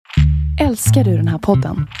Älskar du den här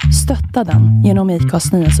podden? Stötta den genom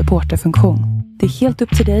IKAs nya supporterfunktion. Det är helt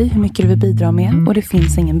upp till dig hur mycket du vill bidra med och det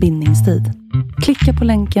finns ingen bindningstid. Klicka på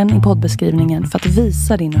länken i poddbeskrivningen för att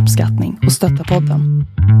visa din uppskattning och stötta podden.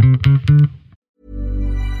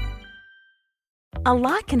 A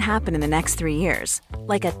lot can happen in the next 3 years.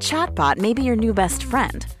 Like a chatbot may be your new best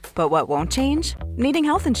friend. But what won't change? Needing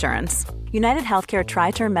health insurance. United Healthcare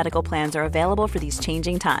Tri-Term Medical Plans are available for these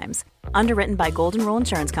changing times. Underwritten by Golden Rule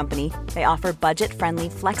Insurance Company, they offer budget-friendly,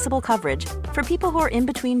 flexible coverage for people who are in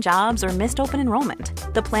between jobs or missed open enrollment.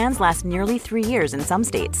 The plans last nearly 3 years in some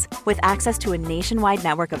states, with access to a nationwide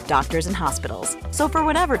network of doctors and hospitals. So for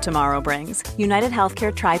whatever tomorrow brings, United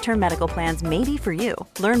Healthcare Tri-Term Medical Plans may be for you.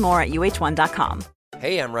 Learn more at uh1.com.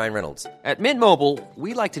 Hey, I'm Ryan Reynolds. At Mint Mobile,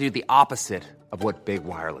 we like to do the opposite of what Big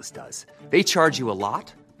Wireless does. They charge you a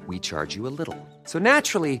lot. We charge you a little. So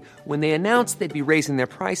naturally, when they announced they'd be raising their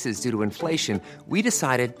prices due to inflation, we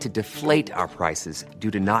decided to deflate our prices due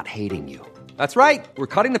to not hating you. That's right. We're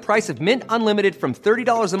cutting the price of Mint Unlimited from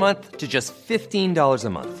 $30 a month to just $15 a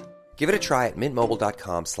month. Give it a try at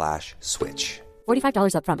mintmobile.com/switch.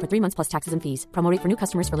 $45 up front for 3 months plus taxes and fees. Promo rate for new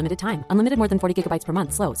customers for limited time. Unlimited more than 40 gigabytes per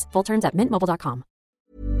month. Slows full terms at mintmobile.com.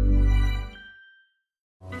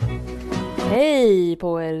 Hej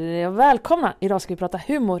på er och välkomna! Idag ska vi prata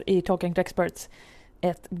humor i Talking to Experts.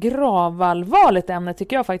 Ett gravallvarligt ämne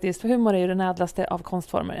tycker jag faktiskt, för humor är ju den ädlaste av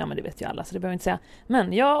konstformer. Ja, men det vet ju alla så det behöver jag inte säga.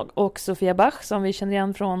 Men jag och Sofia Bach, som vi känner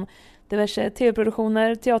igen från diverse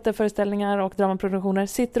tv-produktioner, teaterföreställningar och dramaproduktioner,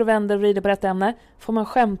 sitter och vänder och vrider på detta ämne. Får man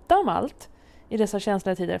skämta om allt i dessa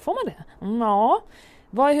känsliga tider? Får man det? Ja.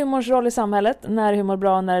 Vad är humors roll i samhället? När är humor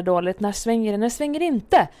bra, när är det dåligt? När svänger det, när svänger det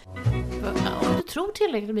inte? Om du tror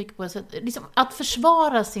tillräckligt mycket på det, liksom, att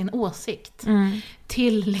försvara sin åsikt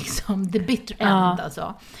till liksom the bitter end,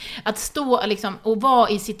 alltså. Att stå liksom, och vara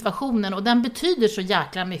i situationen, och den betyder så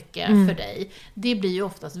jäkla mycket för dig. Det blir ju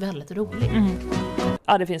oftast väldigt roligt.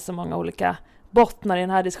 Ja, det finns så många olika bottnar i den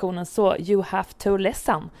här diskussionen, så you have to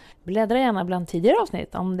listen. Bläddra gärna bland tidigare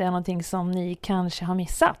avsnitt om det är någonting som ni kanske har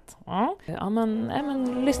missat. Ja,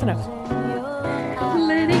 men lyssna nu.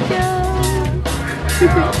 Let it go.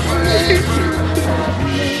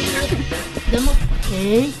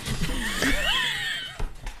 Hej.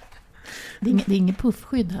 Det är ingen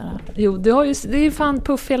puffskydd här. Jo, det är ju fan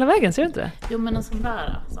puff hela vägen, ser du inte det? Jo, men en sån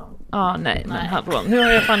där alltså. Ja, nej. Men här, nu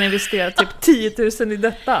har jag fan investerat typ 10 000 i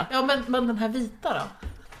detta. Ja, men den här vita då?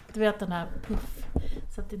 Du vet den här puff.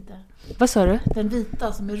 Så att inte... Vad sa du? Den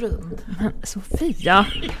vita som är rund. Men Sofia.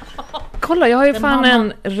 Kolla, jag har ju fan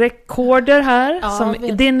en recorder här. Ja,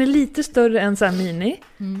 den är lite större än så här mini.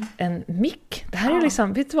 En mick. Det här är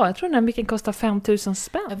liksom, vet du vad? Jag tror den här micken kostar 5 000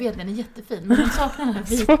 spänn. Jag vet, den är jättefin. Men den saknar den här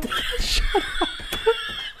vita.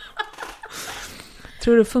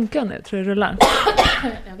 Tror du det funkar nu? Tror du det rullar?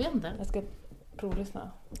 Jag vet inte. Jag ska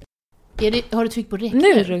provlyssna. Har du tryckt på räck?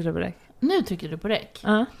 Nu trycker du på räck. Nu trycker du på räck?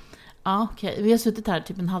 Ja. Ja, okej. Vi har suttit här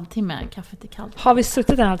typ en halvtimme. Kaffet är kallt. Har vi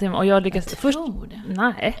suttit en halvtimme och jag lyckas först? Det.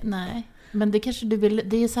 Nej. Men det kanske du vill.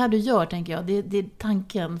 Det är så här du gör, tänker jag. Det är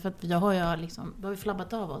tanken, för att då har vi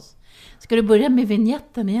flabbat av oss. Ska du börja med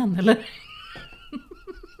vignetten igen, eller?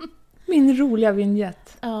 Min roliga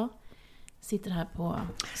vignett. Ja. Sitter här på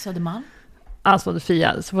Södermalm. Alltså,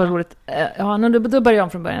 Fia, så var det roligt. Ja, då börjar jag om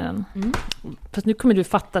från början. Fast nu kommer du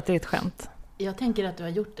fatta att det är ett skämt. Jag tänker att du har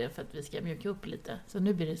gjort det för att vi ska mjuka upp lite. Så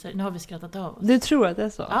nu blir det så här, nu har vi skrattat av oss. Du tror att det är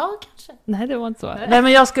så? Ja, kanske. Nej, det var inte så. Nej,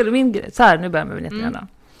 men jag skulle så här, nu börjar med vignetten då.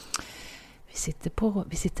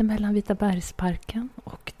 Vi sitter mellan Vita bergsparken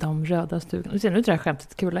och de röda stugorna. Nu tror jag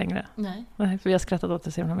skämtet är kul längre. Nej. För vi har skrattat åt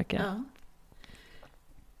det så himla mycket. Ja.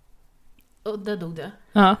 Och där dog det.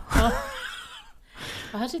 Ja.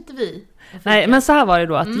 Och här sitter vi. Nej, men så här var det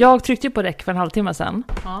då. Att jag tryckte på räck för en halvtimme sedan.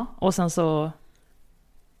 Ja. Och sen så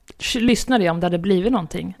lyssnade jag om det hade blivit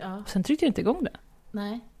någonting. Ja. Sen tryckte jag inte igång det.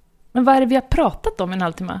 Nej. Men vad är det vi har pratat om i en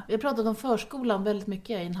halvtimme? Vi har pratat om förskolan väldigt mycket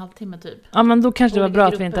i en halvtimme typ. Ja, men då kanske det var bra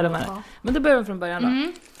att vi inte hade med det. Ja. Men då börjar vi från början då.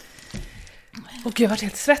 Och jag har varit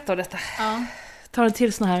helt svett av detta. Ja. Tar en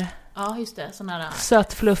till sån här. Ja, just det. Sån här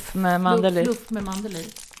söt fluff med mandel i. Fluff med mandel i.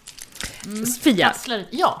 Fia,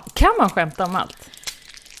 ja. Kan man skämta om allt?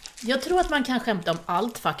 Jag tror att man kan skämta om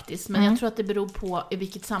allt faktiskt. Men jag tror att det beror på i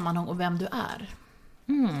vilket sammanhang och vem du är.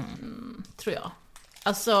 Tror jag.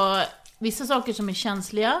 Alltså, vissa saker som är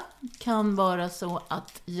känsliga kan vara så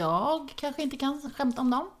att jag kanske inte kan skämta om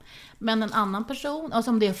dem. Men en annan person,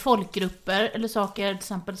 alltså om det är folkgrupper eller saker till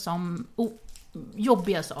exempel som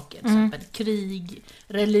jobbiga saker, till exempel krig,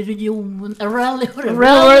 religion,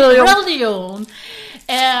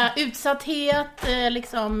 Utsatthet,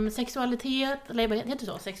 liksom sexualitet, eller vad heter det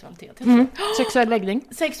så? Sexualitet. Sexuell läggning.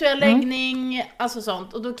 Sexuell läggning, alltså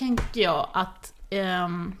sånt. Och då tänker jag att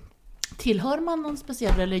tillhör man någon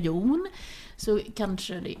speciell religion så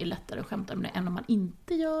kanske det är lättare att skämta om det än om man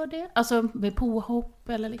inte gör det. Alltså med påhopp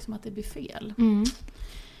eller liksom att det blir fel.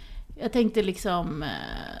 Jag tänkte liksom,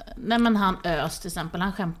 nej men han Ös till exempel,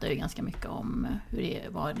 han skämtar ju ganska mycket om hur det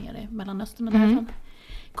var nere i Mellanöstern och därifrån.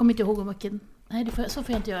 Kommer inte ihåg om vilken, nej så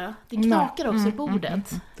får jag inte göra. Det knakar också i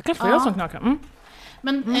bordet. Det kanske jag som knakar.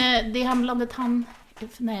 Men det hamnlandet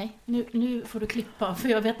nej, nu får du klippa, för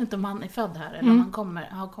jag vet inte om han är född här eller om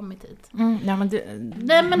han har kommit hit.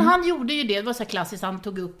 Nej, men han gjorde ju det var så här klassiskt, han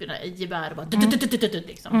tog upp i gevär och bara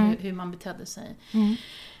liksom, hur man betedde sig. Till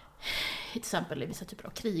exempel i vissa typer av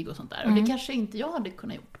krig och sånt där. Och det kanske inte jag hade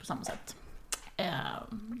kunnat gjort på samma sätt.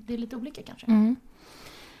 Det är lite olika kanske.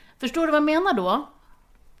 Förstår du vad jag menar då?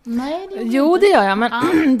 Nej, det gör jag, men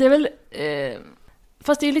det är väl...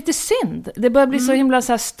 Fast det är lite synd. Det börjar bli så himla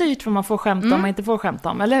så här styrt vad man får skämta om och inte får skämta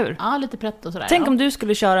om, eller hur? Ja, lite prätt och sådär. Tänk om du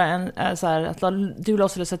skulle köra en så här, att du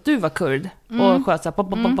låtsades att du var kurd och sköt så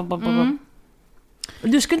här,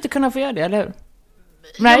 Du skulle inte kunna få göra det, eller hur?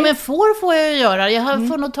 Nej. Ja, men får jag göra. Jag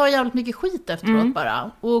får nog ta jävligt mycket skit efteråt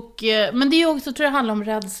bara. Och, men det är också, tror jag, handlar om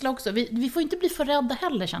rädsla också. Vi får inte bli för rädda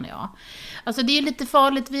heller, känner jag. Alltså det är lite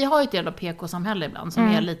farligt. Vi har ju ett jävla PK-samhälle ibland som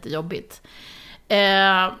är lite jobbigt.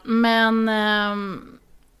 Men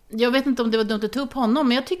jag vet inte om det var dumt att ta upp honom,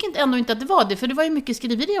 men jag tycker ändå inte att det var det, för det var ju mycket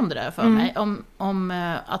skriveri om det där för mig, om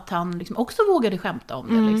att han liksom också vågade skämta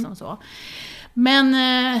om det liksom så. Men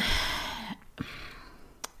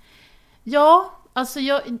ja, alltså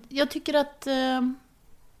jag tycker att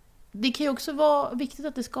det kan ju också vara viktigt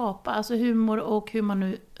att det skapar, alltså humor och hur man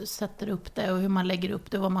nu sätter upp det och hur man lägger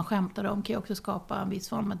upp det och vad man skämtar om kan ju också skapa en viss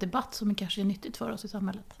form av debatt som kanske är nyttigt för oss i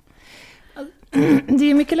samhället. Det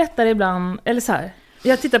är mycket lättare ibland, eller så här.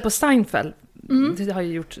 Jag tittar på Seinfeld, det har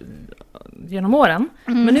jag gjort genom åren.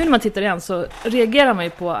 Men nu när man tittar igen så reagerar man ju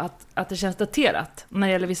på att det känns daterat när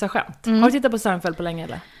det gäller vissa skämt. Har du tittat på Seinfeld på länge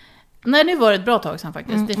eller? Nej, nu var det ett bra tag sedan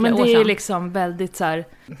faktiskt. Det är men år det är sedan. Liksom väldigt så här,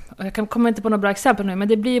 jag kommer inte på några bra exempel nu, men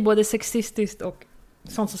det blir både sexistiskt och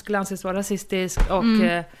sånt som skulle anses vara rasistiskt och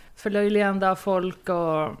förlöjligande av folk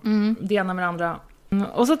och det ena med det andra.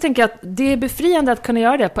 Och så tänker jag att det är befriande att kunna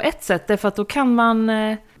göra det på ett sätt, därför att då kan man,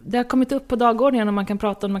 det har kommit upp på dagordningen och man kan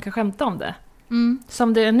prata och man kan skämta om det.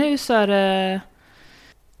 Som det är nu så är det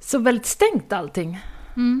så väldigt stängt allting.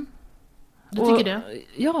 Du tycker det?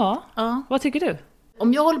 Ja. Vad tycker du?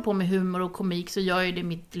 Om jag håller på med humor och komik så gör ju det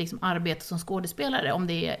mitt liksom arbete som skådespelare, om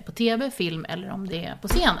det är på tv, film eller om det är på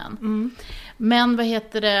scenen. Men vad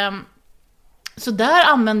heter det, så där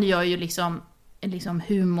använder jag ju liksom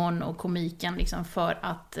humorn och komiken liksom för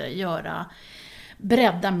att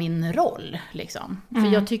bredda min roll liksom.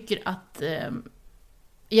 För jag tycker att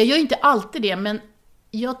jag gör inte alltid det, men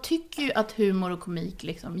jag tycker ju att humor och komik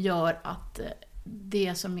liksom gör att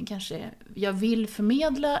det som kanske jag vill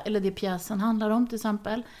förmedla eller det pjäsen handlar om till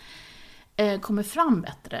exempel kommer fram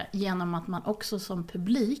bättre genom att man också som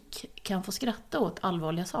publik kan få skratta åt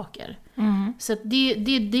allvarliga saker. Så att det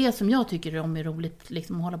är det som jag tycker är roligt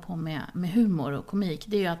liksom, att hålla på med humor och komik.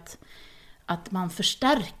 Det är ju att man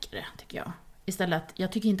förstärker det, tycker jag. Istället,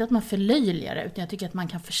 jag tycker inte att man förlöjligar det, utan jag tycker att man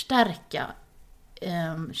kan förstärka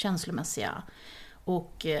känslomässiga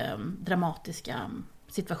och dramatiska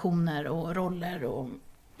situationer och roller och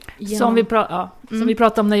som vi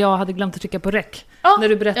pratade om när jag hade glömt att trycka på räck. När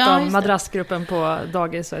du berättade om madrassgruppen på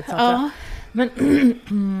dagis och ett sånt. Men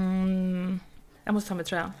jag måste ta med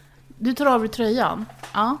tröjan. Du tar av dig tröjan?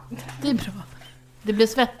 Ja, det är bra. Det blev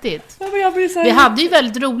svettigt. Vi hade ju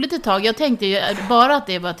väldigt roligt ett tag. Jag tänkte ju bara att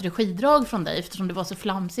det var ett regidrag från dig, eftersom det var så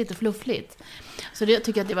flamsigt och fluffligt. Så det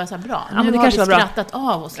tycker jag att det var så bra. Ja, nu det har kanske vi var skrattat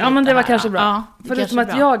av oss. Ja, men det var här. kanske bra. Ja, förutom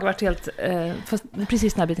att jag varit helt... fast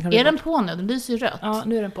precis när biten kan är den på nu? Den lyser ju rött. Ja,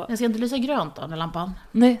 nu är den på. Den ska inte lysa grönt då, den lampan?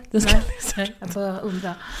 Nej, den ska lysa. Jag får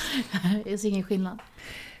undra. Jag ser ingen skillnad.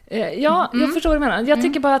 Jag förstår vad du menar. Jag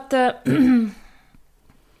tycker bara att...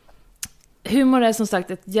 humor är som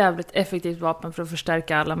sagt ett jävligt effektivt vapen för att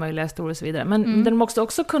förstärka alla möjliga historier och så vidare. Men den måste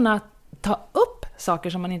också kunna ta upp saker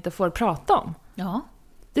som man inte får prata om. Ja.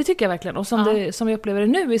 Det tycker jag verkligen. Och som jag upplever det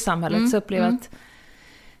nu i samhället så upplever jag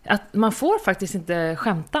att man får faktiskt inte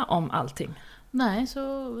skämta om allting. Nej, så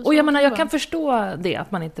och jag menar, jag kan förstå det,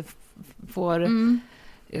 att man inte får...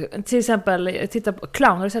 Till exempel, titta på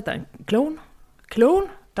clown. Har du sett den? Clown?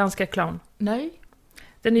 Danska clown. Nej.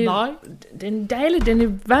 Den är ju den är dejlig, den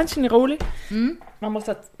är vansinnigt rolig. Man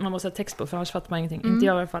måste ha text på, för annars fattar man ingenting. Inte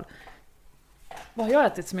jag i alla fall. Vad har jag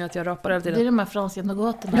ätit som gör att jag rapar över tiden? Det är de här franska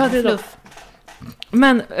nougaterna. Ja, det är fluff.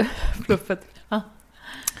 Men fluffet.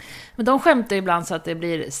 Men de skämtar ibland så att det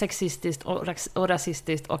blir sexistiskt och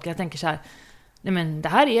rasistiskt. Och jag tänker så här, nej men det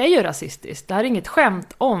här är ju rasistiskt. Det här är inget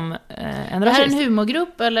skämt om en rasist. Det här är en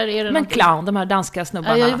humorgrupp eller är det men clown, de här danska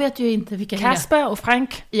snubbarna. Jag vet ju inte vilka det är. Kasper och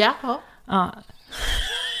Frank. Ja.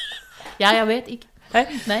 Ja, Jag vet inte.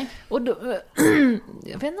 Nej. Och då,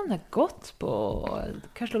 jag vet inte om det har gått på,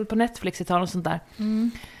 kanske låg på Netflix ett tag och sånt där.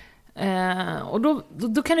 Och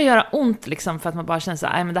då kan det göra ont liksom, för att man bara känner så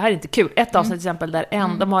här, nej men det här är inte kul. Ett avsnitt till exempel där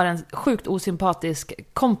de har en sjukt osympatisk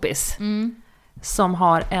kompis som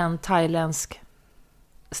har en thailändsk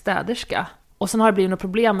städerska. Och sen har det blivit något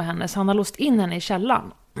problem med henne, så han har låst in henne i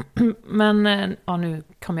källaren. Men nu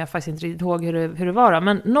kommer jag faktiskt inte riktigt ihåg hur det var då.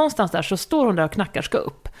 Men någonstans där så står hon där och knackar, ska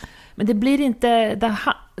upp. Men det blir inte,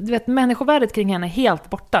 du vet, människovärdet kring henne är helt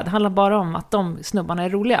borta. Det handlar bara om att de snubbarna är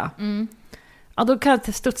roliga. Ja, då kan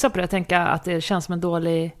jag studsa på det och tänka att det känns som en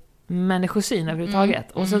dålig människosyn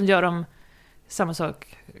överhuvudtaget. Och så gör de samma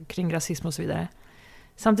sak kring rasism och så vidare.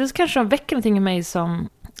 Samtidigt kanske de väcker någonting i mig som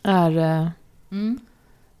är...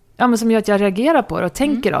 Ja, men som gör att jag reagerar på det och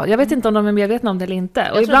tänker då. Jag vet inte om de är medvetna om det eller inte. Jag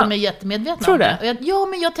tror ibland, de är jättemedvetna tror om det. det. Ja,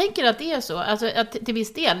 men jag tänker att det är så. Alltså, att till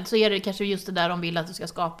viss del så är det kanske just det där de vill att du ska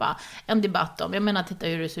skapa en debatt om. Jag menar, titta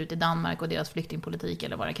hur det ser ut i Danmark och deras flyktingpolitik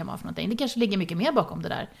eller vad det kan vara för någonting. Det kanske ligger mycket mer bakom det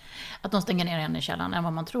där. Att de stänger ner henne i källaren än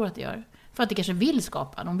vad man tror att det gör. För att det kanske vill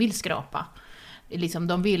skapa, de vill skrapa. Liksom,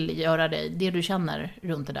 de vill göra det du känner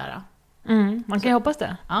runt det där. Man kan ju hoppas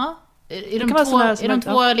det. Ja. Är de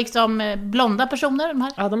två liksom blonda personer, de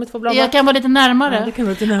här? Ja, de är två blonda. Jag kan vara lite närmare. Ja, det kan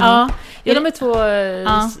vara lite närmare. Ja, de är två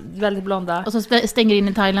väldigt blonda. Och så stänger in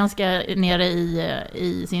i thailändska nere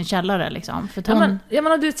i sin källare liksom. För ja,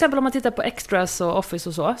 men till exempel om man tittar på Extras och Office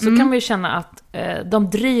och så kan man ju känna att de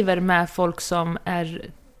driver med folk som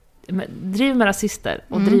driver med rasister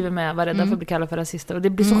och driver med vad rädda för att bli kallade för rasister. Och det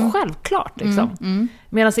blir så självklart liksom.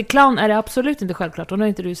 Medan i Clown är det absolut inte självklart. Och nu har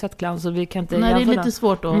inte du sett Clown, så vi kan inte jämföra. Nej, det är lite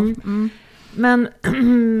svårt då. Men,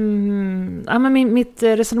 men mitt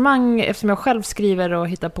resonemang, eftersom jag själv skriver och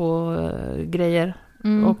hittar på grejer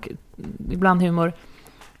och ibland humor,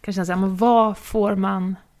 kan känna så här, men vad får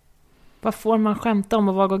man skämta om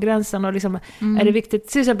och vad går gränsen? Och liksom, är det viktigt?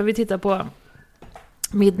 Till exempel, vi tittar på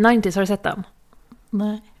Mid-90s, har du sett den?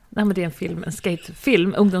 Nej. Nej, men det är en film, en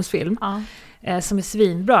skatefilm, ungdomsfilm, som är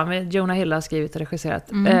svinbra, med Jonah Hill har skrivit och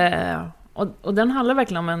regisserat. Och den handlar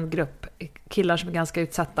verkligen om en grupp killar som är ganska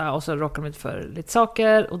utsatta, och så råkar de ut för lite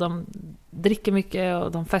saker, och de dricker mycket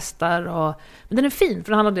och de festar. Men den är fin,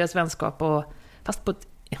 för den handlar om deras vänskap, och fast på ett,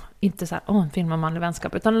 inte så här, en film om manlig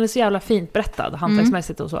vänskap, utan den är så jävla fint berättad,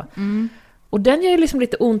 hantverksmässigt och så. Och den gör ju liksom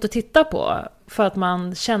lite ont att titta på, för att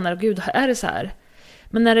man känner, gud, är det så här?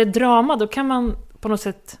 Men när det är drama, då kan man på något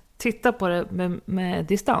sätt titta på det med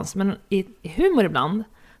distans. Men i humor ibland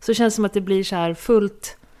så känns det som att det blir så här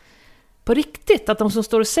fullt på riktigt. Att de som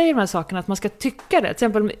står och säger de här sakerna, att man ska tycka det. Till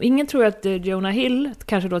exempel, ingen tror att Jonah Hill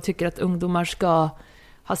kanske då tycker att ungdomar ska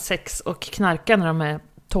ha sex och knarka när de är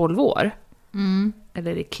 12 år.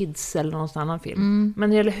 Eller i Kids eller någon annan film. Men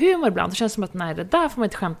när det gäller humor ibland, så känns det som att nej, det där får man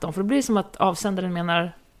inte skämta om. För det blir som att avsändaren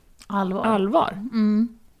menar allvar.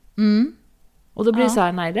 Och då blir det så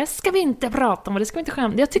här, nej, det ska vi inte prata om, det ska vi inte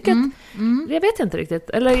skämta. Jag tycker att, jag vet inte riktigt.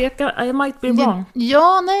 Eller I might be wrong.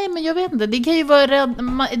 Ja, nej, men jag vet inte. Det kan ju vara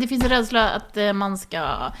det finns en rädsla att man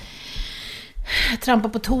ska trampa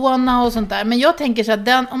på tårna och sånt där. Men jag tänker så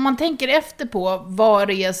att om man tänker efter på vad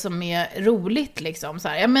det är som är roligt liksom, så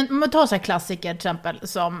här. Ja, men man tar så här klassiker till exempel,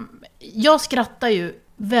 som jag skrattar ju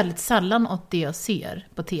väldigt sällan åt det jag ser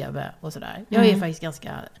på tv och sådär. Jag är faktiskt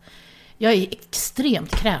jag är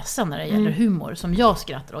extremt kräsen när det gäller humor som jag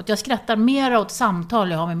skrattar åt. Jag skrattar mer åt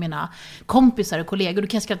samtal jag har med mina kompisar och kollegor. Då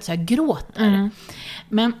kan jag skratta så jag gråter.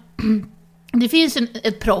 Men det finns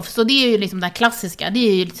ett proffs, och det är ju liksom den klassiska. Det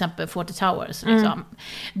är ju till exempel 40 Towers. Liksom.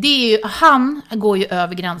 Det är ju, han går ju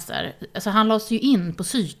över gränser. Alltså han låser ju in på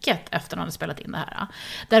psyket efter att han har spelat in det här.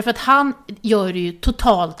 Därför att han gör det ju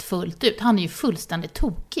totalt fullt ut. Han är ju fullständigt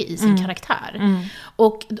tokig i sin karaktär.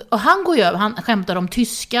 Och han går ju över, han skämtar om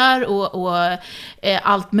tyskar och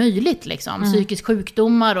allt möjligt liksom. Psykisk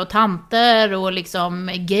sjukdomar och tanter och liksom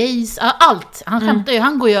gays, allt. Han skämtar ju,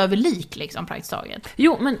 han går ju över lik liksom praktiskt taget.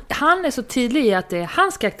 Jo, men han är så tydlig i att det är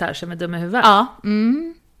hans karaktär som är dum i huvudet. Ja.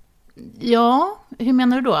 Ja, hur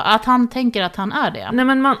menar du då? Att han tänker att han är det? Nej,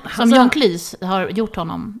 men som John Cleese har gjort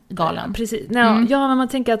honom galen. Ja, precis. Ja, men man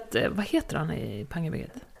tänker att, vad heter han i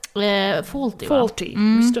Pangebygget? Faulty.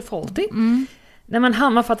 Mr. Faulty. Nej,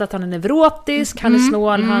 men man fattar att han är neurotisk, han är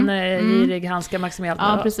snål, han är girig, han ska maximera.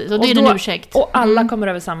 Ja, precis. Och det är en ursäkt. Och alla kommer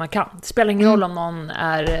över samma kant. Det spelar ingen roll om någon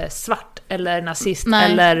är svart eller nazist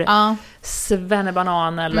eller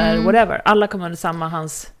svennebanan eller whatever. Alla kommer under samma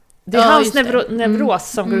hans Det är hans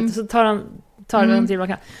neuros som går ut, så tar den till vad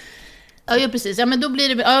kan. Ja, precis. Ja, men då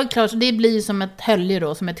blir det klart, så det blir som ett hölje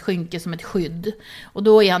då, som ett skynke, som ett skydd. Och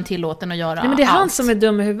då är han tillåten att göra allt. Nej, men det är han som är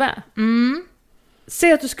dum i huvudet.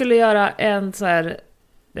 Säg att du skulle göra en så här...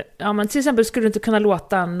 Ja, men till exempel skulle du inte kunna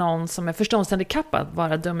låta någon som är förståndshandikappad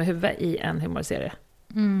vara dum i huvudet i en humorserie.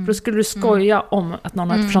 För då skulle du skoja om att någon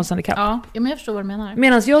har ett förståndshandikapp. Ja, men jag förstår vad du menar.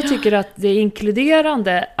 Medan jag tycker att det är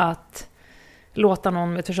inkluderande att låta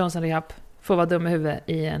någon med ett förståndshandikapp få vara dum i huvudet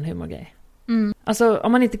i en humorgrej. Alltså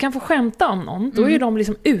om man inte kan få skämta om någon, då är ju de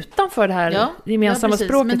liksom utanför det här gemensamma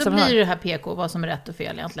språket. Men då som blir det här PK, vad som är rätt och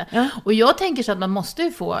fel egentligen. Och jag tänker så att man måste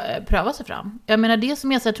ju få pröva sig fram. Jag menar, det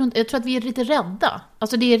som jag tror att vi är lite rädda.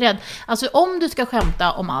 Alltså det är rädd. Alltså om du ska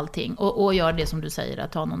skämta om allting och göra det som du säger,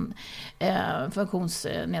 att ta någon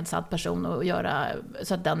funktionsnedsatt person och göra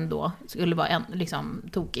så att den då skulle vara liksom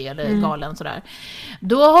tokig eller galen sådär.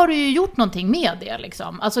 Då har du ju gjort någonting med det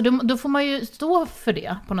liksom. Alltså då får man ju stå för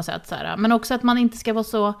det på något sätt så här. Men också att man inte ska vara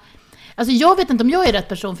så... Alltså jag vet inte om jag är rätt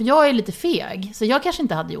person, för jag är lite feg. Så jag kanske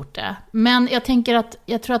inte hade gjort det. Men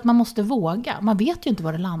jag tror att man måste våga. Man vet ju inte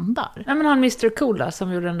var det landar. Ja, men han Mr. Coola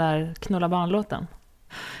som gjorde den där Knulla barnlåten.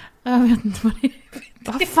 Jag vet inte vad det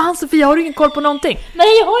är. Vad fan, Sofia, har du ingen koll på någonting? Nej,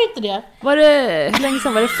 jag har inte det. Hur länge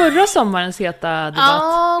sedan var det? Förra sommarens heta debatt?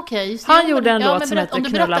 Ja, okej. Han gjorde en låt som heter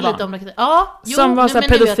Knulla barn. Lite om det. Ja, som var så här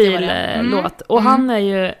pedofil-låt. Och han är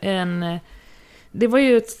ju en... Det var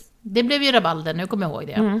ju Det blev ju rabalder, nu kommer jag ihåg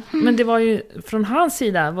det. Men det var ju, från hans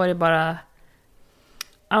sida var det bara...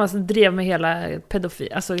 Alltså drev med hela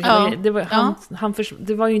pedofil. Alltså,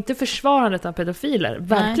 det var ju inte försvarandet av pedofiler.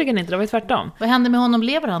 Verkligen inte, det var ju tvärtom. Vad hände med honom?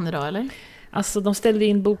 Lever han idag, eller? Alltså, de ställde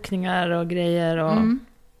in bokningar och grejer.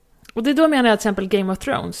 Och det är då menar jag till exempel Game of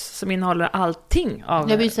Thrones, som innehåller allting av...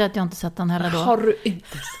 Jag vill säga att jag inte sett den heller då. Har du inte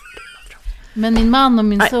sett? Men min man och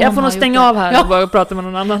min son... Jag får nog stänga av här och bara prata med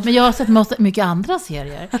någon annan. Men jag har sett mycket andra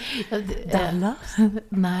serier. Dallas?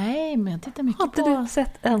 Nej, men jag tittar mycket på... Har du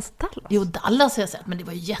sett ens Dallas? Jo, Dallas har jag sett, men det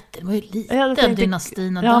var ju liten.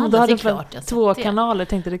 Dynastin och Dallas, det är klart jag sett 2 kanaler,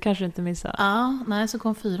 tänkte det kanske inte missa. Ja, nej, så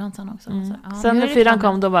kom 4 sen också. Sen när 4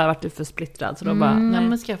 kom, då var jag varit för splittrad. Så då bara, nej.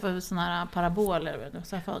 Men skaffa såna här paraboler.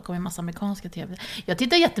 Så kom en massa amerikanska tv. Jag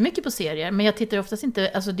tittar jättemycket på serier, men jag tittar oftast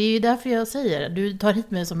inte... Alltså det är ju därför jag säger, du tar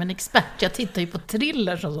hit mig som en expert. Jag tittar ju på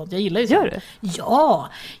thrillers och sånt. Jag gillar ju sånt. Gör du? Ja,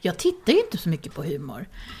 jag tittar ju inte så mycket på humor.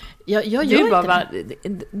 Jag gör inte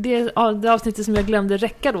det avsnittet som jag glömde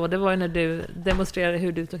räcka då, det var ju när du demonstrerade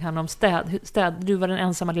hur du tog hand om städ. Du var den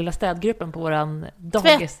ensamma lilla städgruppen på våran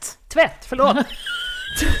dagis. Tvätt, förlåt.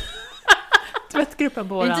 Tvättgruppen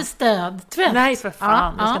på våran... Inte städ, tvätt. Nej, för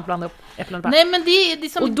fan. Jag ska inte blanda upp äpplen och Nej, men det är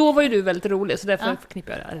som... Och då var ju du väldigt rolig, så därför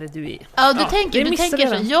förknippar jag det. Eller du är... Ja, du tänker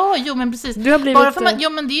så. Ja, jo, men precis. Du har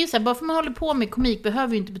blivit... men det är ju så här, bara för man håller på med komik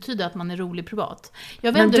behöver ju inte betyda att man är rolig privat.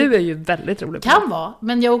 Men du är ju väldigt rolig privat. Kan vara,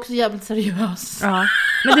 men jag är också jävligt seriös. Ja.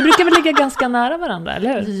 Men det brukar väl ligga ganska nära varandra,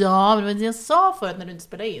 eller hur? Ja, men det var det jag sa förut när du inte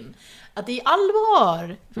spelade in. Att det är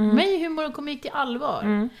allvar. För mig är humor och komik till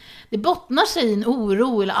allvar. Det bottnar sig i en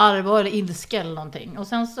oro eller allvar eller ilska eller någonting. Och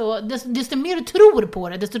sen så, desto mer du tror på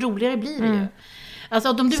det, desto roligare blir det ju. Alltså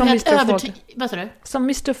om du är helt övertygad... Vad sa du? Som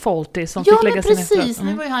Mr. Faulty som fick lägga sig ner. Ja, precis.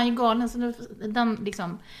 Nu var ju han ju galen, så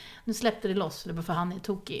nu släppte det loss, för han är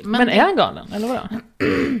tokig. Men är han galen, eller vadå?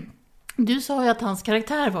 Du sa ju att hans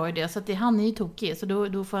karaktär var ju det, så att han är ju tokig, så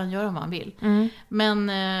då får han göra vad han vill. Men,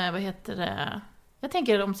 vad heter det... Jag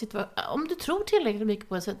tänker om du tror tillräckligt mycket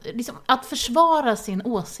på det, så att, liksom, att försvara sin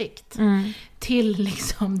åsikt till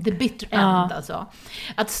liksom the bitter end, alltså.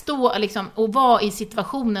 Att stå liksom, och vara i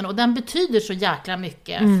situationen, och den betyder så jäkla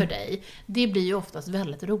mycket för dig. Det blir ju oftast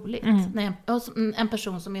väldigt roligt. När en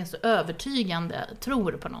person som är så övertygande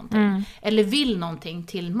tror på någonting eller vill någonting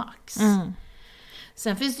till max.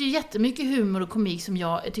 Sen finns det ju jättemycket humor och komik som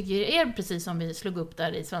jag tycker är precis som vi slog upp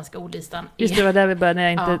där i svenska ordlistan. Just det, var där vi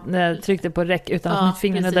började när jag tryckte på räck utan att mitt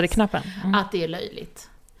finger nuddade knappen. Att det är löjligt.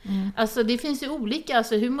 Alltså det finns ju olika,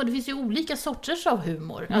 humor, det finns ju olika sorters av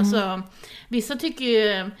humor. Alltså vissa tycker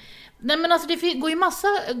ju... Nej, men alltså det går ju massa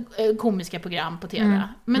komiska program på tv.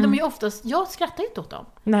 Men de är ju oftast, jag skrattar inte åt dem.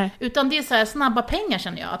 Nej. Utan det är så här snabba pengar,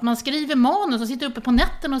 känner jag. Att man skriver manus och sitter uppe på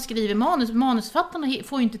nätten och skriver manus. Manusfattarna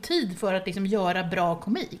får ju inte tid för att liksom göra bra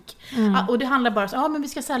komik. Och det handlar bara så, men vi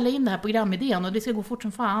ska sälja in det här programidén och det ska gå fort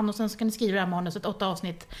som fan. Och sen så kan ni skriva det här manuset, 8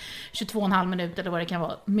 avsnitt, 22,5 minuter eller vad det kan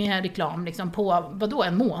vara, med reklam liksom på, vadå,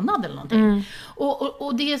 en månad eller någonting.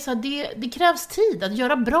 Och det är så här, det krävs tid att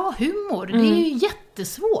göra bra humor. Det är ju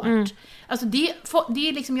jättesvårt. Alltså det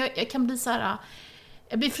är liksom, jag kan bli så här...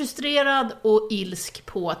 Jag blir frustrerad och ilsk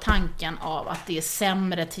på tanken av att det är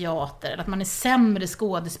sämre teater eller att man är sämre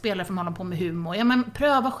skådespelare för att man håller på med humor. Ja, men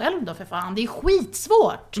pröva själv då för fan, det är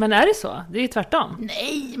skitsvårt. Men är det så? Det är ju tvärtom.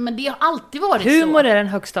 Nej, men det har alltid varit Humor så. är den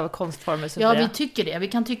högsta av konstformer. Ja, vi tycker det, vi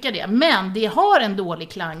kan tycka det. Men det har en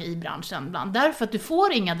dålig klang i branschen ibland. Därför att du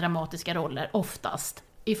får inga dramatiska roller oftast.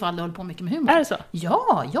 Ifall du håller på mycket med humor. Är det så?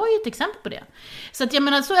 Ja, jag är ett exempel på det. Så att jag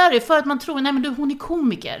menar, så är det för att man tror, nej men hon är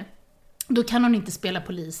komiker. Då kan hon inte spela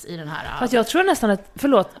polis i den här... Fast jag tror nästan att,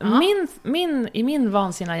 i min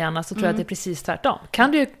vansinniga hjärna så tror jag att det är precis tvärtom.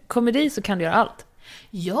 Kan du göra komedi så kan du göra allt.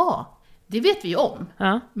 Ja, det vet vi ju om.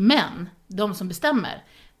 Ja. Men de som bestämmer,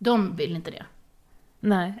 de vill inte det.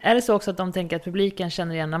 Nej, är det så också att de tänker att publiken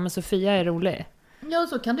känner igen, men Sofia är rolig? Ja,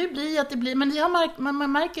 så kan det ju bli att det blir... Men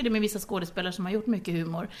man märker det med vissa skådespelare som har gjort mycket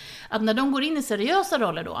humor. Att när de går in i seriösa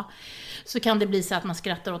roller då, så kan det bli så att man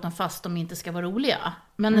skrattar åt dem fast de inte ska vara roliga.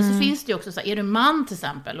 Men så finns det ju också så här, är du man till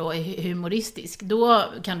exempel och är humoristisk, då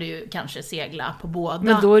kan du ju kanske segla på båda.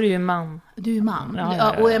 Men då är du ju man. Du är man.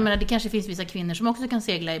 Ja. Och jag menar, det kanske finns vissa kvinnor som också kan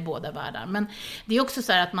segla i båda världar. Men det är också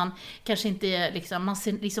så här att man kanske inte liksom, man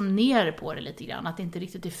ser liksom ner på det lite grann. Att det inte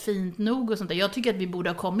riktigt är fint nog och sånt där. Jag tycker att vi borde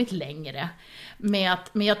ha kommit längre.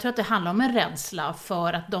 Men jag tror att det handlar om en rädsla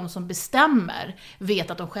för att de som bestämmer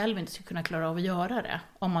vet att de själva inte ska kunna klara av att göra det.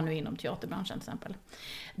 Om man nu är inom teaterbranschen till exempel.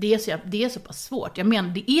 Det är så pass svårt. Jag menar,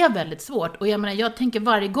 det är väldigt svårt. Och jag tänker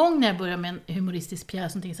varje gång när jag börjar med en humoristisk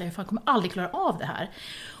pjäs och så jag kommer aldrig klara av det här.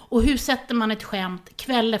 Och hur sätter man ett skämt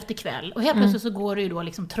kväll efter kväll? Och helt plötsligt så går det ju då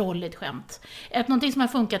liksom trolligt skämt. Någonting som har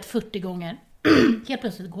funkat 40 gånger, helt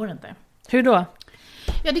plötsligt går det inte. Hur då?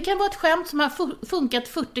 Ja, det kan vara ett skämt som har funkat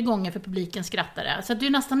 40 gånger för publiken skrattare. Så att du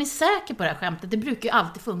nästan är säker på det här skämtet. Det brukar ju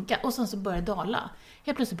alltid funka. Och sen så börjar det dala.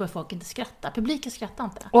 Helt plötsligt börjar folk inte skratta. Publiken skrattar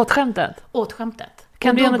inte. Åt skämtet? Åt skämtet.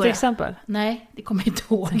 Kan du ge något exempel? Nej, det kommer jag inte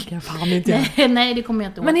ihåg. Nej, det kommer jag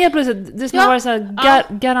inte ihåg. Men helt plötsligt, det ska vara så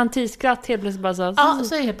här garantiskratt helt plötsligt bara så. Ja,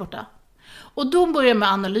 så är det helt borta. Och då börjar man med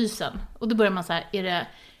analysen. Och då börjar man så här, är det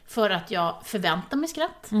för att jag förväntar mig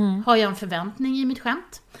skratt? Har jag en förväntning i mitt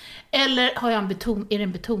skämt? Eller har jag är det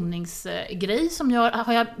en betoningsgrej som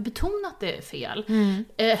har jag betonat det fel?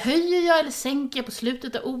 Höjer jag eller sänker jag på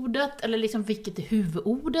slutet av ordet? Eller liksom, vilket är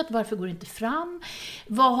huvudordet? Varför går det inte fram?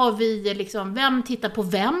 Vad har vi liksom, vem tittar på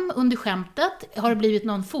vem under skämtet? Har det blivit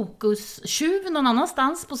någon fokusstjuv någon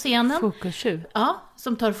annanstans på scenen? Fokusstjuv? Ja,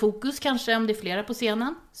 som tar fokus kanske om det är flera på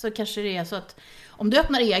scenen. Så kanske det är så att om du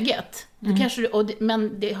öppnar eget, då kanske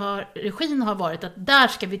men regin har varit att där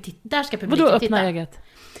ska publiken titta. Vadå öppna eget?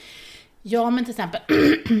 Ja, men till exempel...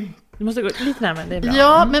 Du måste gå lite närmare, det är bra.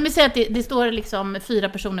 Ja, men vi säger att det står liksom 4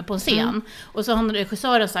 personer på en scen. Och så har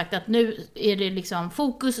regissören sagt att nu är det liksom,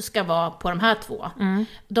 fokus ska vara på de här 2.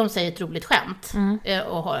 De säger ett roligt skämt.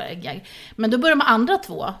 Och har gag. Men då börjar de andra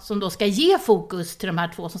 2, som då ska ge fokus till de här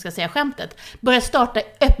 2 som ska säga skämtet, börja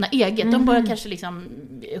öppna eget. De börjar kanske liksom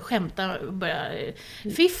skämta, börja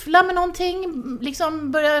fiffla med någonting,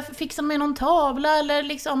 liksom börja fixa med någon tavla, eller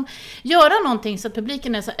liksom göra någonting så att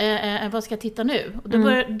publiken är så, vad ska jag titta nu? Och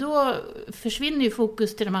då försvinner ju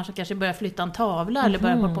fokus till de här som kanske börjar flytta en tavla eller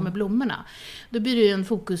börjar hålla på med blommorna. Då blir det ju en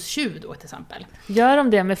fokus-tjuv då till exempel. Gör de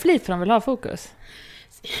det med flit för de vill ha fokus?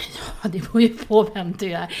 Ja, det beror ju på vem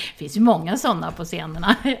du är. Det finns ju många sådana på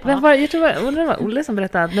scenerna. Ja. Jag tror det var Olle som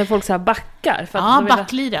berättade att när folk så här backar. För att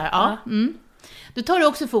backlidare. Ja. Du tar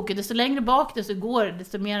också fokus, desto längre bak desto går,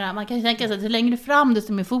 desto mer, man kan tänka sig att desto längre fram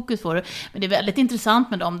desto mer fokus får du. Men det är väldigt intressant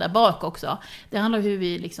med dem där bak också. Det handlar om hur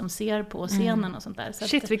vi liksom ser på scenen och sånt där. Så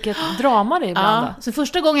shit, vilket drama det är ibland. Ja, så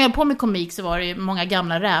första gången jag höll på med komik så var det många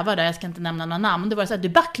gamla rävar där, jag ska inte nämna några namn. Det var så här, du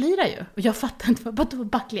backlirar ju. Och jag fattar inte, vad du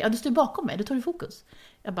backlirar? Du står bakom mig, då tar du fokus.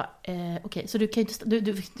 Jag bara, okej, så du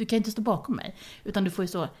kan inte stå bakom mig. Utan du får ju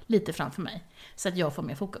stå lite framför mig. Så att jag får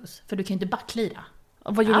mer fokus. För du kan ju inte backlira.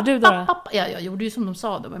 Och vad gjorde du då? Ja, jag gjorde ju som de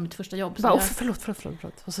sa då, med mitt första jobb.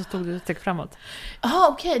 Förlåt. Och så stod du och täckte framåt.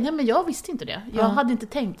 Okej. Nej, men jag visste inte det. Jag hade inte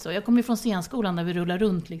tänkt så. Jag kom ju från scenskolan där vi rullade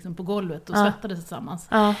runt liksom på golvet och svettades tillsammans.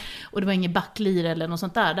 Och det var ingen backlir eller något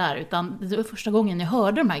sånt där. Utan det var första gången jag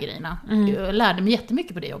hörde de här grejerna. Jag lärde mig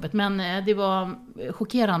jättemycket på det jobbet. Men det var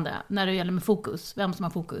chockerande när det gäller med fokus. Vem som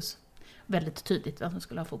har fokus. Väldigt tydligt vem som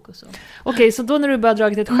skulle ha fokus. Okej, så då när du bara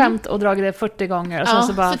dragit ett skämt och dragit det 40 gånger och sen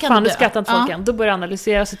så bara, fan, du skrattar inte folk än. Då börjar du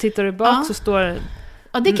analysera, så tittar du bak så står...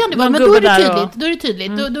 Ja, det kan det vara, men då är det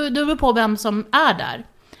tydligt. Då beror det på vem som är där.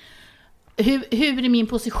 Hur är min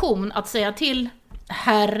position att säga till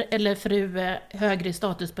herr eller fru högre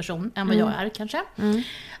statusperson än vad jag är kanske?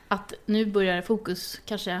 Att nu börjar fokus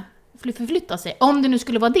kanske förflytta sig, om det nu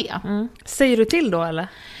skulle vara det. Säger du till då, eller?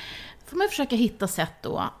 Får man försöka hitta sätt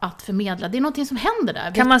då att förmedla. Det är någonting som händer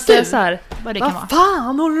där. Kan man säga så här, vad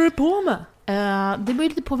fan håller du på med? Det beror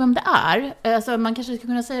lite på vem det är. Alltså, man kanske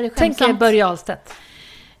skulle kunna säga det skämtsamt. Tänk Börje Ahlstedt.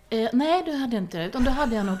 Nej, det hade jag inte. Utan då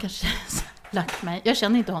hade jag nog kanske lagt mig. Jag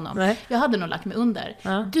känner inte honom. Nej. Jag hade nog lagt mig under.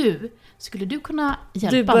 Ja. Skulle du kunna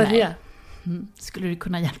hjälpa Börje. mig? Skulle du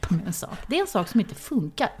kunna hjälpa mig med en sak? Det är en sak som inte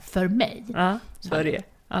funkar för mig. Ja, Börje.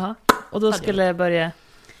 Aha. Och då skulle Börje...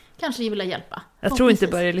 Kanske vilja hjälpa. Jag tror inte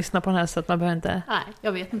Börje lyssna på den här så att man behöver inte... Nej,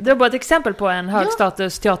 jag vet inte. Det var bara ett exempel på en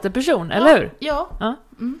högstatus teaterperson, eller hur? Ja.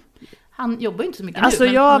 Han jobbar ju inte så mycket alltså nu.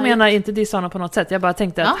 Men jag menar inte dissa honom på något sätt. Jag bara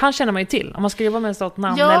tänkte att Ja. han känner man ju till. Om man ska jobba med ett sånt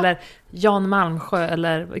namn eller Jan Malmsjö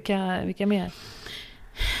eller vilka mer?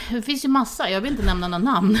 Det finns ju massa, jag vill inte nämna några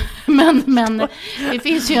namn. Men det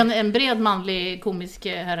finns ju en bred manlig komisk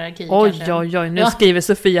hierarki. Oj, nu skriver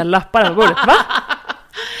Sofia lappar på bordet. Va?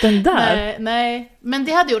 Den där? Nej, men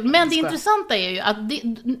det hade gjort. Men det intressanta är ju att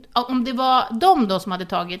om det var de då som hade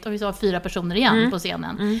tagit, om vi sa 4 personer igen på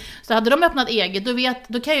scenen, så hade de öppnat eget,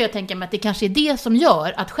 då kan jag tänka mig att det kanske är det som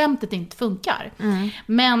gör att skämtet inte funkar.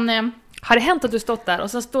 Men... har det hänt att du stått där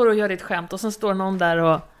och sen står du och gör ditt skämt och sen står någon där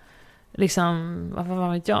och liksom,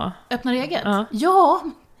 vad vet jag? Öppnar eget? Ja,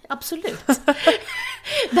 absolut.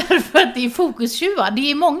 Därför att det är fokustjuvar.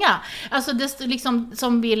 Det är många. Alltså det liksom,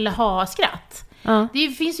 som vill ha skratt. Det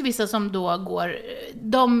finns ju vissa som då går...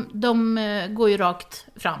 De går ju rakt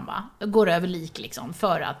fram, va? Går över lik liksom,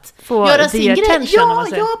 för att få göra sin grej. Ja,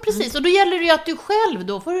 precis. Och då gäller det ju att du själv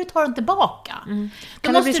då får du ta den tillbaka.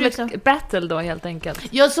 Kan det bli som ett battle då helt enkelt?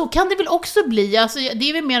 Ja, så kan det väl också bli. Alltså, det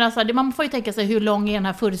är väl mer så här, man får ju tänka sig hur lång är den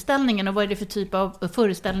här föreställningen och vad är det för typ av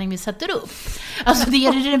föreställning vi sätter upp. Alltså det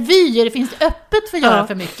är revyer, det finns öppet för att göra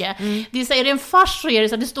för mycket. Det är så här, är det en fars så är det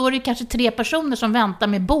så här, det står det kanske 3 personer som väntar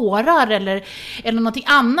med bårar eller någonting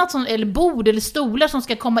annat eller bord eller stolar som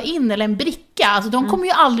ska komma in eller en bricka. Alltså de kommer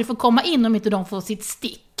ju aldrig få komma in om inte de får sitt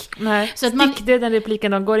stick. Nej, så att det är den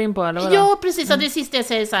repliken de går in på eller vad? Ja, precis. Det sista jag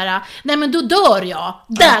säger så här: nej men då dör jag.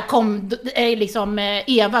 Där kom liksom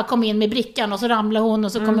Eva kom in med brickan och så ramlar hon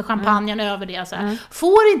och så kommer champagnen över det så här.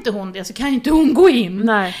 Får inte hon det så kan inte hon gå in.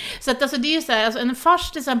 Nej. Så att alltså det är ju så här, alltså, en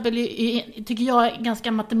fars till exempel tycker jag är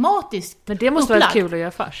ganska matematiskt. Men det måste vara kul att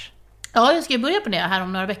göra fars. Ja, jag ska börja på det här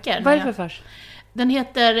om några veckor. Vad är det för fars? Den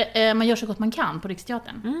heter Man gör så gott man kan på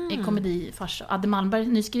Riksteatern. I komedifars. Adde Malmberg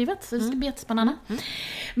nyskrivet. Så det ska bli jättespännande.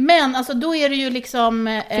 Men alltså då är det ju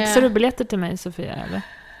liksom... Fixar du biljetter till mig, Sofia, eller?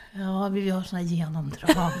 Ja, vi har såna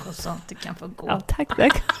genomdrag och sånt. Du kan få gå. Ja, tack.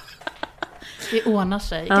 Det ordnar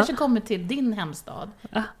sig. Kanske kommer till din hemstad.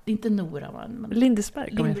 Inte Nora, men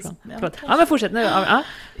Lindesberg kommer ifrån. Ja, men fortsätt nu. Är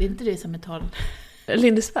inte det som mental...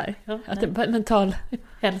 Lindesberg? Ja, att det mental...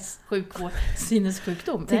 sjukvård,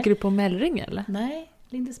 sinnessjukdom. Tänker du på Mellring, eller? Nej,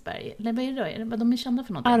 Lindesberg. Nej, vad är det? De är kända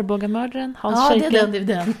för någonting. Arbogamördaren, Hans Scheike. Ja, det är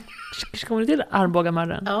den. Kommer du till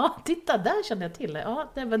Arbogamördaren? Ja, titta, där kände jag till det.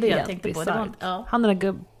 Ja, det var det jag tänkte på. Han är den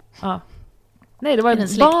gubb... Ja. Nej, det var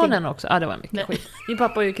ju barnen också. Ja, det var mycket skit. Min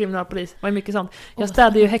pappa är ju kriminalpolis. Det var mycket sånt. Jag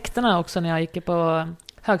städde ju häktena också när jag gick på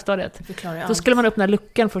högstadiet. Då skulle man öppna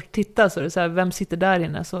luckan för att titta. Så det så här, vem sitter där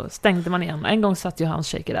inne? Så stängde man igen. En gång satt ju Hans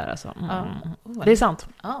Scheike där. Alltså. Det är sant.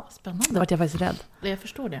 Ja, spännande. Då var jag faktiskt rädd. Jag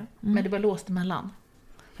förstår det. Men det var låst emellan.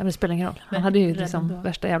 Ja, men det spelar ingen roll. Han hade ju liksom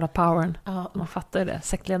värsta jävla powern. Man fattar ju det.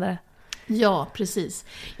 Sektledare. Ja, precis.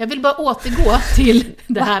 Jag vill bara återgå till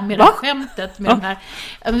det här med det skämtet. Med den här.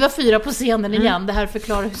 Vi var 4 på scenen igen. Det här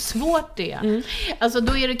förklarar hur svårt det är. Alltså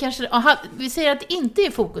då är det kanske... vi säger att det inte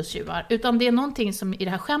är fokusstjuvar. Utan det är någonting som i det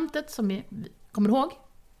här skämtet som vi kommer ihåg.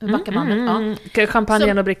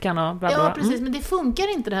 Champagnen och brickan och bla bla. Ja, precis. Men det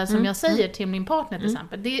funkar inte det här som jag säger till min partner till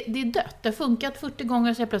exempel. Det är dött. Det har funkat 40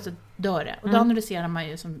 gånger så jag plötsligt dör det. Och då analyserar man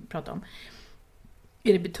ju, som vi pratade om.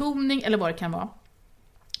 Är det betoning eller vad det kan vara?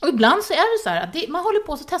 Och ibland så är det så här att man håller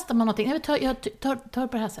på så testar man någonting. Jag tar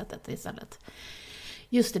på det här sättet istället.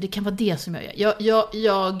 Just det kan vara det som jag gör.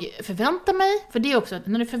 Jag förväntar mig, för det är också,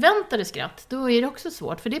 när du förväntar dig skratt, då är det också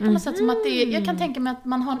svårt. För det är på något sätt som att jag kan tänka mig att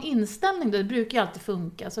man har en inställning, det brukar ju alltid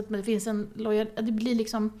funka. Så att det finns det blir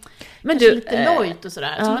liksom lite lojt och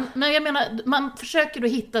sådär. Så men jag menar, man försöker då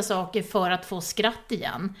hitta saker för att få skratt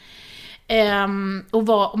igen.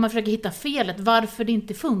 Och man försöker hitta felet, varför det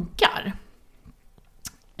inte funkar.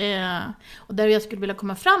 Och där jag skulle vilja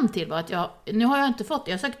komma fram till var att nu har jag inte fått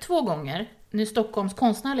det. Jag har sökt 2 gånger. Nu Stockholms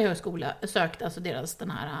konstnärliga högskola sökte alltså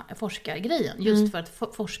den här forskargrejen just för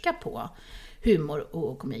att forska på humor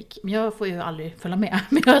och komik. Men jag får ju aldrig följa med.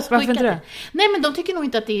 Men varför inte det? Nej, men de tycker nog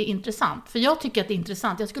inte att det är intressant. För jag tycker att det är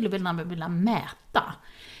intressant. Jag skulle vilja mäta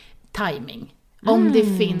timing. Om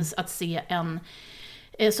det finns att se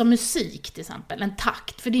som musik till exempel, en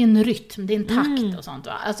takt, för det är en rytm, det är en takt och sånt.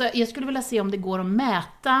 Va? Alltså, jag skulle vilja se om det går att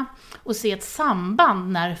mäta och se ett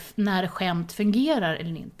samband när skämt fungerar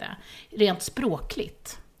eller inte, rent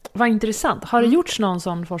språkligt. Vad intressant. Har det gjorts någon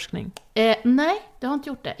sån forskning? Nej, det har inte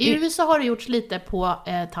gjort det. I USA har det gjorts lite på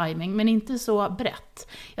timing, men inte så brett.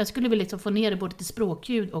 Jag skulle vilja liksom få ner det både till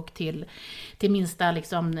språkljud och till minsta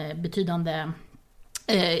liksom, betydande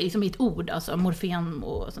liksom i ett ord, alltså morfen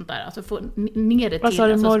och sånt där. Alltså få ner det till... Vad sa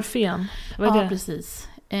du, alltså, morfen? Vad är det? Precis.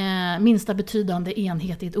 Minsta betydande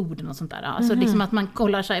enhet i ett ord och sånt där. Alltså liksom att man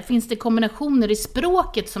kollar så här, finns det kombinationer i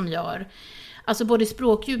språket som gör... Alltså både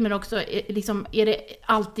språkljud men också liksom, är det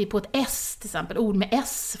alltid på ett S till exempel, ord med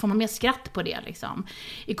S, får man mer skratt på det liksom,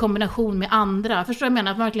 i kombination med andra. Förstår jag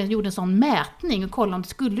menar att man verkligen gjorde en sån mätning och kolla om det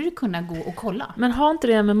skulle kunna gå och kolla. Men har inte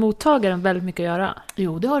det med mottagaren väldigt mycket att göra?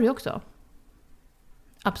 Jo, det har det också.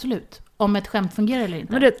 Absolut. Om ett skämt fungerar eller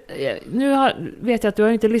inte. Men vet jag att du har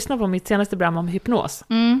inte lyssnat på mitt senaste program om hypnos.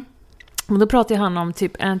 Men då pratar han om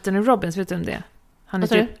typ Anthony Robbins, vet du om det? Han är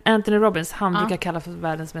typ Anthony Robbins, han brukar kalla för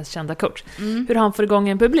världens mest kända coach. Hur han får igång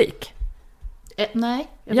en publik. Nej,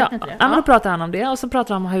 jag vet inte det. Men då pratar han om det och så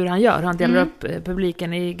pratar han om hur han gör. Han delar upp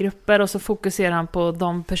publiken i grupper och så fokuserar han på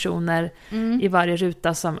de personer i varje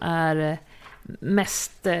ruta som är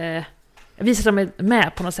mest... visar att de är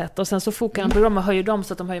med på något sätt. Och sen så fokuserar han på dem och höjer dem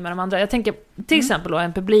så att de höjer med de andra. Jag tänker till exempel då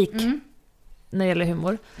en publik när det gäller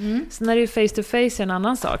humor. Sen är det ju face to face en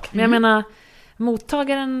annan sak. Men jag menar...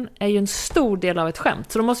 Mottagaren är ju en stor del av ett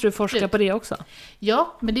skämt, så då måste du forska på det också.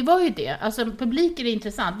 Ja, men det var ju det. Alltså publiken är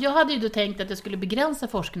intressant. Jag hade ju då tänkt att jag skulle begränsa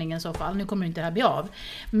forskningen i så fall. Nu kommer det inte det här bli av.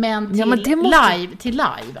 Men till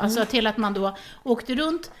live. Alltså till att man då åkte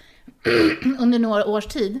runt under några års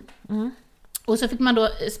tid. Och så fick man då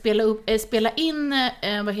spela in,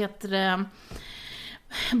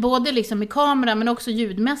 både liksom med kamera men också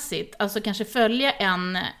ljudmässigt. Alltså kanske följa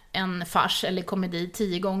en fars eller komedi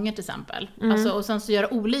 10 gånger till exempel. Alltså, och sen så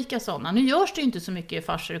göra olika sådana. Nu görs det ju inte så mycket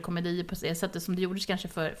farser och komedier på det sättet som det gjordes kanske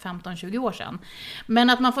för 15-20 år sedan. Men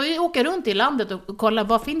att man får ju åka runt i landet och kolla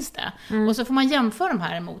vad finns det. Och så får man jämföra de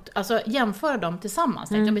här emot. Alltså jämföra dem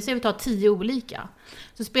tillsammans. Om vi ser vi tar 10 olika.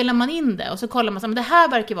 Så spelar man in det och så kollar man så, men det här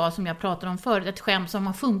verkar vara som jag pratade om förut, ett skämt som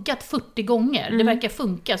har funkat 40 gånger. Det verkar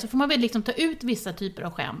funka. Så får man väl liksom ta ut vissa typer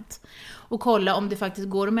av skämt och kolla om det faktiskt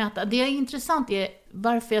går att mäta. Det är intressant,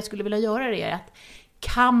 varför jag skulle vilja göra det är att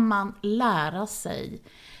kan man lära sig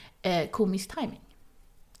komisk timing?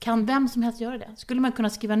 Kan vem som helst göra det? Skulle man kunna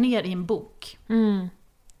skriva ner i en bok?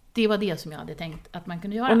 Det var det som jag hade tänkt att man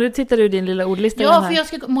kunde göra. Och nu tittar du i din lilla ordlista. Ja, för jag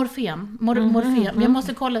ska morfen. Jag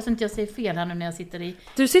måste kolla så att jag inte säger fel här nu när jag sitter i...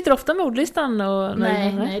 Du sitter ofta med ordlistan? Och...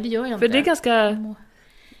 Nej, det gör jag inte. För det är ganska...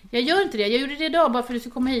 Jag gör inte det. Jag gjorde det idag bara för att du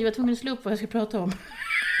skulle komma hit. Jag var tvungen att slå upp vad jag ska prata om.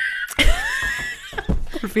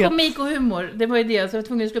 Komik och humor, det var ju det. Så jag var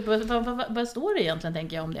tvungen att slå upp. Vad står det egentligen,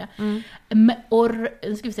 tänker jag om det?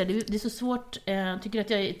 Ska vi säga, det är så svårt. Tycker du att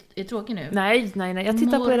jag är tråkig nu? Nej. Jag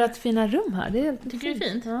tittar på ert fina rum här. Tycker du det är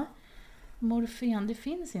fint? Ja. Morfen, det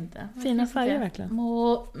finns inte. Fina färger verkligen.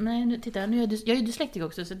 Nej, nu tittar jag. Jag är ju dyslektisk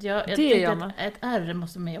också. Så jag tänkte att ett R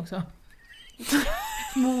måste med också.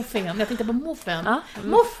 Mofen. Jag tänkte på mofen. Ja.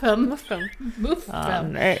 Muffen. Ja,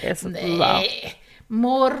 nej, så nej.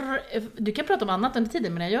 Du kan prata om annat under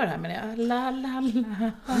tiden men jag gör det här med det. La.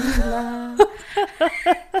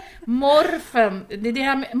 Morfen. Det är det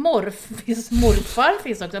här med morfar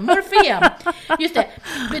finns också. Morfen. Just det.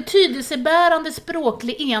 Betydelsebärande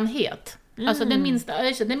språklig enhet. Alltså den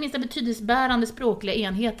minsta betydelsebärande språkliga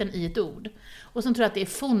enheten i ett ord. Och sen tror jag att det är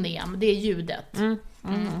fonem, det är ljudet.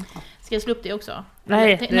 Ska jag slå upp det också?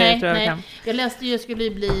 Nej, det tror jag kan. Jag läste ju, jag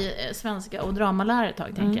skulle bli svenska och dramalärare ett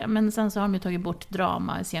tag, tänker jag. Men sen så har de ju tagit bort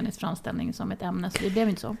drama i scenisk framställning som ett ämne, så det blev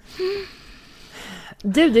inte så.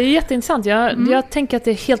 Du, det är ju jätteintressant. Jag tänker att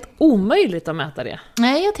det är helt omöjligt att mäta det.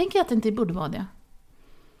 Nej, jag tänker att det inte borde vara det.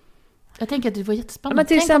 Jag tänker att det var jättespännande. Men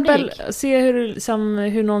till exempel se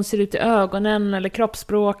hur någon ser ut i ögonen eller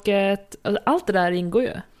kroppsspråket. Allt det där ingår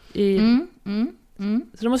ju i...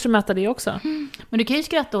 Så då måste du mäta det också. Men du kan ju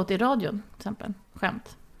skratta åt i radion, till exempel.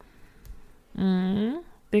 Skämt.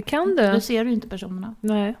 Det kan du. Då ser du inte personerna.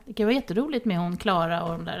 Nej. Det kan vara jätteroligt med hon Klara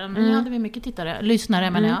och de där. Men nu hade vi mycket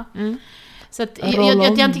lyssnare menar jag. Så att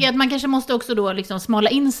jag tycker att man kanske måste också då liksom smala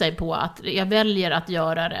in sig på att jag väljer att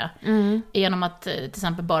göra det genom att till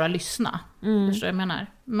exempel bara lyssna. Förstår jag menar?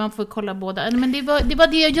 Man får kolla båda. Men det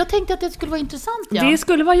var det jag tänkte att det skulle vara intressant. Ja. Det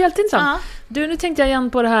skulle vara jätteintressant. Du, nu tänkte jag igen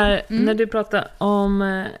på det här när du pratade om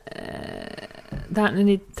det här, när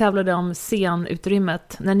ni tävlade om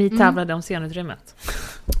scenutrymmet.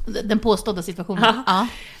 Den påstådda situationen. Ja.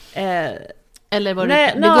 Eller var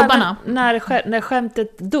det gubbarna? När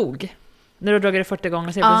skämtet dog. När du drog det 40 gånger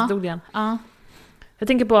och sen plötsligt dog igen. Jag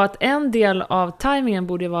tänker på att en del av timingen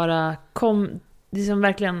borde vara liksom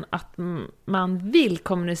verkligen att man vill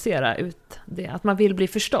kommunicera ut det. Att man vill bli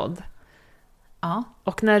förstådd. Ja.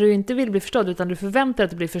 Och när du inte vill bli förstådd utan du förväntar att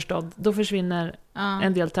du blir förstådd, då försvinner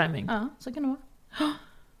en del timing. Ja, så kan det vara.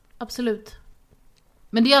 Absolut.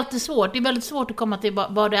 Men det är alltid svårt. Det är väldigt svårt att komma till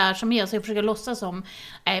vad det är som är. Så jag försöker låtsas som...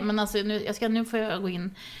 Nej, men alltså nu får jag gå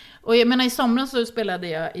in. Och jag menar, i somras så spelade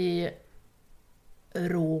jag i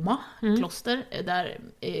Roma, kloster. Där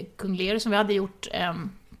Kung Lear, som vi hade gjort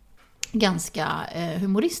ganska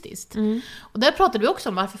humoristiskt. Och där pratade vi också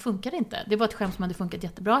om varför funkar det inte. Det var ett skämt som hade funkat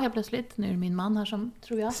jättebra helt plötsligt. Nu är det min man här som,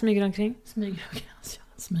 tror jag, smyger omkring.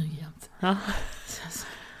 Smyger jämt. Ja.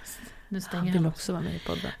 Nu stänger han vill också vara med i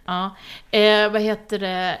podden. Ja. Vad heter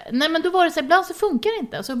det? Nej, men då var det så här, ibland så funkar det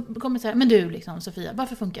inte. Så kommer det så här, men du liksom, Sofia,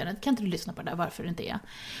 varför funkar det? Kan inte du lyssna på det där, varför det inte är?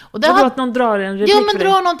 Och där att någon drar en replik. Ja, men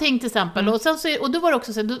dra någonting till exempel. Och då var det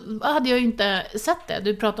också så här, då hade jag ju inte sett det.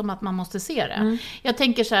 Du pratade om att man måste se det. Jag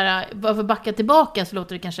tänker så här, varför backa tillbaka, så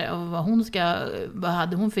låter det kanske vad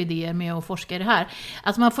hade hon för idéer med att forska i det här?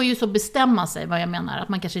 Alltså man får ju så bestämma sig vad jag menar, att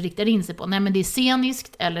man kanske riktar in sig på. Nej, men det är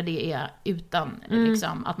sceniskt eller det är utan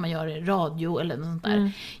liksom, att man gör det radio eller något sånt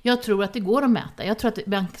där. Jag tror att det går att mäta. Jag tror att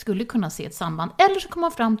man skulle kunna se ett samband. Eller så kommer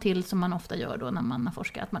man fram till, som man ofta gör då när man har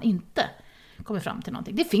forskat, att man inte kommer fram till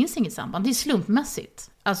någonting. Det finns inget samband. Det är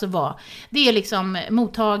slumpmässigt. Alltså det är liksom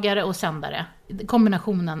mottagare och sändare.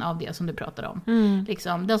 Kombinationen av det som du pratar om.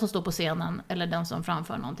 Liksom, den som står på scenen eller den som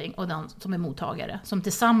framför någonting och den som är mottagare. Som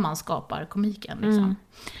tillsammans skapar komiken. Liksom.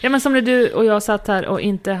 Ja, men som när du och jag satt här och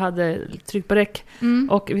inte hade tryckt på räck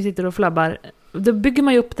och vi sitter och flabbar. Då bygger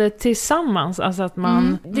man ju upp det tillsammans. Alltså att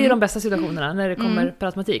man, det är de bästa situationerna när det kommer per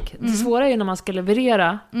automatik. Det svåra är ju när man ska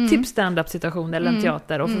leverera typ stand-up situation eller en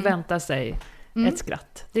teater och förvänta sig ett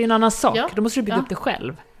skratt. Det är en annan sak. Då måste du bygga upp det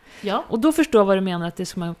själv. Ja. Och då förstår vad du menar att det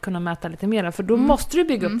ska man kunna mäta lite mer. För då måste du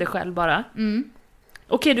bygga upp det själv bara.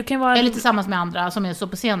 Okej, du kan vara... Eller tillsammans med andra som är så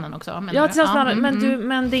på scenen också. Ja, tillsammans med andra.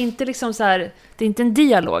 Men det är inte liksom så här, det är inte en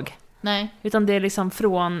dialog. Nej. Utan det är liksom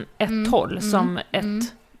från ett håll som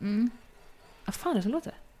ett... Vad fan är det som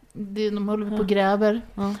låter? De håller på och gräver.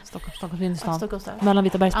 Ja, Stockholms innerstan. Mellan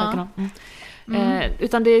Vitabergsparkerna.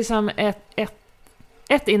 Utan det är som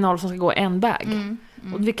ett innehåll som ska gå en väg.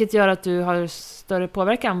 Och vilket gör att du har större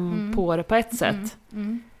påverkan på det på ett sätt.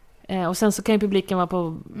 Och sen så kan ju publiken vara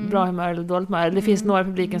på bra humör eller dåligt humör. Det finns några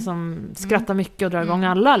publiken som skrattar mycket och drar igång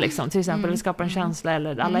alla. Liksom. Till exempel, eller skapar en känsla.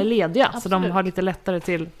 Eller alla är lediga. Absolut. Så de har lite lättare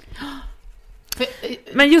till...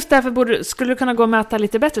 Men just därför skulle du kunna gå och mäta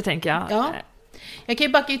lite bättre, tänker jag. Ja. Jag kan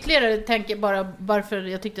ju backa ytterligare, tänka bara varför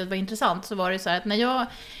jag tyckte att det var intressant. Så var det så här att när jag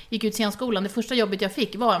gick ut scenskolan, det första jobbet jag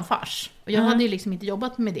fick var en fars. Och jag hade ju liksom inte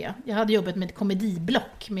jobbat med det. Jag hade jobbat med ett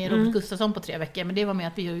komediblock med Robert Gustafsson på 3 veckor. Men det var med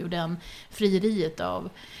att vi gjorde en frieriet av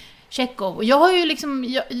Tjechov. Och jag har ju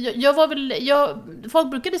liksom, folk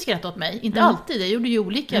brukade skratta åt mig, inte alltid, jag gjorde ju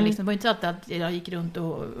olika liksom. Det var inte alltid att jag gick runt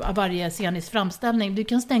och varje scenisk framställning. Du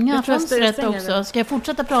kan stänga fönstret också. Ska jag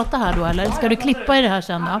fortsätta prata här då, eller ska du klippa i det här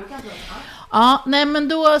sen då? Ja, nej men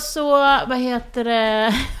då så, vad heter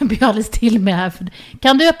det, blir jag alldeles till med här.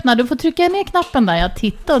 Kan du öppna, du får trycka ner knappen där, jag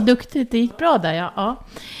tittar duktigt, det gick bra där, ja.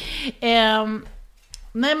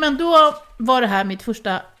 Nej men då var det här mitt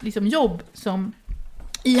första liksom, jobb som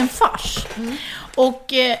i en fars.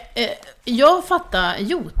 Och jag fattade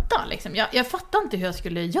jota liksom. Jag fattade inte hur jag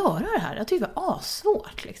skulle göra det här. Jag tyckte det var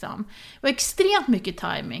asvårt liksom. Det var extremt mycket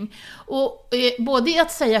timing. Och både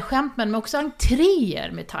att säga skämt men också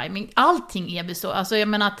entréer med timing. Allting är så. Alltså jag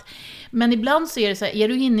menar att, men ibland så är det så här, är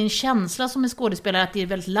du inne i en känsla som en skådespelare att det är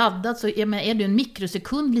väldigt laddat, så är du en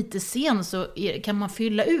mikrosekund lite sen så kan man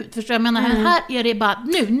fylla ut. Förstår jag menar, här är det bara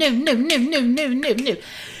nu.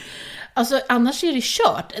 Alltså annars är det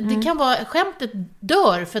kört. Det kan vara, skämtet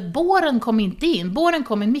dör för att båren kom inte in. Båren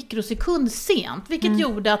kom en mikrosekund sent. Vilket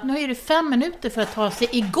gjorde att nu är det 5 minuter för att ta sig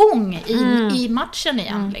igång i matchen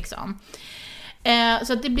igen liksom.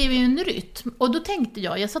 Så att det blev ju en rytm. Och då tänkte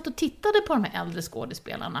jag satt och tittade på de här äldre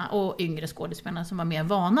skådespelarna och yngre skådespelarna som var mer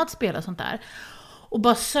vana att spela sånt där. Och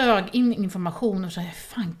bara sög in information och så här,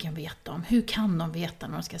 fanken vet de? Hur kan de veta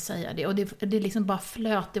när de ska säga det? Och det liksom bara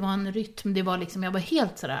flöt, det var en rytm, det var liksom, jag var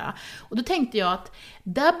helt sådär. Och då tänkte jag att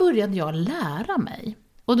där började jag lära mig.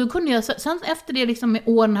 Och då kunde jag, sen efter det liksom med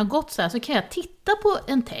åren har gått så här, så kan jag titta på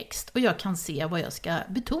en text och jag kan se vad jag ska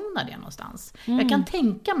betona det någonstans. Jag kan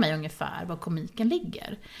tänka mig ungefär var komiken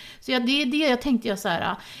ligger. Så det är det jag tänkte så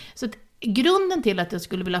här, så att grunden till att jag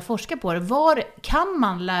skulle vilja forska på det kan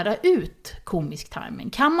man lära ut komisk timing?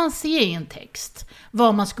 Kan man se i en text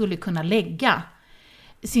vad man skulle kunna lägga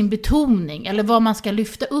sin betoning eller vad man ska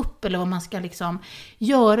lyfta upp eller vad man ska liksom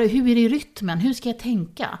göra, hur är det i rytmen, hur ska jag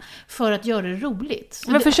tänka för att göra det roligt?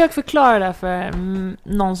 Men försök förklara det för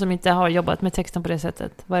någon som inte har jobbat med texten på det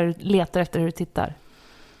sättet. Vad du letar efter, hur du tittar.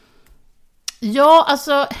 Ja,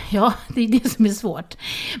 alltså, ja, det är det som är svårt.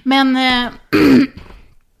 Men,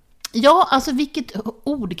 ja, alltså vilket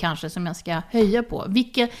ord kanske som jag ska höja på?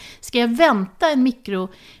 Ska jag vänta en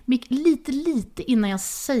lite innan jag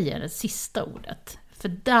säger det sista ordet? För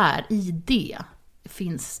där i det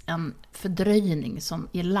finns en fördröjning som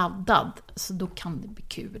är laddad. Så då kan det bli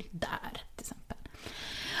kul där, till exempel.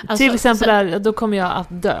 Alltså, till exempel, då kommer jag att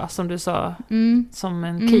dö, som du sa, som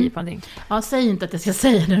en key på någonting. Ja, säg inte att jag ska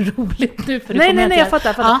säga det roligt nu. För nej, jag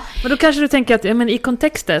fattar. Ja. Men då kanske du tänker att i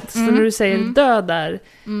kontextet, så när du säger dö där,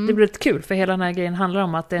 det blir lite kul, för hela den här grejen handlar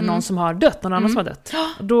om att det är någon som har dött, någon annan som har dött.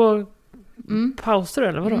 Och då pausar du,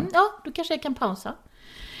 eller vadå? Ja, då kanske jag kan pausa.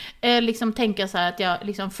 Liksom tänka så här att jag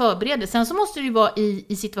liksom förbereder. Sen så måste det ju vara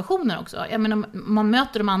i situationer också. Jag menar, om man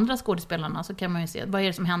möter de andra skådespelarna så kan man ju se vad är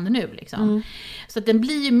det som händer nu liksom. Så att den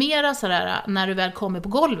blir ju mera så där när du väl kommer på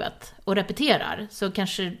golvet och repeterar så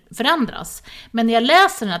kanske förändras. Men när jag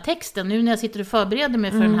läser den här texten, nu när jag sitter och förbereder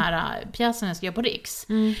mig för den här pjäsen jag ska göra på Riks,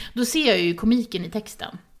 då ser jag ju komiken i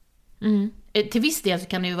texten. Till viss del så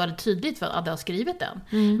kan det ju vara tydligt för att jag har skrivit den.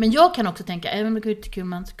 Men jag kan också tänka, det vore kul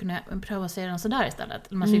man skulle kunna pröva att säga den sådär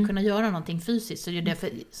istället. Man skulle kunna göra någonting fysiskt,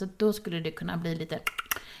 så då skulle det kunna bli lite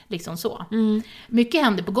liksom så. Mycket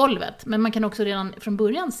händer på golvet, men man kan också redan från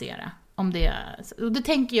början se det. Om det, och det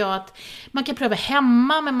tänker jag att man kan pröva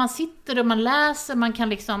hemma, men man sitter och man läser, man kan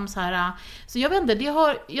liksom så här. Så jag vet inte,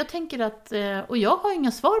 jag tänker att, och jag har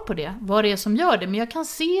inga svar på det, vad det är som gör det, men jag kan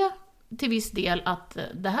se till viss del att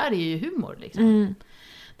det här är ju humor liksom.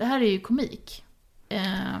 Det här är ju komik.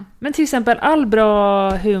 Men till exempel all bra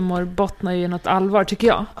humor bottnar ju i något allvar, tycker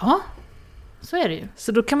jag. Ja, så är det ju.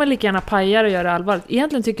 Så då kan man lika gärna paja och göra allvarligt.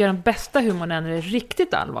 Egentligen tycker jag den bästa humorn är när det är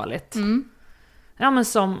riktigt allvarligt. Ja, men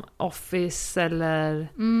som Office eller...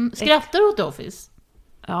 Skrattar du åt Office?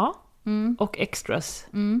 Ja, och Extras.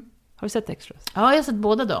 Har du sett Extras? Ja, jag har sett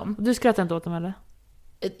båda dem. Du skrattar inte åt dem, eller?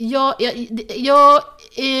 Jag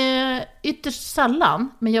ytterst sällan,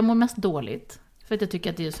 men jag mår mest dåligt. För att jag tycker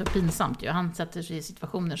att det är så pinsamt. Han sätter sig i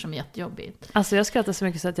situationer som är jättejobbigt. Alltså jag skrattar så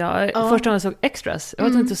mycket så att första gången jag såg Extras, jag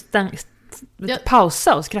var inte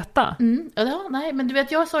pausa och skratta. Nej, men du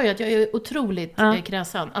vet, jag sa ju att jag är otroligt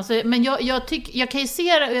kräsen. Alltså, men jag kan ju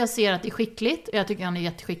se det, och jag ser att det är skickligt. Och jag tycker han är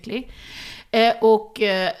jätteskicklig. Och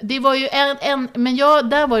det var ju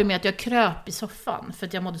där var det med att jag kröp i soffan för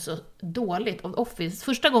att jag mådde så dåligt av Office.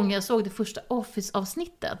 Första gången jag såg det första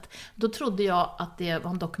Office-avsnittet, då trodde jag att det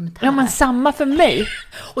var en dokumentär. Ja, men samma för mig.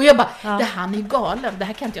 Och jag bara, det här är ju galen, det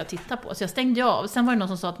här kan inte jag titta på. Så jag stängde av. Sen var det någon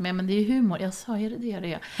som sa till mig, men det är ju humor. Jag sa,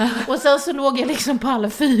 det. Och sen så låg jag liksom på alla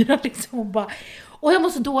fyra liksom och bara, och jag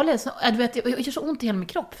mådde så dåligt. Så, du vet, jag gör så ont i hela min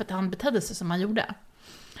kropp för att han betedde sig som han gjorde.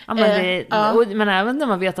 Ja, men även när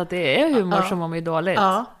man vet att det är humor som man är dåligt.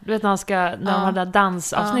 Du vet när de har det där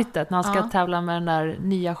dansavsnittet, när han ska tävla med den där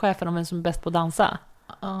nya chefen om vem som är bäst på att dansa.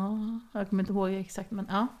 Jag kommer inte ihåg exakt, men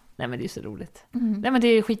Nej, men det är så roligt. Nej, men det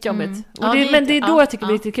är skitjobbigt. Men det är då jag tycker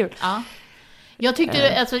det är riktigt kul. Jag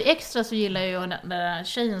tyckte, alltså extra så gillar jag den där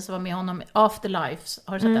tjejen som var med honom i Afterlife.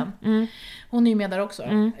 Har du sett den? Hon är ju med där också.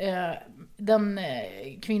 Den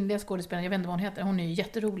kvinnliga skådespelaren, jag vet inte vad hon heter, hon är ju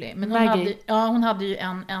jätterolig. Men hon hade ju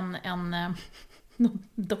en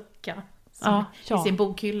docka i sin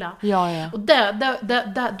bokhylla. Och då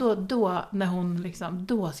när hon liksom,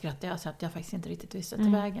 då skrattade jag så att jag faktiskt inte riktigt visste till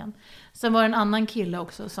vägen. Sen var det en annan kille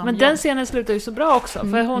också som... Men den scenen slutar ju så bra också,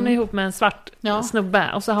 för hon är ihop med en svart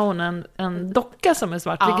snubbe, och så har hon en docka som är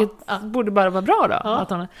svart, vilket borde bara vara bra då. Att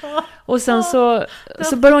hon, och sen så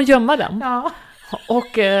börjar hon gömma den.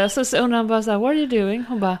 Och så undrar han bara så här, what are you doing?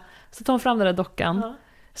 Hon bara, så tar hon fram den där dockan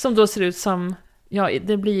som då ser ut som,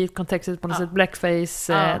 det blir i kontextet på något sätt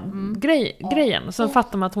blackface-grejen. Och så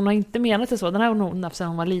fattar man att hon har inte menat det så. Den här har hon haft sedan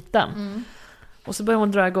hon var liten. Och så börjar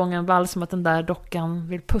hon dra igång en vals som att den där dockan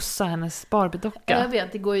vill pussa hennes Barbie-docka. Jag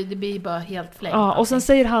vet, det blir bara helt fläkt. Ja, och sen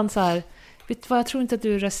säger han så här, vet du vad, jag tror inte att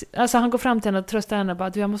du är alltså han går fram till henne och tröstar henne och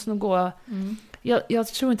bara, jag måste nog gå... Jag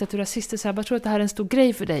tror inte att du är rasist, så jag tror att det här är en stor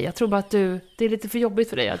grej för dig. Jag tror bara att det är lite för jobbigt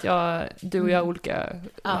för dig att du och jag har olika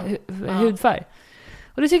hudfärg.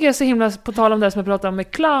 Och det tycker jag är så himla, på tal om det som jag pratade om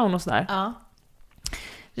med clown och sådär.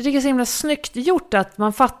 Det tycker jag är så himla snyggt gjort att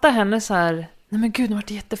man fattar henne så här, nej men gud, nu var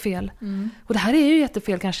det jättefel. Och det här är ju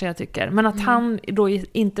jättefel kanske jag tycker. Men att han då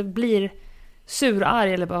inte blir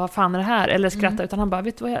surarg eller bara, vad fan är det här? Eller skrattar, utan han bara,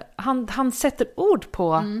 vet du vad han sätter ord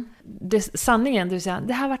på sanningen. Det vill säga,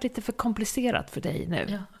 det här har varit lite för komplicerat för dig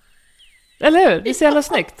nu. Eller hur? Det är så jävla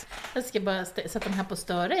snyggt. Jag ska bara sätta den här på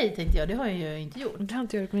störa i, tänkte jag. Det har jag ju inte gjort. Det har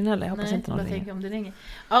inte gjort min heller. Jag hoppas inte någon ringer. Om det ringer.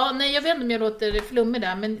 Nej, jag vet inte om jag låter flummig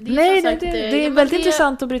där. Men det är nej, det är väldigt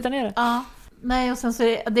intressant att bryta ner det. Nej, och sen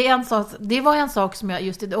så det var en sak som jag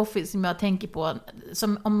just i The Office som jag tänker på,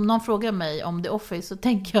 som om någon frågar mig om The Office så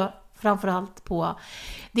tänker jag framförallt på,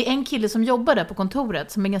 det är en kille som jobbar där på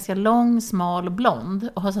kontoret som är ganska lång, smal och blond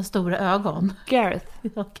och har så stora ögon. Gareth.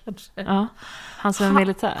 Ja, kanske. Ja, han som är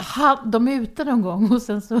militär. De är ute någon gång och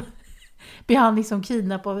sen så blir han liksom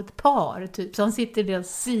kidnappad av ett par typ, så han sitter i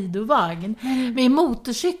deras sidovagn med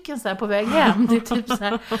motorcykeln så här på väg hem, det är typ så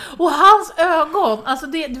här. Och hans ögon, alltså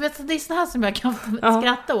det är så här som jag kan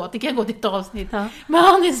skratta åt, det kan gå till ett avsnitt, men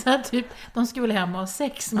han är så här typ, de skulle väl hem och ha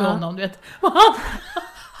sex med honom, du vet, och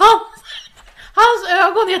hans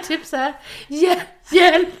ögon är typ så här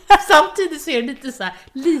hjälp, samtidigt så är det lite så här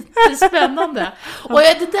lite spännande. Och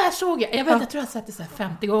det där såg jag vet, jag tror jag har sett det så här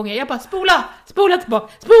 50 gånger. Jag bara spola tillbaka, spola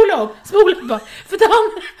tillbaka. För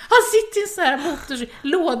han sitter i så här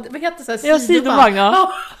motorlåd, vad heter det, så här sidovagn.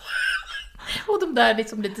 Ja. Och de där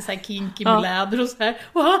liksom lite så här kinky med läder och så här.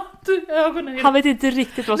 Och han vet inte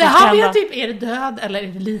riktigt vad som ska hända. Han vet typ, är det död eller är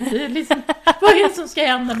det lite liksom, vad är det som ska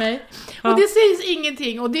hända mig? Och det sägs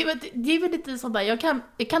ingenting. Och det är väl lite sånt där, jag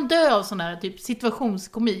kan dö av sån här typ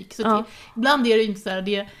situationskomik. Så ibland är det inte så här,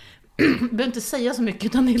 det behöver inte säga så mycket,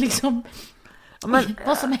 utan det är liksom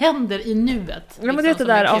vad som händer i nuet. Ja, men det är det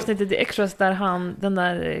där avsnittet i Extras där den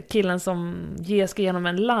där killen som ska igenom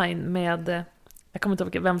en line med, jag kommer inte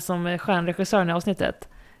ihåg vem som är stjärnregissören i avsnittet,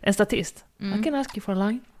 en statist. I can ask you for a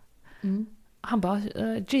line. Han bara,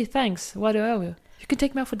 gee, thanks, what do I owe you? You can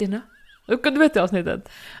take me out for dinner. Du vet det avsnittet.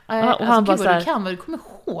 Och han bara såhär, du kommer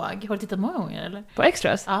ihåg, har du tittat många gånger eller? På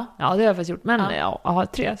Extras? Ja, det har jag faktiskt gjort. Men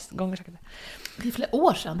 3 gånger säkert. Det är flera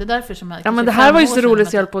år sedan, det är därför som jag... Ja, men det här var ju så roligt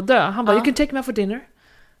så jag höll på att dö. Han bara, you can take me out for dinner.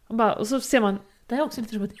 Han bara, och så ser man... Det här är också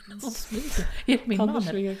lite roligt. Han smyger. Helt min man.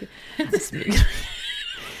 Smyger.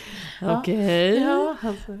 Okej. Ja,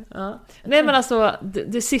 alltså. Ja. Nej, men alltså,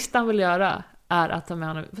 det sista han vill göra är att ta med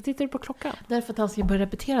honom... Vad tittar du på klockan? Därför att han ska börja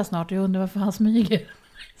repetera snart och jag undrar varför han smyger.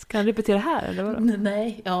 Ska han repetera här, eller vadå?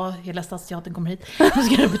 Nej, hela Stadsteatern kommer hit. Han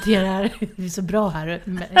ska repetera här. Det är så bra här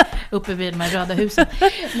uppe vid de här röda husen.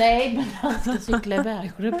 Nej, men han ska cykla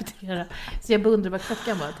iväg och repetera. Så jag undrar vad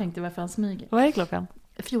klockan var. Jag tänkte varför han smyger. Vad är klockan?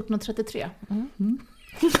 14.33.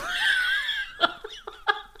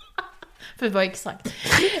 För att vara exakt.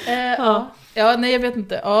 Nej, jag vet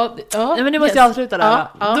inte. Nej, men nu måste jag avsluta där.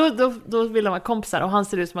 Då vill de vara kompisar och han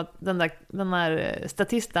ser ut som att den där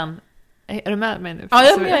statisten. Är du med mig nu? Ja,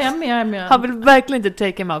 jag är med. Han vill verkligen inte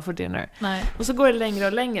take him out for dinner. Nej. Och så går det längre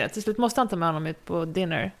och längre. Till slut måste han ta med honom ut på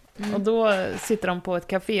dinner. Och då sitter de på ett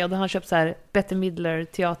café och då har han köpt så här Bette Midler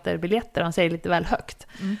teaterbiljetter. Han säger lite väl högt.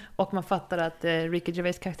 Och man fattar att Ricky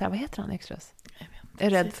Gervais karaktär, vad heter han, Extras? Är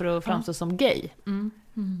rädd för att framstå som gay.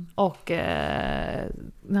 Och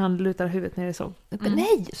när han lutar huvudet ner i så.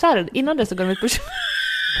 Nej, så här, innan det så går de ut på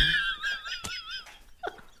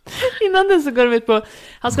innan det så går de ut på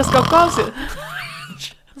han ska skaka av sig.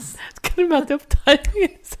 Ska du möta upp där?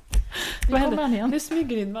 Vad händer? Han igen. Nu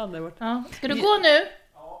smyger din man där borta. Ja. Ska du gå nu?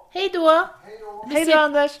 Ja. Hej då. Hej då,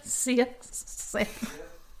 Anders. Se.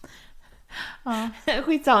 Ja.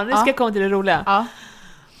 Skitsamma, nu ska jag komma till det roliga. Ja.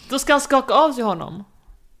 Då ska han skaka av sig honom.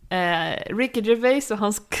 Ricky Gervais och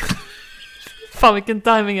hans... Fan, vilken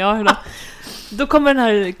timing jag har. Då kommer den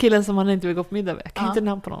här killen som han inte vill gå på middag med. Jag kan inte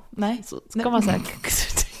namn på någon. Nej. Så ska man säga...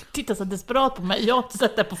 Titta så desperat på mig. Jag har inte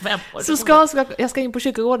sett det på 5 år. Så jag ska in på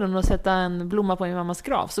kyrkogården och sätta en blomma på min mammas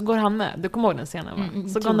grav. Så går han med. Du kommer ihåg den scenen, va?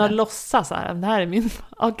 Så går han och låtsas så här. Det här är min...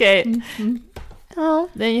 Okej. Ja,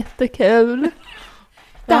 det är jättekul.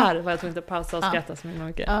 Där var jag tvungen att pausa och skratta så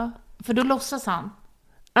mycket. Ja, för då låtsas han.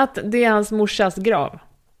 Att det är hans morsas grav.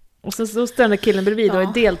 Och så står den killen bredvid och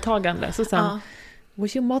är deltagande. Så sen,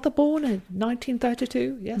 was your mother born in 1932?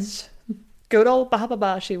 Yes. Good old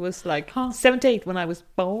Bahaba, she was like 78 when I was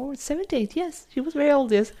born. 78, yes. She was very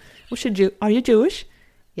old, yes. Are you Jewish?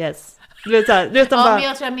 Yes. Du vet såhär, men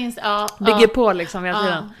jag tror jag minns, bygger på liksom hela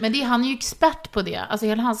tiden. Men han är ju expert på det. Alltså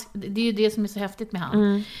hela hans, det är ju det som är så häftigt med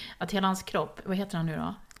han. Att hela hans kropp, vad heter han nu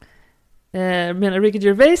då? Menar Ricky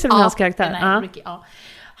Gervais eller hans karaktär? Nej, Ricky,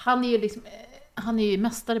 Han är ju liksom, han är ju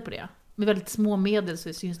mästare på det. Med väldigt små medel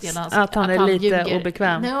så syns det att han är lite ljuger.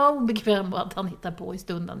 Obekväm. Ja, obekväm och att han hittar på i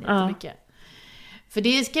stunden jättemycket. För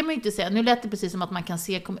det ska man ju inte säga. Nu lät det precis som att man kan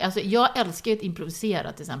se... Alltså jag älskar ju att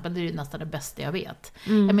improvisera till exempel. Det är ju nästan det bästa jag vet.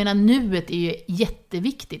 Jag menar, nuet är ju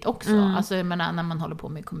jätteviktigt också. Alltså jag menar, när man håller på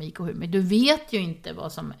med komik och humor. Du vet ju inte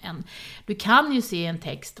vad som... Du kan ju se en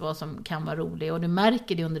text vad som kan vara rolig. Och du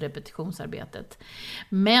märker det under repetitionsarbetet.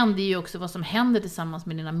 Men det är ju också vad som händer tillsammans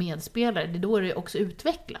med dina medspelare. Det är då det också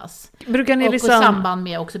utvecklas. Brukar ni och liksom... i samband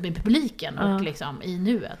med också med publiken och liksom i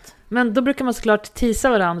nuet. Men då brukar man såklart tisa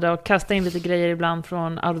varandra och kasta in lite grejer ibland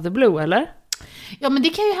från out of the blue, eller? Ja, men det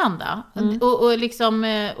kan ju hända. Och liksom,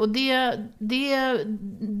 och det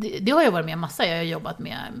har jag varit med massa. Jag har jobbat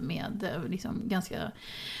med liksom ganska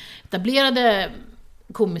etablerade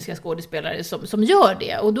komiska skådespelare som gör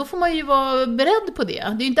det. Och då får man ju vara beredd på det. Det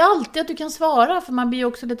är ju inte alltid att du kan svara, för man blir ju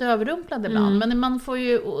också lite överrumplad ibland. Men man får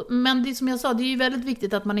ju, men det som jag sa, det är ju väldigt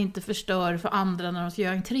viktigt att man inte förstör för andra när de ska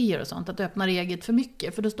göra entréer och sånt. Att öppna eget för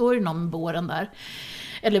mycket. För då står det någon med båren där.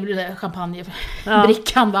 Eller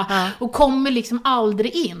champagnebrickan va. Ja. Och kommer liksom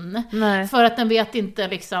aldrig in. Nej. För att den vet inte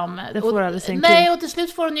liksom. Det får aldrig sin nej, och till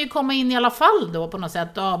slut får den ju komma in i alla fall då på något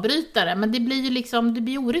sätt och avbryta det. Men det blir ju liksom, det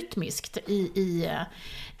blir orytmiskt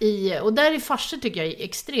och där är farser tycker jag är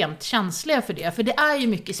extremt känsliga för det. För det är ju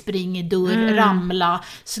mycket spring i dörr, ramla,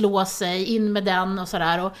 slå sig, in med den och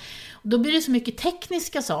sådär. Och då blir det så mycket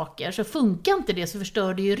tekniska saker. Så funkar inte det så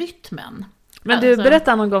förstör det ju rytmen. Men du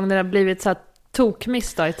berättade någon gång när det har blivit så att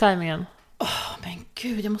tokmiss då i tajmingen. Men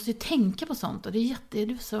gud, jag måste ju tänka på sånt. Och det är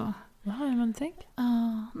du så... Ja, men tänk.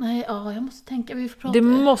 Jag måste tänka. Vi får prata. Det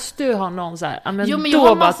måste ju ha någon så här... Men jo, men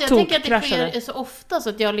jag tänker att det sker så ofta så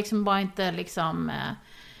att jag liksom bara inte liksom...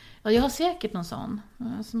 jag har säkert någon sån.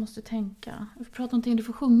 Så måste tänka. Vi får prata någonting, du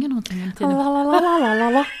får sjunga någonting. Jag får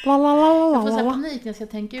så här panik när jag ska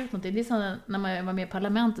tänka ut någonting. Det är så när man var med i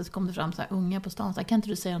parlamentet så kom det fram så här unga på stan. Så här, kan inte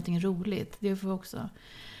du säga någonting roligt? Det får också...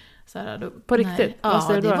 Så här, då, på riktigt?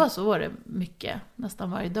 Ja, det var så var det mycket.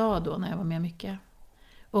 Nästan varje dag då när jag var med mycket.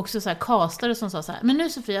 Och också så här castare som sa så här, men nu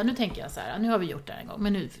Sofia, nu tänker jag så här, nu har vi gjort det här en gång,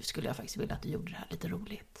 men nu skulle jag faktiskt vilja att du gjorde det här lite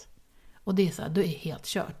roligt. Och det är så här, du är helt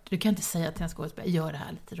kört. Du kan inte säga till en skådespelare, gör det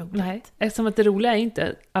här lite roligt. Nej, eftersom att det roliga är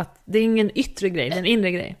inte att det är ingen yttre grej, det är en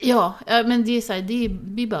inre grej. Ja, men det är så här, det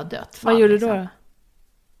blir bara dött. Vad gör du då?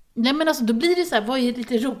 Nej, men alltså då blir det så här, vad är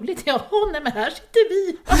lite roligt? Ja, nej men här sitter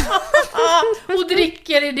vi och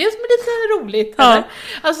dricker, är det som är lite roligt? Ja. Eller?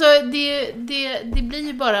 Alltså det blir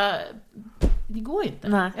ju bara, det går inte.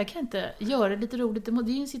 Nej. Jag kan inte göra det lite roligt, det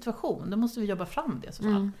är ju en situation, då måste vi jobba fram det i så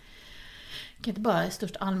fall. Jag kan inte bara i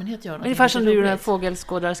största allmänhet göra något. Ungefär som du gjorde den här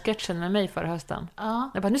fågelskådarsketchen med mig förra hösten.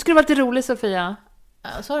 Ja. Jag bara, nu ska det vara lite roligt Sofia.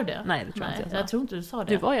 Sa du det? Nej, det tror jag inte. Jag tror inte du sa det.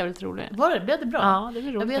 Du var jävligt rolig. Blev det bra? Ja, det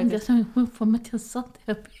blev roligt. Jag vet inte, jag får mig att jag satt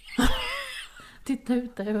titta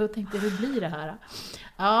ut där och tänkte, hur blir det här?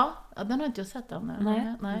 Ja, den har inte jag sett än.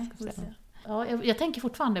 Nej. Ja, jag tänker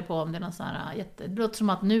fortfarande på om det är någon sån här det låter som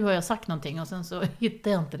att nu har jag sagt någonting och sen så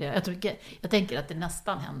hittar jag inte det. Jag tänker att det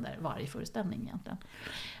nästan händer varje föreställning egentligen.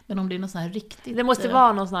 Men om det är någon sån här riktigt... Det måste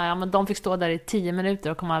vara någon sån här, men de fick stå där i 10 minuter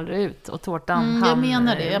och kom aldrig ut. Och tårtan jag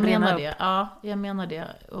menar det. Ja, jag menar det.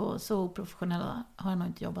 Och så professionella har jag nog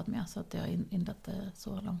inte jobbat med så att jag har inlett det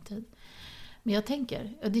så lång tid. Men jag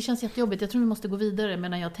tänker, det känns jättejobbigt. Jag tror vi måste gå vidare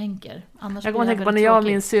med när jag tänker. Annars jag kommer att tänka på när jag och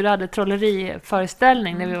min syrra hade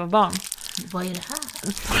trolleriföreställning när vi var barn. Vad är det här?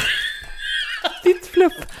 Ditt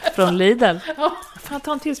fluff från Lidl. Ja. Fan,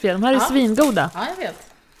 ta en till spel. De här är svingoda. Ja, jag vet.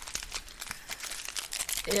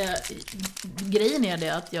 Grejen är det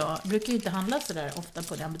att jag brukar ju inte handla så där ofta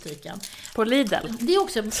på den butiken. På Lidl? Det är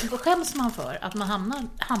också, skäms man för att man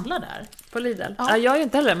handlar där. På Lidl? Ja, jag är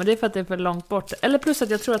inte heller, men det är för att det är för långt bort. Eller plus att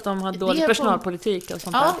jag tror att de har dålig personalpolitik och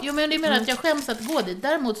sånt där. Ja, jo, men det menar att jag skäms att gå dit.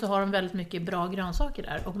 Däremot så har de väldigt mycket bra grönsaker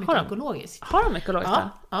där och mycket ekologiskt. Har de ekologiskt där?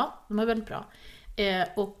 Ja, de är väldigt bra.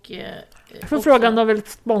 För frågan, de vill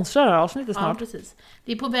sponsra det här avsnittet snart. Ja, precis.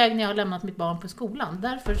 Det är på väg när jag har lämnat mitt barn på skolan.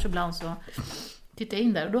 Därför så ibland så tittade jag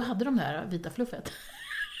in där och då hade de det här vita fluffet.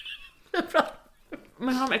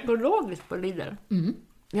 Men har de ekologiskt på Lidl?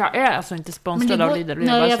 Jag är alltså inte sponsrad av Lidl.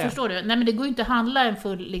 Nej, jag förstår det. Nej, men det går ju inte att handla en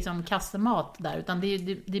full liksom, kassemat där, utan det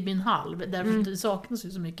blir en halv. Därför det saknas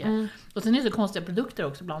ju så mycket. Och sen är det så konstiga produkter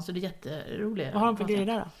också ibland, så det är jätteroligt. Vad har de för grejer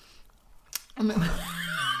där då?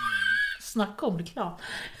 Snacka om det, klart.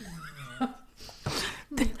 Ja,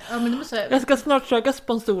 men det måste... Jag ska snart söka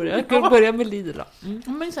sponsorer. Jag kan börja med Lidl då.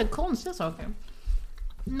 Men det är så här konstiga saker.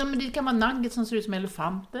 Nej, men det kan vara nuggets som ser ut som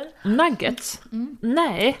elefanter. Nuggets?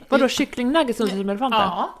 Nej. Vadå, kycklingnuggets som ser ut som elefanter?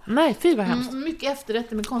 Ja. Nej, fy vad hemskt. Mycket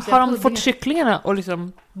efterrätter med konstiga har de fått kycklingarna och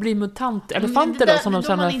liksom bli mutant-elefanter då som de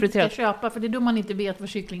sen har friterat? Det är då man inte ska köpa, för det är då man inte vet var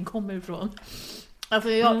kyckling kommer ifrån. Alltså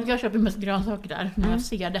jag köper mest grönsaker där. När jag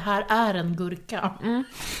ser det här är en gurka.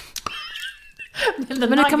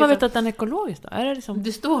 Men hur kan man veta att den är ekologisk då? Är det liksom...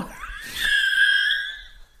 Det står...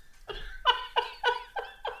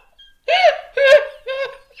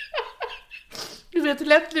 Du vet hur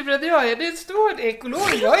lättlurad jag är. Det står det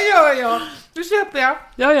ekologiskt. Ja. Nu köper jag.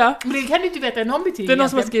 Ja. Men det kan du inte veta i någon butik. Det är någon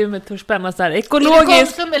som har skrivit med tuschpenna så här. Ekologiskt. Är det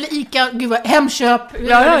Konsum eller Ica? Gud vad, Hemköp.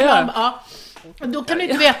 Ja. Då kan du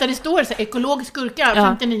inte veta, det står så här, ekologisk gurka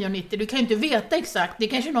 59,90. Du kan ju inte veta exakt. Det är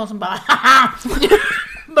kanske någon som bara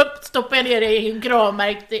Stoppar jag ner det i en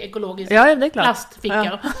gravmärkt ekologisk det är klart.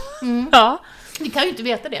 plastficka. Ja. Ni kan ju inte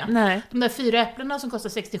veta det. Nej. De där 4 äpplena som kostar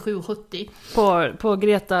 67,70. På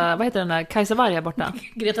Greta, vad heter den där? Kajsa Warg borta.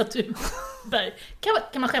 Greta Thunberg.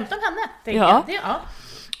 Kan man skämta om henne? Ja.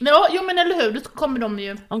 Ja, jo men eller hur, då kommer de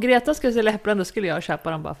ju. Om Greta skulle sälja äpplen, då skulle jag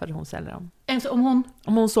köpa dem bara för att hon säljer dem.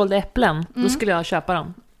 Om hon sålde äpplen, då skulle jag köpa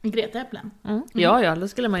dem. Greta-äpplen? Ja, då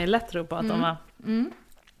skulle man ju lätt tro på att de var...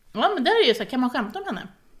 Ja, men där är det ju så här, kan man skämta om henne?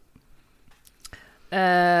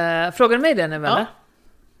 Frågar du mig det nu, eller?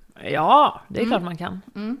 Ja, det är klart man kan.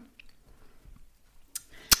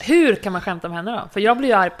 Hur kan man skämta om henne då? För jag blir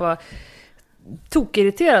ju arg på...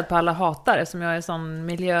 Tokirriterad på alla hatare, som jag är sån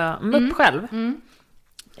miljömupp själv.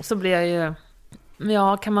 Så blir jag ju...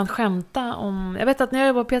 Ja, kan man skämta om... Jag vet att när jag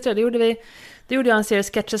jobbade på P3, det gjorde jag en serie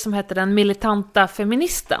sketcher som hette Den militanta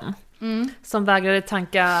feministen. Som vägrade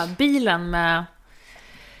tanka bilen med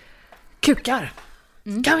kukar.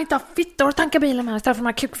 Kan vi inte ha fittor och tanka bilen med istället för de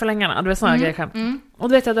här kukförlängarna? Du vet sådana grejer skämt. Och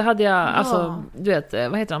du vet att då hade jag, alltså, du vet,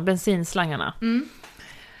 vad heter de? Bensinslangarna.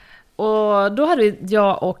 Och då hade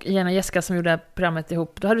jag och Jenna Jessica som gjorde programmet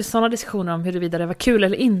ihop, då hade vi sådana diskussioner om huruvida det var kul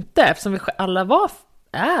eller inte, eftersom vi alla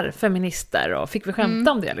är feminister och fick vi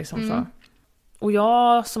skämta om det liksom så. Och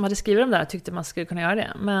jag som hade skrivit om det här tyckte man skulle kunna göra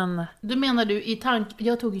det, men... Du menar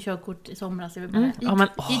jag tog ju körkort i somras, I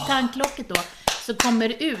tanklocket då så kommer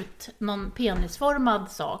det ut någon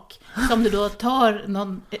penisformad sak som du då tar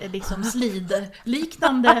någon liksom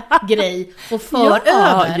slidliknande grej och för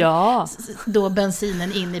över då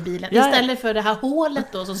bensinen in i bilen. Istället för det här hålet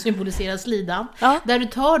då som symboliserar slidan, där du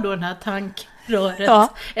tar då den här tankröret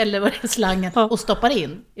eller vad det är, slangen och stoppar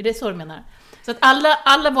in. Är det så du menar? Så att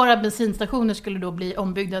alla våra bensinstationer skulle då bli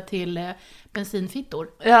ombyggda till bensinfittor.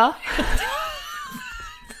 Ja.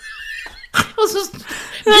 Och så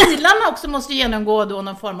bilarna också måste genomgå då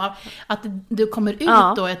någon form av att det kommer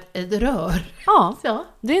ut då ett rör. Ja,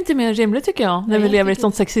 det är inte mer rimligt tycker jag, när vi lever i ett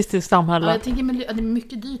sånt sexistiskt samhälle. Ja, jag tänker att det är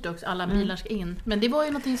mycket dyrt också, alla bilar ska in. Men det var ju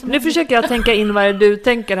någonting som... Nu försöker jag tänka in vad du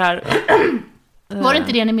tänker här. Var det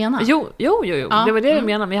inte det ni menade? Jo. Det var det jag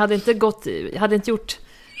menade, men jag hade inte gjort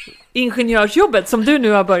ingenjörsjobbet som du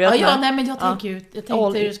nu har börjat med. Nej, men jag tänkte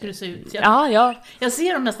hur det skulle se ut. Jag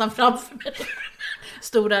ser dem nästan framför mig.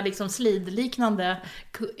 Stora liksom slidliknande.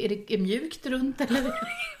 Är det mjukt runt eller?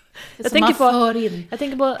 Jag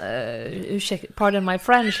tänker på pardon my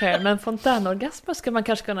French här, men fontänorgasmer ska man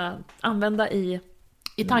kanske kunna använda i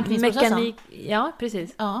tankningsprocessen. Ja,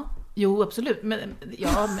 precis. Ja. Jo, absolut. Men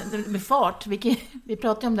med fart. Vi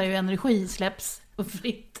pratar ju om där ju energi släpps och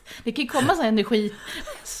fritt. Det kan ju komma så här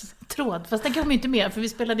energitråd. Fast det kommer ju inte med, för vi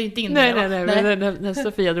spelade inte in det. Nej. När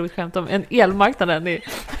Sofia drog ett skämt om en elmarknaden. Men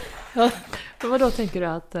vad då tänker du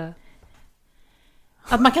att...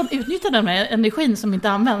 Att man kan utnyttja den här energin som inte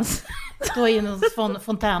används. Då är en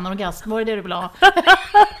fontänorgasm. Vad är det du vill ha?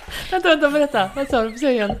 Vänta, berätta. Vad sa du?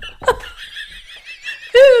 Säg igen.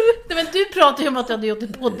 Men du pratar ju om att du hade gjort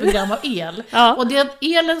ett poddprogram av el. Och det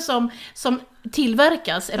elen som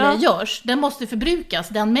tillverkas eller görs, den måste förbrukas,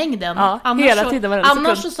 den mängden. Hela tiden.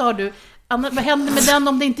 Annars så sa du, vad händer med den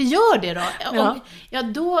om det inte gör det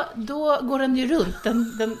då? Då går den ju runt.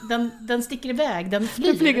 Den sticker iväg, den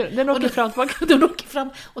flyger. Den åker fram. Den åker fram.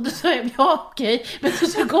 Och då sa jag, okej. Men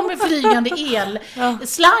så kommer flygande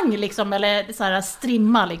slang liksom, eller så här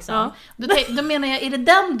strimma liksom. Då menar jag, är det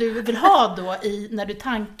den du vill ha då när du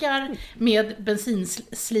tankar med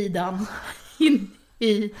bensinslidan in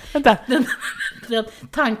i den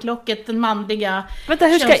tanklocket, den manliga... Vänta,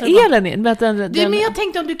 hur ska elen in? Men jag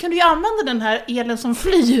tänkte om du kunde ju använda den här elen som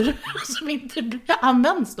flyr, som inte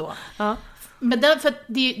används då. Men för att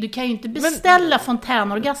du kan ju inte beställa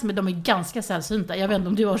fontänorgasmer, de är ganska sällsynta. Jag vet inte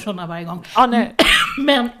om du har sådana varje gång. Nej.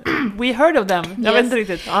 Men we heard of them. Jag vet inte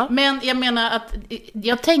riktigt. Men jag menar att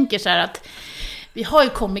jag tänker så här att vi har ju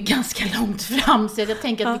kommit ganska långt fram, så jag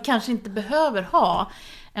tänker att vi kanske inte behöver ha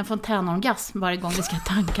en fontänorgasm varje gång vi ska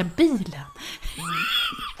tanka bilen.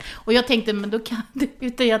 Och jag tänkte, men då kan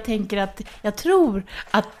utan jag tänker att jag tror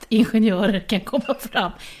att ingenjörer kan komma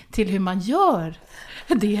fram till hur man gör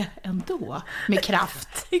det ändå med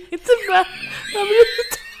kraft. Inte bra.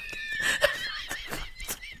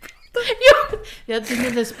 Jag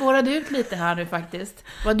tycker det spårade ut lite här nu faktiskt.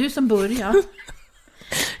 Var du som började?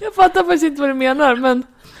 Jag fattar faktiskt inte vad du menar, men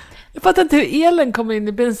jag fattar inte hur elen kommer in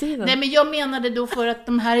i bensinen. Nej, men jag menade då för att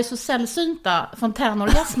de här är så sällsynta,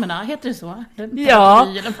 fontänorgasmerna, heter det så? Ja.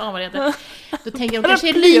 Eller fan vad det heter. Då tänkte jag, kanske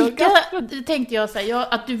är lika, tänkte jag säga,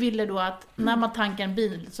 att du ville då att när man tankar en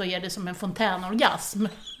bil så är det som en fontänorgasm.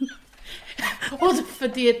 Och för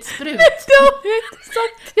det är ett sprut. Det har jag inte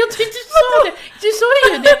sagt. Jag tror inte du sa det. Du sa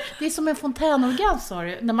ju det. Det är som en fontänorgasm, sa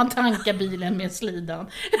du, när man tankar bilen med slidan.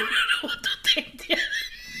 Och då tänkte jag...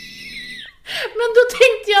 Men då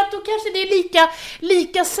tänkte jag att då kanske det är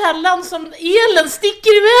lika sällan som elen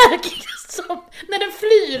sticker iväg som när den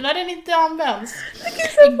flyr, när den inte används.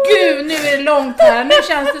 Gud, nu är det långt här. Nu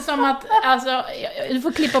känns det som att, alltså, du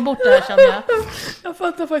får klippa bort det här, känner jag. Jag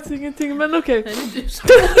fattar faktiskt ingenting, men okej. Det är du som...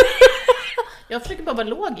 Jag försöker bara vara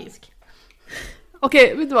logisk.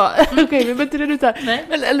 Okej, vet du vad? Okej, vi behöver inte reda ut här. Nej.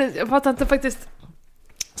 Eller jag fattar inte faktiskt.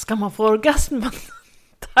 Ska man få orgasm?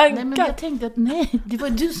 Nej, men jag tänkte att nej, det var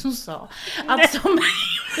du som sa. Alltså,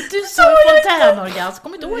 du sa fontänorgasm,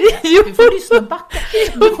 kom inte ihåg det? Du får lyssna och backa.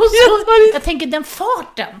 Jag tänker den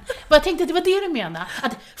farten. Jag tänkte att det var det du menade.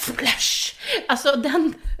 Att flash. Alltså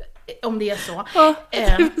den, om det är så. Ja,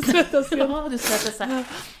 du svettas. Ja, du svettas så här.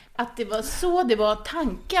 Att det var så det var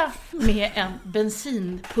tanka med en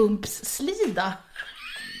bensinpumpsslida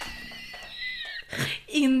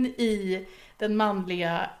in i den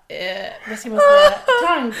manliga vad ska man säga,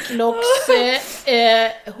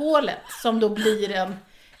 tanklockshålet som då blir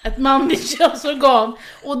ett manligt könsorgan.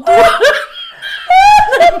 Och då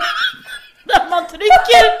när man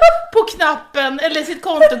trycker på knappen eller sitt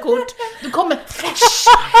kontokort, då kommer flash.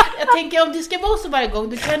 Jag tänker, om det ska vara så varje gång,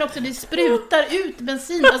 då kan också det sprutar ut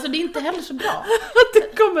bensin. Alltså det är inte heller så bra.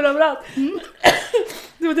 Det kommer överallt.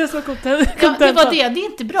 Det var det som kom till. Ja, det var det. Det är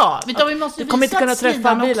inte bra. Vi måste visa att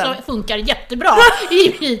slidan också funkar jättebra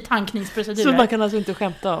i tankningsproceduren. Så man kan alltså inte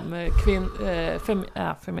skämta om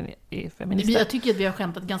feminister. Jag tycker att vi har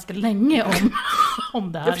skämtat ganska länge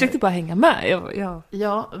om det här. Jag försökte bara hänga med.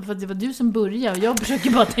 Ja, för det var du som började och jag försöker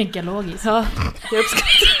bara tänka logiskt. Ja, jag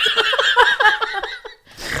uppskattar.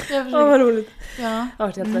 Ja, vad roligt. Ja. Jag har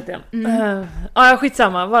varit helt rätt igen. Ja,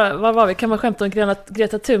 skitsamma. Var var vi? Kan man skämta om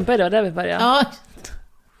Greta Thunberg då? Där vi börjar. Ja.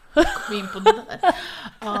 Kom in på det där.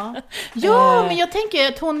 Ja, men jag tänker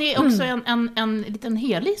att hon är också en liten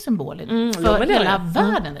helig symbol för hela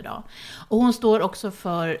världen idag. Och hon står också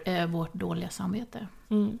för vårt dåliga samvete,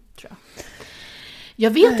 tror jag.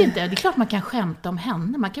 Jag vet inte, det är klart man kan skämta om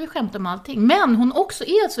henne. Man kan väl skämta om allting. Men hon också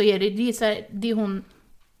är så, det är så här, det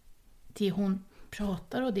hon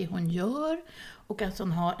pratar och det hon gör. Och att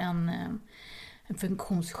hon har en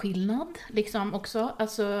funktionsskillnad liksom också.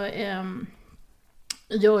 Alltså...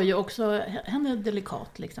 gör ju också henne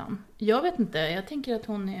delikat liksom. Jag vet inte, jag tänker att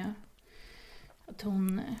hon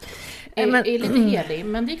är lite helig,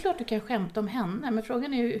 men det är klart du kan skämta om henne, men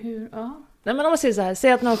frågan är hur ja. Nej, men om man säger så här,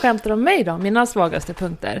 säg att någon skämtar om mig då, mina svagaste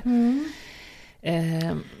punkter.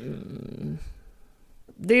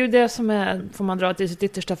 Det är ju det som är, får man dra till sitt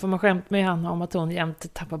yttersta, får man skämt med Hanna om att hon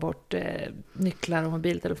jämt tappar bort nycklar och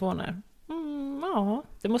mobiltelefoner. Ja,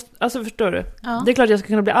 det måste, alltså förstår du? Ja. Det är klart jag ska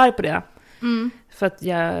kunna bli arg på det. För att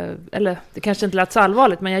eller det kanske inte lät så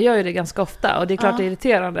allvarligt, men jag gör ju det ganska ofta och det är klart det är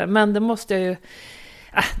irriterande, men det måste jag ju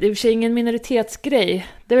det är i och för sig ingen minoritetsgrej.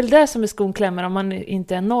 Det är väl det som är skon klämmer om man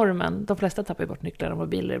inte är normen. De flesta tappar bort nycklar och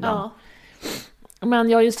mobiler ibland. Men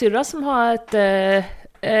jag har ju en syrra som har ett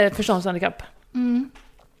förståndshandikapp.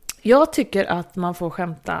 Jag tycker att man får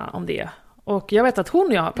skämta om det, och jag vet att hon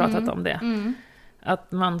och jag har pratat om det,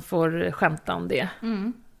 att man får skämta om det.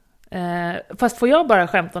 Fast får jag bara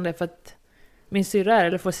skämta om det för att min syrra är,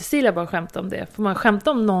 eller får Cecilia bara skämta om det? Får man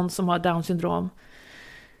skämta om någon som har Down-syndrom?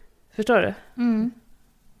 Förstår du?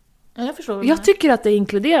 Ja, jag förstår. Jag tycker att det är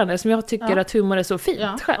inkluderande, som jag tycker att humor är så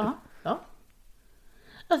fint själv. Ja.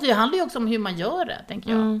 Alltså det handlar ju också om hur man gör det,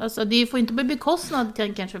 tänker jag. Alltså det får inte bli bekostnad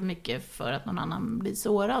kanske mycket för att någon annan blir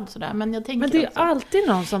sårad sådär. Men jag tänker, men det är också alltid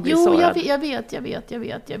någon som blir sårad. Jag vet.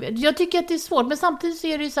 Jag tycker att det är svårt, men samtidigt så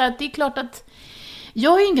är det ju så här att det är klart att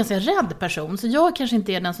jag är en ganska rädd person, så jag kanske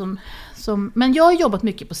inte är den som men jag har jobbat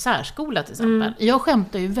mycket på särskola till exempel. Jag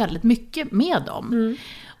skämtar ju väldigt mycket med dem.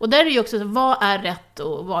 Och där är det ju också så, vad är rätt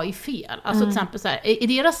och vad är fel? Alltså till exempel så här, i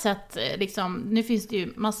deras sätt liksom, nu finns det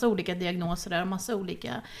ju massa olika diagnoser där och massa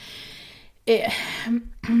olika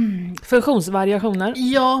funktionsvariationer.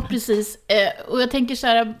 Ja, precis. Och jag tänker så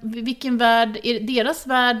här, vilken värld är deras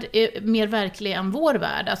värld är mer verklig än vår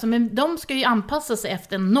värld? Alltså, men de ska ju anpassa sig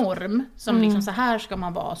efter en norm som liksom så här ska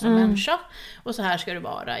man vara som människa och så här ska det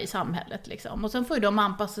vara i samhället liksom. Och sen får ju de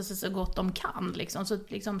anpassa sig så gott de kan liksom. Så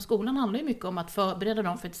liksom, skolan handlar ju mycket om att förbereda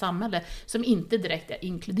dem för ett samhälle som inte direkt är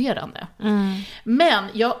inkluderande. Men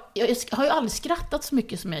jag har ju aldrig skrattat så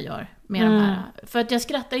mycket som jag gör med de här. För att jag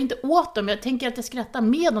skrattar inte åt dem, jag tänker att jag skrattar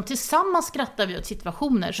med dem. Tillsammans skrattar vi åt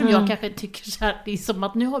situationer som jag kanske tycker så här, det är som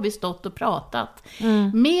att nu har vi stått och pratat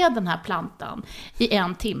med den här plantan i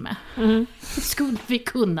 1 timme. Skulle vi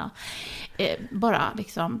kunna bara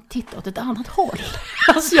liksom titta åt ett annat håll?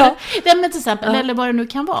 Alltså, men till exempel, eller vad det nu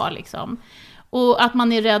kan vara liksom. Och att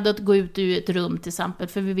man är rädd att gå ut ur ett rum till exempel,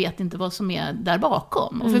 för vi vet inte vad som är där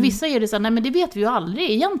bakom. Och för vissa är det så här, nej men det vet vi ju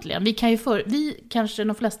aldrig egentligen. Vi kan ju kanske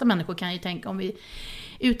de flesta människor kan ju tänka om vi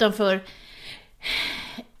utanför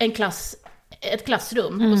ett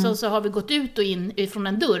klassrum och så har vi gått ut och in från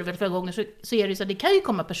en dörr väldigt flera gånger, så är det så att det kan ju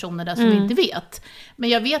komma personer där som vi inte vet. Men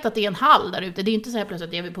jag vet att det är en hall där ute. Det är inte så här plötsligt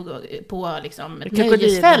att det är vi på liksom ett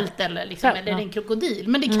nöjesfält eller en krokodil.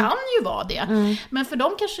 Men det kan ju vara det. Men för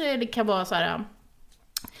dem kanske det kan vara så här.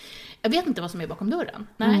 Jag vet inte vad som är bakom dörren.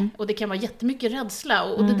 Nej. Och det kan vara jättemycket rädsla.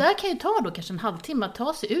 Och det där kan ju ta då kanske en halvtimme att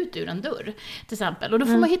ta sig ut ur en dörr. Till exempel. Och då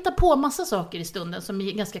får man hitta på massa saker i stunden som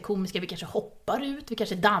är ganska komiska. Vi kanske hoppar ut, vi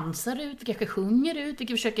kanske dansar ut, vi kanske sjunger ut. Vi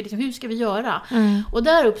försöker liksom, hur ska vi göra? Och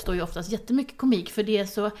där uppstår ju oftast jättemycket komik. För det är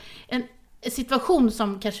så en situation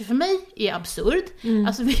som kanske för mig är absurd.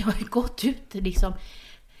 Alltså vi har ju gått ut liksom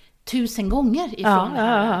 1000 gånger ifrån det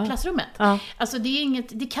här klassrummet. Alltså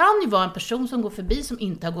det kan ju vara en person som går förbi som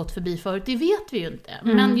inte har gått förbi förut, det vet vi ju inte.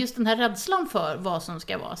 Men just den här rädslan för vad som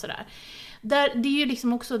ska vara sådär. Det är ju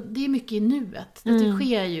liksom också, det är mycket i nuet. Det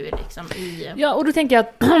sker ju liksom i... Ja, och då tänker jag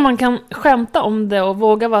att man kan skämta om det och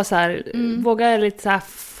våga vara så här, våga lite så här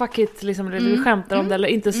fuck it, liksom, vi skämtar om det, eller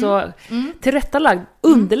inte så tillrättalagd,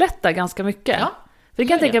 underlätta ganska mycket. Ja. För det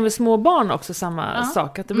kan jag tänka med små barn också samma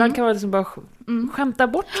sak. Att ibland kan man liksom bara skämta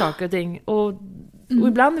bort saker och ting. Och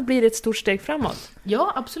ibland blir det ett stort steg framåt.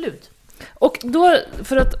 Ja, absolut. Och då,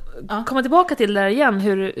 för att komma tillbaka till det där igen,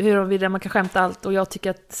 hur man kan skämta allt. Och jag tycker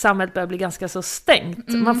att samhället börjar bli ganska så stängt.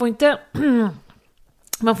 Man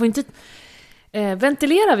får inte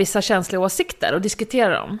ventilera vissa känsliga åsikter och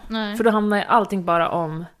diskutera dem. Nej. För då hamnar allting bara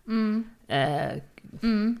om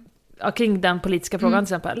kring den politiska frågan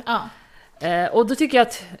till exempel. Ja. Och då tycker jag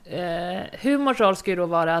att humors roll ska ju då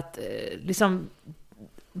vara att liksom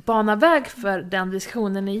bana väg för den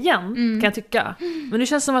diskussionen igen, kan jag tycka. Men det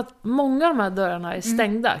känns som att många av de här dörrarna är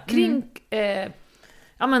stängda kring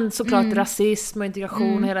men såklart rasism och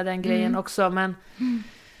integration och hela den grejen också, men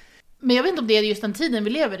jag vet inte om det är just den tiden vi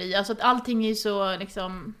lever i, alltså att allting är så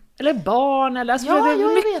liksom, eller barn eller alltså, det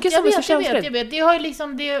är mycket som är så känsligt. Jag vet. Det har ju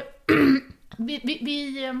liksom det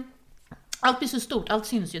allt blir så stort, allt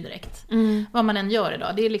syns ju direkt. Vad man än gör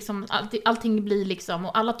idag. Det är liksom, allting blir liksom,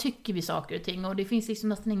 och alla tycker vi saker och ting. Och det finns liksom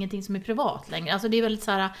nästan ingenting som är privat längre. Alltså det är väldigt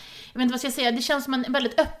så här, jag vet inte vad ska jag säga, det känns som en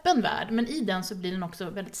väldigt öppen värld. Men i den så blir den också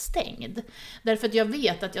väldigt stängd. Därför att jag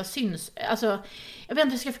vet att jag syns, alltså, jag vet inte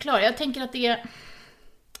hur jag ska förklara. Jag tänker att det är,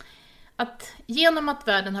 att genom att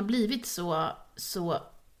världen har blivit så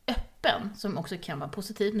öppen, som också kan vara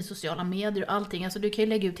positivt med sociala medier och allting. Alltså du kan ju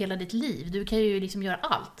lägga ut hela ditt liv. Du kan ju liksom göra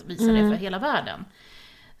allt, visa det för hela världen.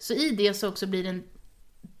 Så i det så också blir det en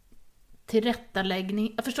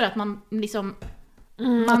tillrättaläggning. Jag förstår att man liksom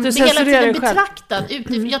man blir hela tiden betraktad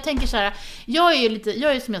utifrån. Jag tänker så här, jag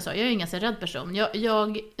är som jag sa, jag är ingen så rädd person.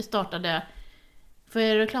 Jag startade, får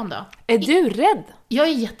jag reklam då? Är du rädd? Jag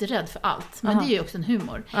är jätterädd för allt, men det är ju också en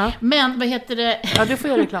humor. Men vad heter det? Ja, du får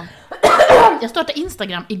göra reklam. Jag startade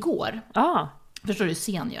Instagram igår. Förstår du,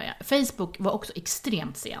 sen gör jag. Facebook var också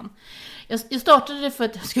extremt sen. Jag startade det för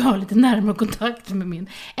att jag ska ha lite närmare kontakt med min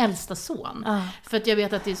äldsta son. För att jag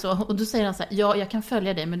vet att det är så. Och då säger han så här, ja, jag kan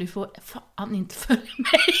följa dig, men du får fan inte följa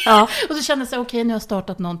mig. Och så kände jag så här, okej, nu har jag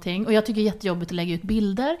startat någonting. Och jag tycker det är jättejobbigt att lägga ut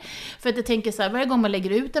bilder. För att jag tänker så här, varje gång man lägger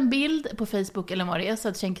ut en bild på Facebook eller vad det är, så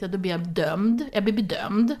att jag tänker att då blir jag dömd. Jag blir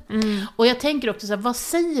bedömd. Och jag tänker också så här, vad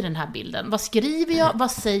säger den här bilden? Vad skriver jag?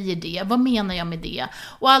 Vad säger det? Vad menar jag med det?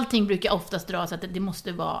 Och allting brukar oftast dra så att det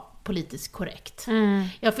måste vara politiskt korrekt.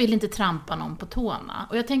 Jag vill inte trampa någon på tårna.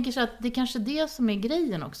 Och jag tänker så att det är kanske det som är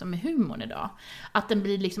grejen också med humorn idag. Att den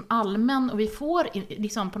blir liksom allmän och vi får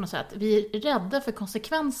liksom på något sätt, vi är rädda för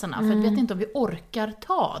konsekvenserna för att vi vet inte om vi orkar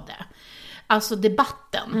ta det. Alltså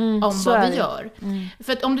debatten om vad vi gör.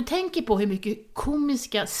 För att om du tänker på hur mycket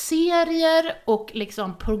komiska serier och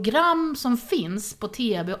liksom program som finns på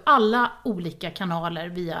tv och alla olika kanaler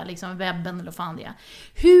via liksom webben eller vad fan det är.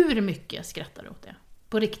 Hur mycket skrattar du åt det?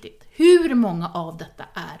 På riktigt. Hur många av detta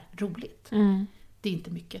är roligt? Det är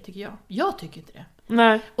inte mycket, tycker jag. Jag tycker inte det.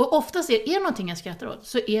 Nej. Och oftast är det någonting jag skrattar åt,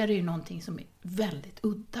 så är det ju någonting som är väldigt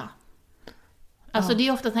udda. Alltså det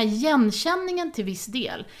är ofta den här igenkänningen till viss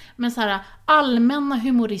del. Men så här allmänna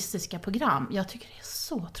humoristiska program, jag tycker det är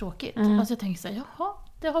så tråkigt. Alltså jag tänker så här, jaha,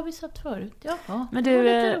 det har vi sett förut. Jaha, men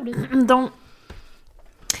du,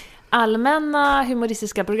 allmänna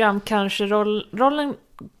humoristiska program kanske rollen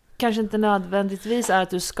kanske inte nödvändigtvis är att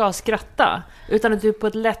du ska skratta, utan att du på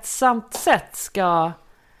ett lättsamt sätt ska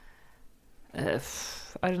I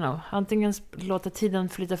don't know, antingen låta tiden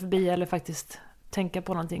flyta förbi eller faktiskt tänka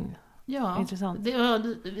på någonting intressant.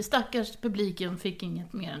 Stackars publiken fick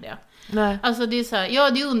inget mer än det. Nej. Alltså det är så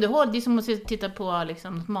här, det är underhåll, det är som att titta på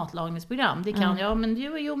liksom ett matlagningsprogram. Det kan men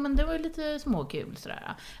det var ju lite småkul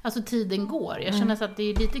sådär. Alltså tiden går. Jag känner så att det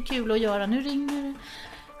är lite kul att göra. Nu ringer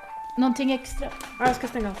någonting extra. Ja, jag ska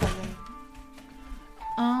stänga av skärmen.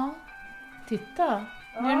 Ja. Titta.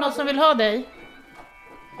 Nu är det någon som vill ha dig.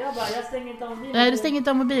 Jag stänger inte av mobilen. Nej, du stänger inte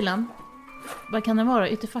av mobilen. Vad kan det vara?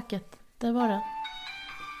 Ytterfacket. Där var det.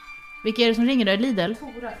 Vilka är det som ringer då? Lidl?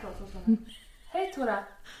 Tora, Hej Tora.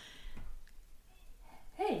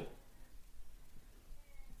 Hej.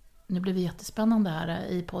 Nu blir det jättespännande här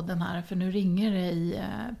i podden här. För nu ringer det i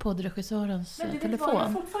poddregissörens telefon. Jag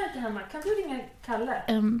är fortfarande inte hemma. Kan du ringa Kalle?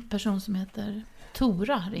 En person som heter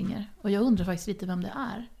Tora ringer. Och jag undrar faktiskt lite vem det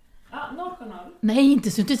är. Ja, 070. Nej,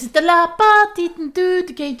 inte så. Du sitter lappa. Du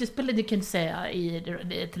kan ju inte spela. Du kan inte säga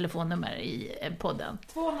i telefonnummer i podden.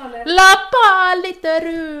 201. Lappa lite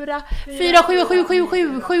rura.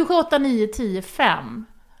 47777789105.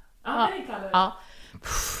 Ja, det är Kalle. Ja.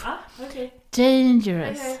 Ja, okej.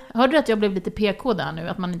 Dangerous. Hej. Hörde du att jag blev lite PK där nu?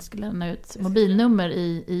 Att man inte skulle lämna ut mobilnummer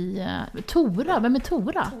i Tora. Vem är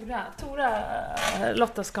Tora? Tora,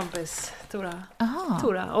 Lottas kompis. Aha.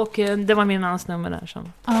 Tora. Och det var min annans nummer där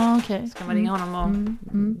som Okej. ska man ringa honom och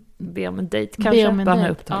be om en dejt. Be Kanske om en bara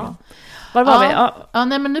dejt, upptagen. Var var vi? Ja,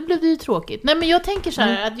 nej men nu blev det ju tråkigt. Nej men jag tänker så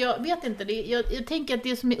här att jag vet inte. Jag tänker att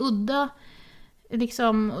det som är udda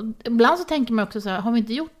liksom, ibland så tänker man också så här, har vi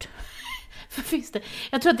inte gjort? För finns det,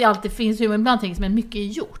 jag tror att det alltid finns humor, ibland tänker som är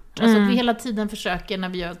mycket gjort. Alltså att vi hela tiden försöker när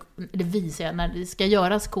vi gör, eller vi säger, när det ska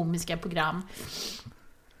göras komiska program,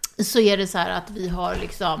 så är det så här att vi har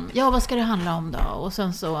liksom, vad ska det handla om då? Och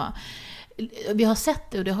sen så, vi har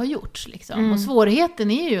sett det och det har gjorts liksom. Och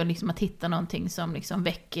svårigheten är ju liksom att hitta någonting som liksom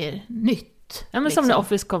väcker nytt. Ja, men liksom. som när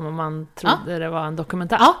Office kom och man trodde det var en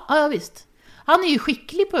dokumentär. Ja, visst. Han är ju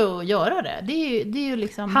skicklig på att göra det. Det är ju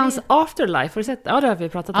liksom... Hans Afterlife, har du sett? Ja, det har vi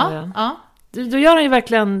pratat om redan. Ja. Då gör han ju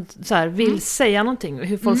verkligen så här, vill säga någonting,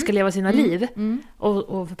 hur folk ska leva sina liv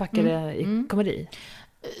och förpacka det i komedi.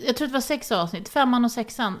 Jag tror det var 6 avsnitt, 5:an och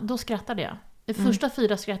 6:an, då skrattade jag. De första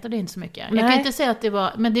 4 skrattade inte så mycket. Nej. Jag kan inte säga att det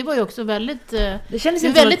var, men det var ju också väldigt, det kändes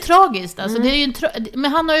väldigt tragiskt. Alltså, det är ju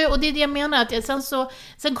men han har ju, och det är det jag menar, att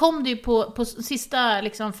sen kom det ju på sista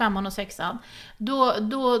liksom 5:an och 6:an.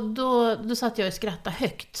 Då satt jag och skrattade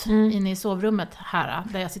högt inne i sovrummet här,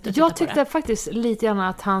 där jag sitter och tittar Jag tyckte faktiskt lite grann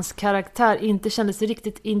att hans karaktär inte kändes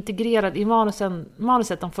riktigt integrerad i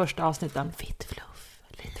manuset de första avsnitten. Lite fluff.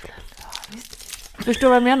 Förstår du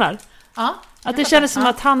vad jag menar? Ja. Att det kändes som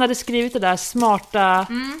att han hade skrivit det där smarta,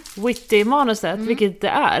 witty manuset, vilket det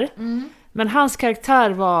är. Men hans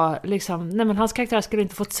karaktär var liksom, hans karaktär skulle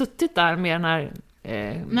inte fått suttit där med när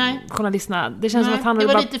journalisterna. Det känns som att han det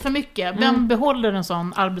var bara... lite för mycket. Vem behåller en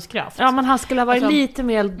sån arbetskraft? Ja, men han skulle ha varit lite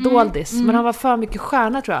mer doldis, men han var för mycket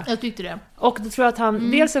stjärna, tror jag. Jag tyckte det. Och då tror jag att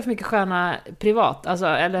han dels är för mycket stjärna privat, alltså,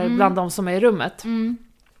 eller bland de som är i rummet.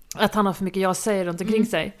 Att han har för mycket jag säger runt omkring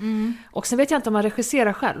sig. Och sen vet jag inte om han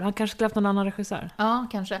regisserar själv. Han kanske skulle haft någon annan regissör. Ja,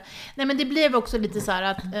 kanske. Nej, men det blev också lite så här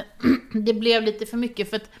att det blev lite för mycket,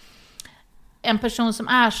 för att en person som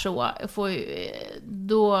är så får ju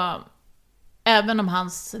då, även om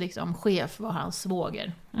hans liksom chef var hans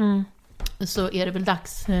svåger, så är det väl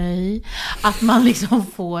dags att man liksom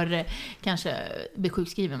får kanske bli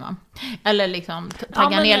sjukskriven, va? Eller liksom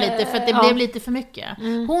tagga ner lite, för att det blev lite för mycket.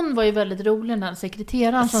 Hon var ju väldigt rolig, den här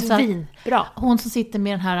sekreteraren som Svinbra. hon som sitter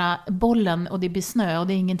med den här bollen och det blir snö och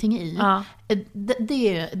det är ingenting i. Ja.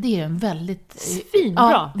 Det är en väldigt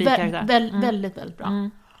svinbra bikaraktär. Väldigt, väldigt bra.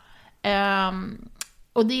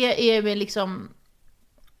 Och det är väl liksom,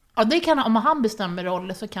 ja, det kan, om han bestämmer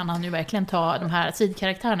roller så kan han ju verkligen ta de här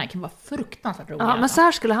sidkaraktärerna, kan vara fruktansvärt roliga. Ja, men så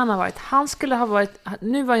här skulle han ha varit.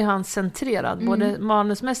 Nu var ju han centrerad, både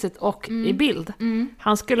manusmässigt och i bild.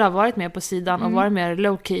 Han skulle ha varit med på sidan och varit mer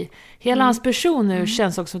low-key. Hela hans person nu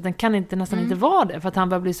känns också att den kan nästan inte vara det, för att han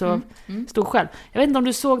börjar bli så stor själv. Jag vet inte om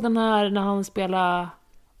du såg den här när han spelar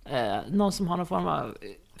någon som har någon form av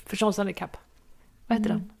förståndshandikapp. Vad heter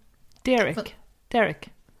den? Derek.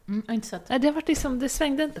 Jag har inte sett. Nej, det var liksom, det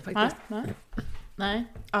svängde inte faktiskt. Nej,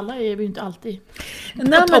 alla är ju inte alltid.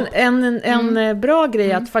 Nej, men en bra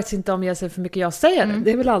grej att faktiskt inte omge sig för mycket jag säger.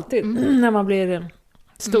 Det är väl alltid när man blir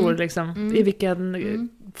stor liksom, i vilken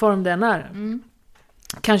form den är.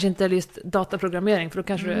 Kanske inte just dataprogrammering, för då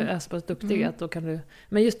kanske du är så pass duktig att då kan du,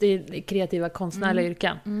 men just i kreativa konstnärliga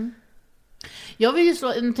yrken. Jag vill ju slå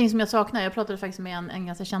någonting som jag saknar. Jag pratade faktiskt med en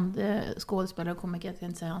ganska känd skådespelare och komiker, jag kan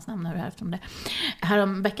inte säga hans namn här eftersom det här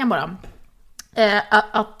om veckan bara.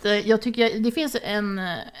 Att jag tycker det finns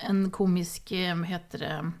en komisk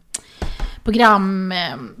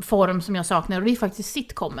programform som jag saknar, och det är faktiskt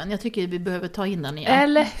sitcomen. Jag tycker vi behöver ta in den igen.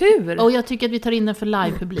 Eller hur? Och jag tycker att vi tar in den för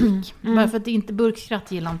live-publik. Bara för att det inte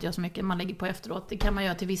burkskratt gillar inte jag så mycket. Man lägger på efteråt. Det kan man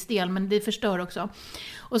göra till viss del, men det förstör också.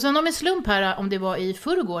 Och sen om en slump här, om det var i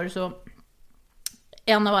förrgår, så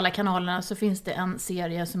en av alla kanalerna så finns det en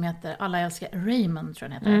serie som heter Alla älskar Raymond,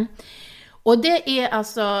 tror jag den heter. Och det är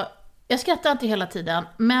alltså, jag skrattar inte hela tiden,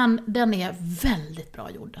 men den är väldigt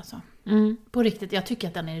bra gjord alltså. På riktigt, jag tycker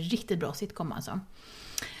att den är en riktigt bra sitcom alltså.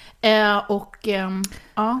 Ja,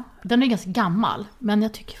 den är ganska gammal, men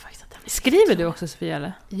jag tycker faktiskt att den är... Skriver du också, Sofia,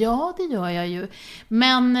 eller? Ja, det gör jag ju.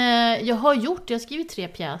 Men jag har skrivit 3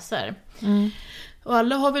 pjäser. Och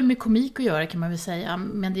alla har väl med komik att göra, kan man väl säga.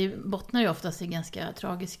 Men det bottnar ju oftast i ganska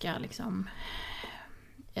tragiska liksom,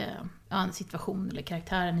 en situation, eller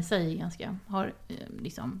karaktären i sig ganska har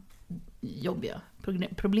liksom jobbiga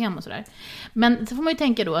problem och sådär. Men så får man ju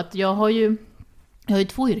tänka då att jag har ju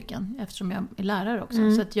 2 yrken eftersom jag är lärare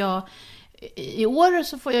också. Så att i år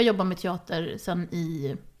så får jag jobba med teater sen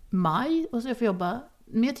i maj, och så får jag jobba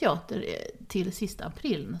med teater till sista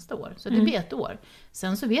april nästa år. Så det blir 1 år.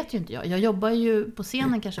 Sen så vet ju inte jag. Jag jobbar ju på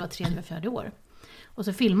scenen kanske var 3-4 år. Och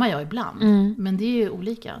så filmar jag ibland. Men det är ju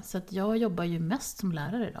olika. Så att jag jobbar ju mest som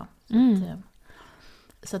lärare idag.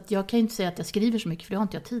 Så att jag kan ju inte säga att jag skriver så mycket, för det har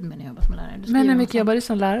inte jag tid med när jag jobbar som lärare. Men hur mycket jobbar du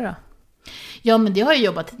som lärare då? Ja, men det har jag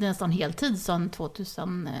jobbat nästan heltid sedan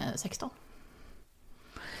 2016.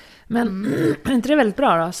 Men är inte det väldigt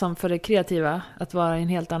bra då, som för det kreativa, att vara i en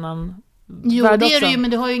helt annan Jo, värld det är också? det ju,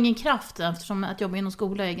 men du har ju ingen kraft, eftersom att jobba inom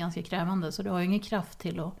skola är ganska krävande, så du har ju ingen kraft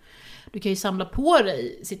till att... Du kan ju samla på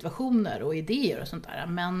dig situationer och idéer och sånt där,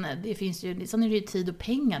 men det finns ju, sen är det ju tid och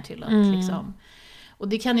pengar till att liksom... Och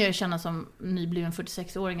det kan jag ju känna som nybliven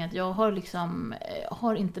 46-åring, att jag har liksom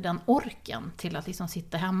har inte den orken till att liksom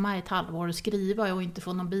sitta hemma i ett halvår och skriva och inte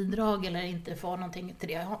få någon bidrag eller inte få någonting till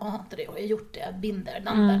det. Jag har inte det, och jag har gjort det, jag binder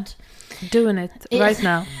dantert. Doing it right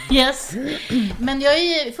now. Yes. Men jag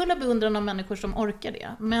är full av beundran av människor som orkar det.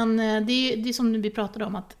 Men det är som vi pratade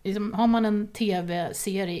om, att liksom, har man en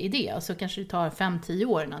tv-serie-idé så kanske det tar 5-10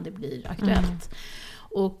 år innan det blir aktuellt.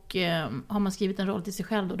 Och har man skrivit en roll till sig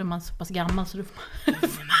själv, då är man så pass gammal så då får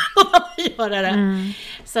man göra det.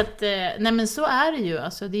 Så att, nej men så är det ju.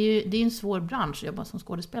 Alltså, det är en svår bransch att jobba som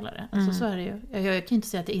skådespelare. Alltså, så är det ju. Jag kan inte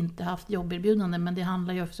säga att jag inte haft jobberbjudande, men det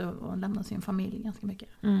handlar ju också om att lämna sin familj ganska mycket.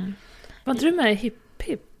 Var inte du med i Hip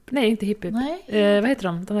Hip? Nej, inte Hip Hip. Vad heter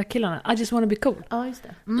de där killarna? I just wanna be cool. Ja, just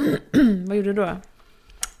det. Vad gjorde du då?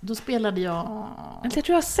 Då spelade jag... Jag tror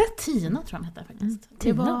jag har sett Tina, tror jag hon hette faktiskt.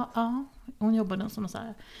 Tina? Det var, ja, hon jobbade som så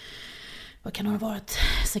här... Vad kan hon ha varit?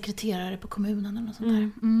 Sekreterare på kommunen eller något sånt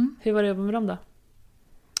där. Hur var det att jobba med dem då?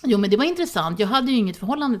 Jo, men det var intressant. Jag hade ju inget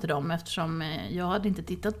förhållande till dem, eftersom jag hade inte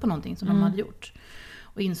tittat på någonting som de hade gjort.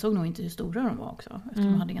 Och insåg nog inte hur stora de var också.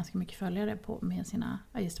 Eftersom de hade ganska mycket följare med sina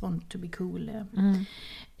I just want to be cool.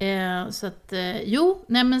 Så att, jo,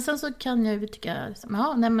 nej men sen så kan jag ju tycka,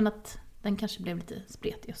 ja, nej men att den kanske blev lite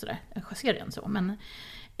spretig och sådär. Jag ser det så, men...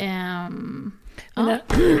 ja.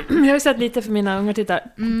 Jag har ju sett lite för mina unga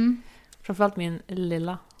tittar. Framförallt min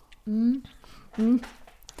lilla.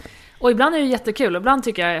 Och ibland är det jättekul, och ibland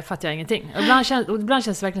tycker jag fattar jag ingenting. Och ibland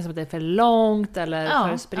känns det verkligen som att det är för långt eller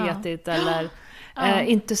för spretigt eller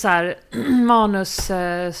inte så här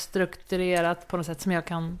manusstrukturerat på något sätt som jag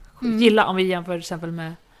kan gilla, om vi jämför till exempel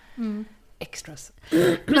med extras.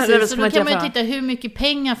 Precis, så då kan man ju titta hur mycket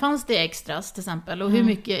pengar fanns det i extras till exempel, och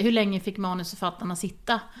hur länge fick manusförfattarna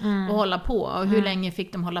sitta och hålla på, och hur länge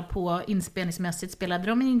fick de hålla på inspelningsmässigt. Spelade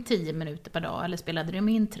de in 10 minuter per dag eller spelade de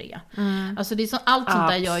in 3? Alltså det är så, allt sånt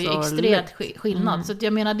där gör ju extremt skillnad. Så att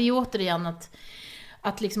jag menar, det är återigen att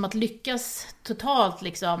lyckas totalt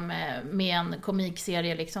liksom, med en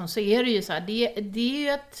komikserie liksom, så är det ju så här, det är ju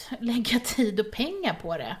att lägga tid och pengar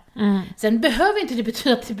på det. Sen behöver inte det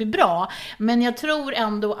betyda att det blir bra, men jag tror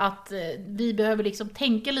ändå att vi behöver liksom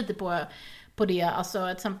tänka lite på det. Alltså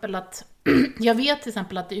till exempel att jag vet till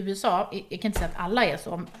exempel att i USA, jag kan inte säga att alla är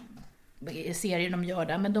så serier de gör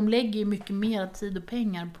där, men de lägger ju mycket mer tid och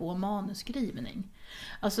pengar på manusskrivning.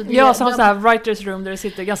 Alltså som så här writers room där det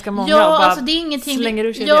sitter ganska många och bara alltså det är ingenting, slänger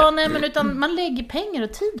ur sig nej, men utan man lägger pengar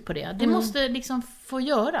och tid på det. Det måste liksom få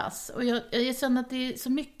göras. Och jag känner att det är så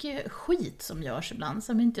mycket skit som görs ibland,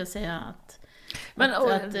 som inte jag säger att... Men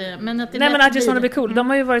att I Just Wanna Be Cool, de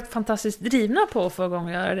har ju varit fantastiskt drivna på att få igång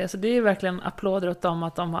att göra det. Så det är ju verkligen applåder åt dem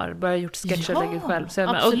att de har börjat gjort sketcher och lägger själv. Så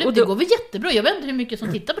absolut, det går väl jättebra. Jag vet inte hur mycket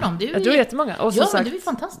som tittar på dem. Det är ju jag tror jättemånga. Och ja, sagt, men det är ju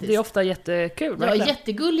fantastiskt. Det är ofta jättekul. Ja,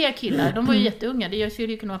 jättegulliga killar. De var ju jätteunga. Det skulle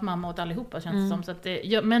ju kunna vara mamma åt allihopa, känns det som. Så att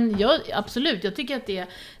absolut, jag tycker att det...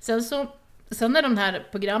 Sen när de här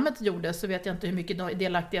programmet gjordes så vet jag inte hur mycket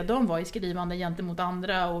delaktiga de var i skrivande gentemot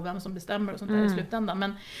andra och vem som bestämmer och sånt där i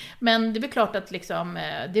slutändan. Men det är väl klart att liksom,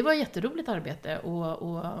 det var ett jätteroligt arbete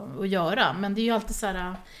att göra. Men det är ju alltid så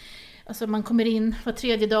här, alltså man kommer in var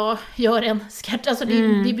tredje dag, gör en sketch. Alltså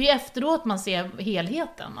det blir efteråt man ser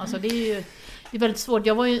helheten. Alltså det är väldigt svårt.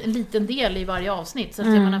 Jag var ju en liten del i varje avsnitt. Så att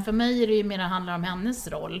jag menar, för mig är det ju mer handlar om hennes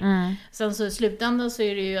roll. Sen så i slutändan så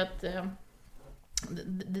är det ju att...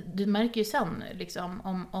 Du märker ju sen liksom,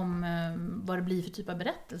 om vad det blir för typ av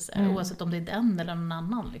berättelse, oavsett om det är den eller någon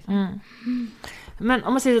annan liksom. Men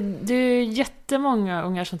om man säger, det är jättemånga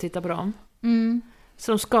ungar som tittar på dem,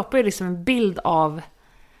 så de skapar ju liksom en bild av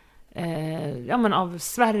av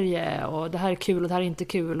Sverige, och det här är kul och det här är inte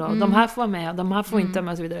kul, och de här får vara med och de här får inte vara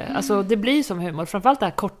med och så vidare. Alltså det blir som humor, framförallt det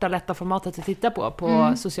här korta, lätta formatet att titta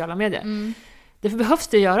på sociala medier. Därför behövs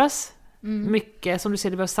det göras mycket, som du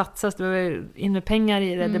säger, det behöver satsas, det behöver in med pengar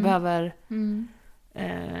i det, det behöver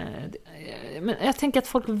men jag tänker att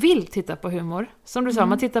folk vill titta på humor, som du sa,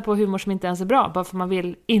 man tittar på humor som inte ens är bra, bara för man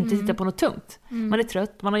vill inte titta på något tungt, man är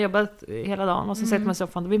trött, man har jobbat hela dagen och så sätter man sig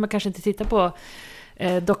upp, då vill man kanske inte titta på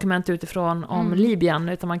dokument utifrån om Libyen,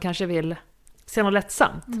 utan man kanske vill se något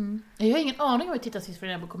lättsamt. Jag har ingen aning om hur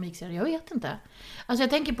tittarsiffrorna på komikserier. Jag vet inte. Alltså jag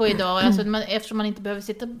tänker på idag, eftersom man inte behöver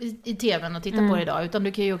sitta i tvn och titta på det idag, utan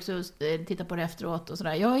du kan ju också titta på det efteråt och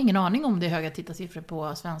sådär. Jag har ingen aning om det är höga tittarsiffror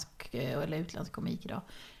på svensk eller utländsk komik idag.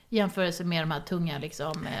 Jämförelse med de här tunga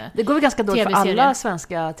liksom. Det går väl ganska dåligt för alla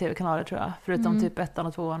svenska tv-kanaler, tror jag. Förutom typ 1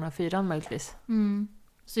 och 2 och 4 möjligtvis.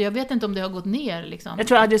 Så jag vet inte om det har gått ner liksom. Jag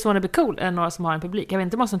tror att I Just Wanna Be Cool är några som har en publik. Jag vet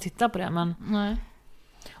inte vad som tittar på det, men... Nej.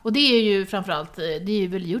 Och det är ju framförallt, det är ju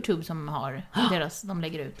väl YouTube som har de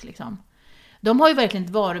lägger ut liksom. De har ju verkligen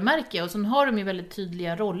ett varumärke, och så har de ju väldigt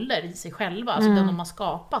tydliga roller i sig själva, alltså den de har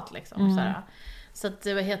skapat liksom, så att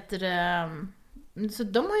vad heter det, så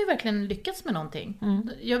de har ju verkligen lyckats med någonting.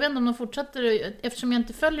 Jag vet inte om de fortsätter, eftersom jag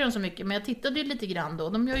inte följer dem så mycket, men jag tittade ju lite grann då.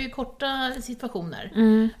 De gör ju korta situationer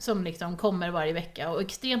som liksom kommer varje vecka, och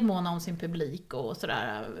extremt måna om sin publik och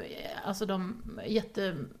sådär. Alltså de är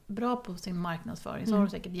jättebra på sin marknadsföring, så har de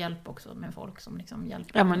säkert hjälp också med folk som liksom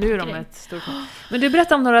hjälper. Ja, men nu är de ett stort... Men du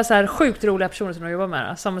berättar om några så här sjukt roliga personer som du jobbar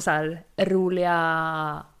med, som är så här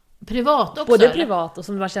roliga... Privat också? Både eller? Privat och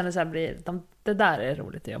som man känner så här, det där är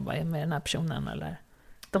roligt att jobba med den här personen, eller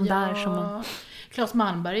där som man... Claes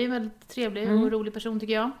Malmberg är en väldigt trevlig och rolig person,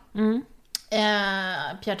 tycker jag.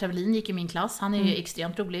 Pierre Tavelin gick i min klass. Han är ju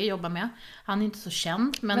extremt rolig att jobba med. Han är inte så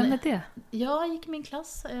känd, men... Vem är det? Jag gick i min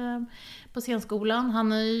klass på scenskolan.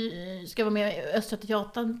 Han ska vara med i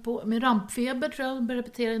Östgötateatern med Rampfeber, tror jag, börjar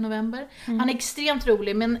repetera i november. Han är extremt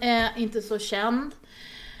rolig, men inte så känd.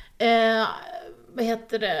 Vad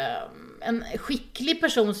heter det, en skicklig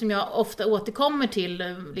person som jag ofta återkommer till,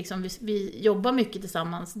 liksom vi jobbar mycket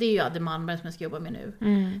tillsammans, det är ju Adde Malmberg som jag ska jobba med nu.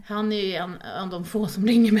 Han är ju en av de få som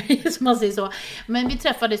ringer mig, som man säger så. Men vi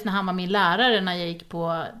träffades när han var min lärare, när jag gick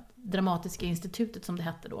på Dramatiska institutet, som det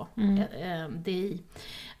hette då, DI,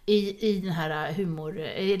 i den här humor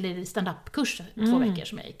eller stand-up-kurs 2 veckor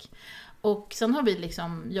som jag gick. Och sen har vi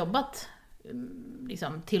liksom jobbat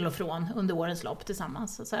liksom till och från under årens lopp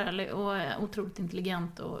tillsammans, så här, och otroligt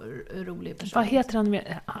intelligent och rolig person. Vad heter han?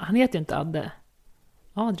 Han heter ju inte Adde.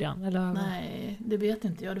 Adrian, eller? Nej, det vet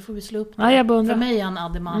inte jag. Det får vi slå upp. Nej, för mig är han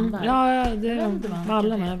Adde Malmberg. Ja, det är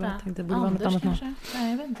alla, men jag tänkte borde vara något annat kanske.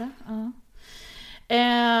 Nej, jag vet inte.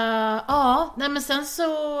 Nej, men sen så,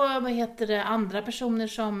 vad heter det, andra personer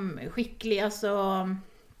som skickliga, så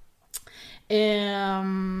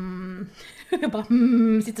jag bara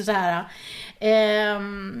sitter så här.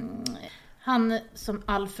 Han som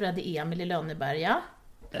Alfred Emil i Lönneberga.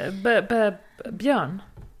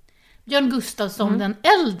 Björn Gustafsson den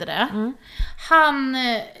äldre. Han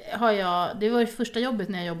har jag, det var ju första jobbet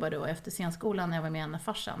när jag jobbade då efter scenskolan, när jag var med med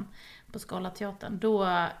farsan på Scalateatern. Då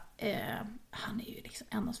han är ju liksom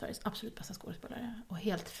en av Sveriges absolut bästa skådespelare, och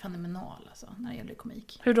helt fenomenal alltså, när det gäller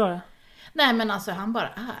komik. Hur då? Nej, men alltså han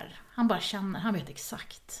bara känner, han vet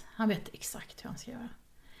exakt hur han ska göra.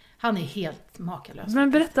 Han är helt makalös.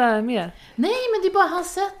 Men berätta mer. Nej, men det är bara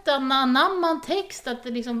hans sätt att anamma en text, att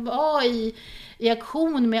det liksom var i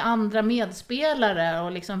aktion med andra medspelare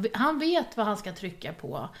och liksom, han vet vad han ska trycka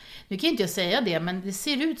på. Nu kan inte jag säga det, men det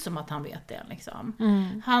ser ut som att han vet det liksom.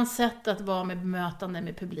 Hans sätt att vara med bemötande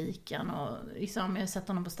med publiken och liksom, jag har sett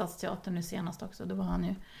honom på Stadsteatern nu senast också. Då var han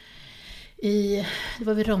ju det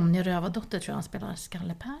var vid Ronja Rövardotter, tror jag han spelar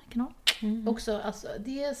Skalle Per också, alltså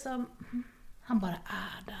det är som han bara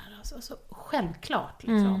är där alltså, så självklart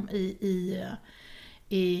liksom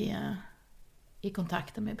i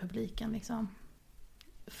kontakten med publiken liksom.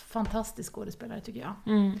 Fantastisk skådespelare tycker jag.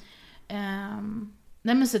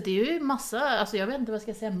 Nej, men så det är ju massa, alltså jag vet inte vad jag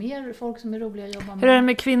ska säga mer, folk som är roliga att jobba med. Hur är det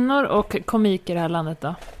med kvinnor och komik i det här landet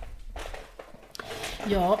då?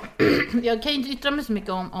 Ja, jag kan ju inte yttra mig så mycket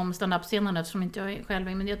om stand-up-scenen eftersom inte jag är själv,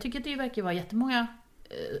 men jag tycker att det verkar vara jättemånga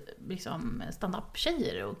liksom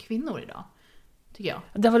stand-up-tjejer och kvinnor idag, tycker jag.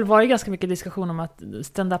 Det har väl varit ganska mycket diskussion om att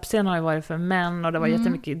stand-up-scenen har ju varit för män och det var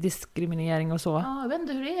jättemycket diskriminering och så. Ja, jag vet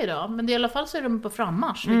inte hur det är idag, men i alla fall så är de på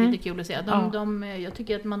frammarsch, vilket är kul att se. Jag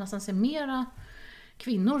tycker att man nästan ser mera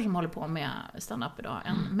kvinnor som håller på med stand-up idag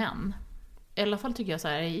än män. I alla fall tycker jag så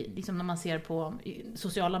här, liksom när man ser på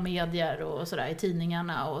sociala medier och sådär i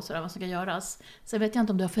tidningarna och sådär vad som ska göras. Sen vet jag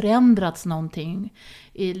inte om det har förändrats någonting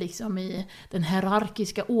i den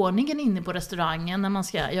hierarkiska ordningen inne på restaurangen när man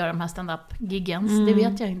ska göra de här stand-up-giggens. Det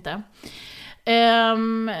vet jag inte.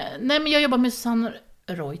 Nej, men jag jobbar med Susanne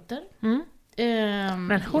Reuter.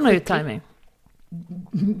 Men hon har ju timing.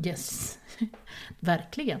 Yes,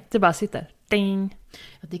 verkligen. Det bara sitter. Ding.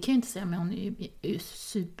 Ja, det kan jag inte säga, men hon är ju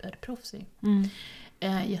superproffsig.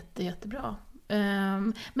 Jättebra.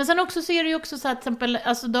 Men sen också så är det ju också så här, till exempel,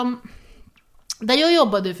 alltså där jag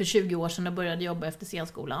jobbade för 20 år sedan och började jobba efter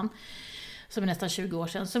scenskolan, som är nästan 20 år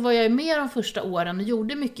sedan, så var jag med de första åren och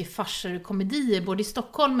gjorde mycket farser och komedier både i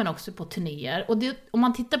Stockholm men också på turnéer. Och om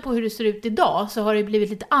man tittar på hur det ser ut idag så har det blivit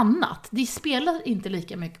lite annat. De spelar inte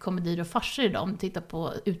lika mycket komedier och farser idag om du tittar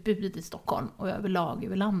på utbudet i Stockholm och överlag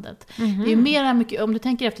över landet. Det är mer mycket, om du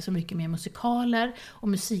tänker efter, så mycket mer musikaler och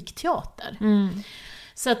musikteater.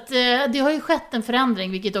 Så att det har ju skett en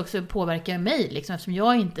förändring, vilket också påverkar mig liksom, eftersom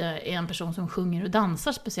jag inte är en person som sjunger och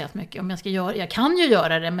dansar speciellt mycket. Om jag kan ju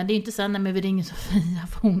göra det, men det är inte så när vi ringer Sofia,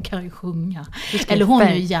 för hon kan ju sjunga. Eller hon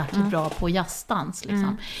är ju jäkligt bra på jazzdans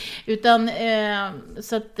liksom. Utan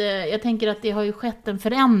så att jag tänker att det har ju skett en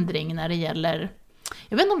förändring när det gäller,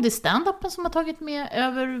 jag vet inte om det är stand-upen som har tagit med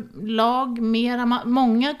överlag mera.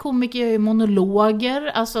 Många komiker gör ju monologer,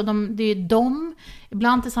 alltså det är de,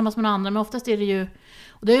 ibland tillsammans med några andra, men oftast är det ju,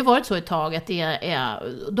 och det har ju varit så ett tag att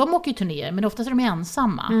de åker ju turnéer, men oftast är de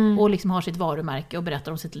ensamma och liksom har sitt varumärke och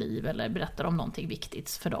berättar om sitt liv eller berättar om någonting viktigt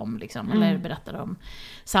för dem liksom, eller berättar om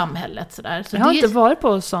samhället sådär. Så jag har inte varit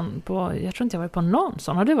på sån, jag tror inte jag har varit på någon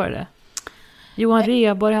sån. Har du varit det? Johan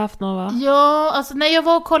Rheborg har haft någon, va? Ja, alltså när jag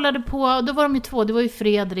var och kollade på, då var de ju två, det var ju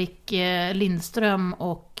Fredrik Lindström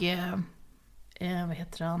och vad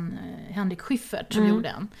heter han, Henrik Schyffert som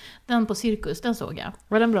gjorde den på Cirkus, den såg jag.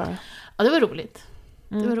 Var den bra? Ja, det var roligt.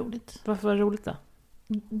 Det var roligt. Varför var det roligt då?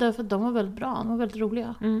 Därför att de var väldigt bra, de var väldigt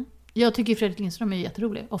roliga. Jag tycker Fredrik Lindström är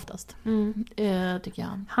jätterolig oftast. Tycker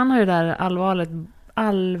jag. Han har ju där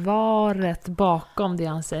allvaret bakom det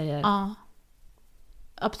han säger. Ja,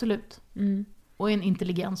 absolut. Och en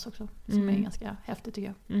intelligens också, som är ganska häftig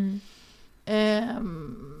tycker jag.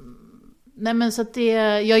 Nej, men så att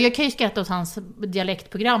jag kan ju skratta åt hans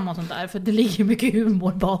dialektprogram och sånt där, för det ligger mycket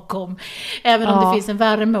humor bakom. Även om det finns en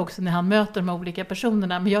värme också när han möter de olika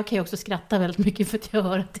personerna. Men jag kan ju också skratta väldigt mycket för att jag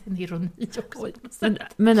hör att det är en ironi också.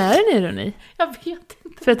 Men är det en ironi? Jag vet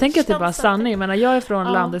inte. För jag tänker att det är bara sanning. Men jag är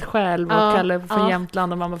från landet själv och Kalle från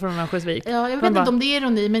Jämtland och mamma från Örnsköldsvik. Ja, jag vet inte om det är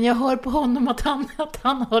ironi, men jag hör på honom att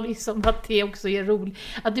han har liksom, att det också är roligt.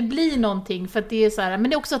 Att det blir någonting, för att det är så här, men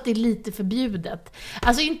det är också att det är lite förbjudet.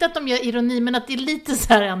 Alltså inte att de gör ironi, men att det är lite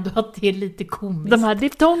så här ändå, att det är lite komiskt. De här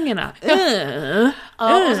diftongerna.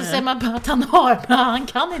 Och så säger man bara att men han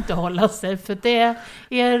kan inte hålla sig, för det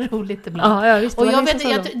är roligt ibland. Ja, visst, och jag vet,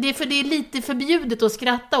 det är lite förbjudet att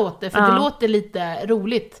skratta åt det, för det låter lite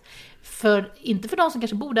roligt. Inte för de som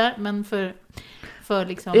kanske bor där, men för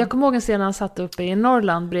liksom... Jag kommer ihåg en scen när han satt uppe i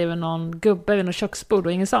Norrland bredvid någon gubbe vid något köksbord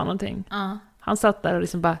och ingen sa någonting. Han satt där och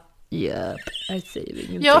liksom bara, jag säger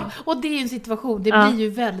ingenting. Ja, och det är ju en situation, det blir ju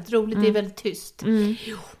väldigt roligt, det är väldigt tyst.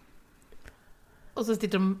 Och så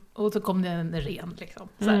sitter de, och så kommer det en ren liksom.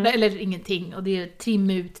 Såhär, eller ingenting, och det är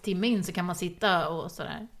timme ut, timme in, så kan man sitta och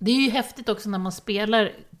sådär. Det är ju häftigt också när man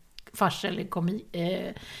spelar fars eller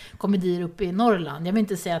komedier uppe i Norrland. Jag vill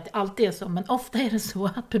inte säga att det alltid är så, men ofta är det så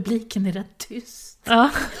att publiken är rätt tyst. Ja.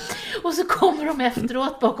 Och så kommer de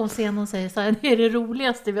efteråt bakom scenen och säger så här: det är det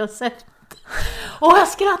roligaste vi har sett. Och jag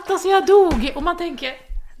skrattar så jag dog. Och man tänker,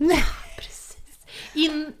 nej, precis.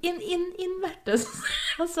 Invärtes.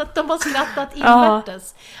 Alltså att de har skrattat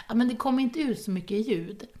invärtes. Ja, men det kommer inte ut så mycket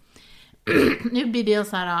ljud. Nu blir det en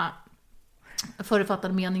så här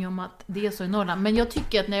förutfattad mening om att det är så i Norrland. Men jag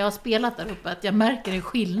tycker att när jag har spelat där uppe att jag märker en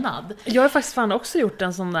skillnad. Jag har faktiskt fan också gjort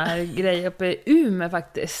en sån där grej uppe i Umeå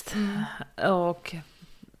faktiskt. Och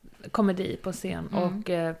komedi på scen. Och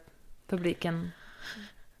publiken...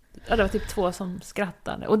 Ja, det var typ 2 som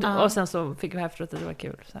skrattade. Och sen så fick vi efteråt att det var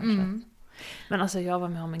kul. Så här, så. Men alltså jag var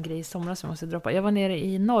med om en grej i somras som jag måste droppa. Jag var nere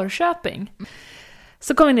i Norrköping.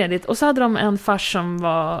 Så kom vi ner dit och så hade de en fars som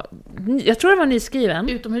var... Jag tror det var nyskriven.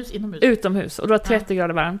 Utomhus, inomhus. Utomhus. Och det var 30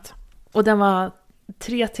 grader varmt. Och den var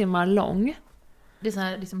 3 timmar lång. Det är så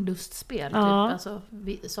här liksom lustspel, typ. Alltså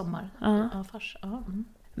sommar. Fars.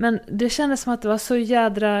 Men det kändes som att det var så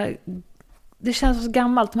jädra... Det känns så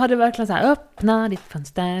gammalt. De hade verkligen så här: öppna ditt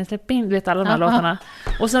fönster, släpp in. Du vet alla de här låtarna.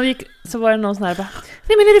 Och så var det någon sån här bara,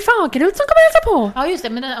 nej men är det Fagerhult som kommer hälsa på? Ja just det,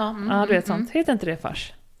 men ja, du vet sånt. Heter inte det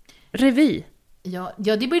fars? Revy. Ja,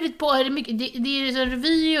 det blir lite på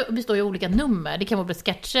revy består ju av olika nummer. Det kan vara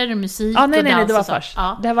sketcher, musik och dans. Nej, det var fars.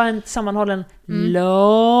 Ja. Det var en sammanhållen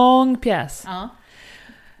lång pjäs. Ja.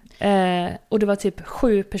 Och det var typ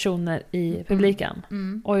 7 personer i publiken.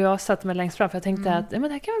 Och jag satt mig längst fram för jag tänkte att men det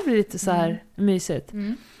här kan väl bli lite så här mysigt.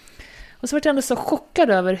 Och så var jag ändå så chockad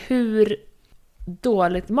över hur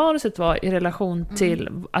dåligt manuset var i relation till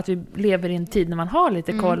att vi lever i en tid när man har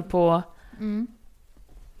lite koll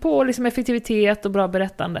på liksom effektivitet och bra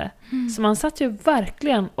berättande. Så man satt ju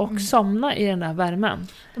verkligen och somnade i den där värmen.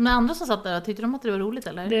 De andra som satt där, tyckte de att det var roligt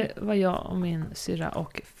eller? Det var jag och min syra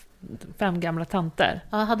och 5 gamla tanter.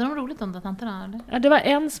 Ja, hade de roligt de där tanterna eller? Ja, det var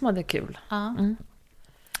en som hade kul.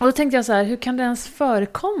 Och då tänkte jag så här, hur kan det ens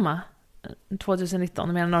förekomma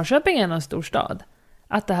 2019 med Norrköping är en stor stad?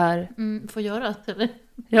 Att det här... får göra eller?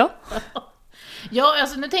 Ja. Ja,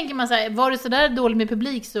 alltså nu tänker man så här, var det så där dåligt med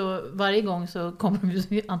publik så varje gång så kommer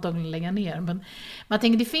de antagligen lägga ner. Men man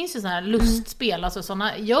tänker, det finns ju så här lustspel, alltså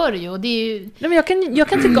sådana gör det ju. Och det är ju... Nej, men jag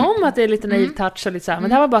kan tycka om att det är lite naiv touch och lite så här, men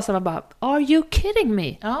det här var bara så här, are you kidding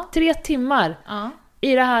me? 3 timmar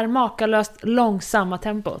i det här makalöst långsamma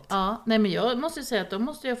tempot. Ja, nej men jag måste säga att då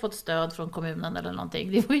måste jag fått stöd från kommunen eller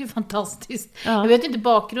någonting. Det var ju fantastiskt. Jag vet inte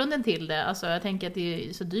bakgrunden till det. Alltså jag tänker att det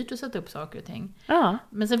är så dyrt att sätta upp saker och ting.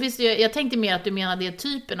 Men sen finns det ju, jag tänkte mer att du menar det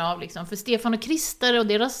typen av liksom, för Stefan och Krister och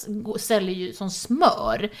deras säljer ju som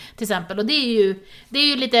smör till exempel. Och det är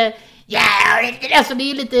ju lite, alltså det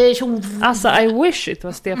är lite alltså I wish it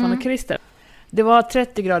var Stefan och Krister. Det var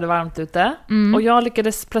 30 grader varmt ute och jag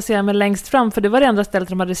lyckades placera mig längst fram för det var det enda stället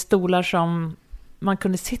där de hade stolar som man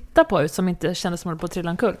kunde sitta på som inte kändes som att man på att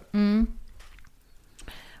trilla omkull.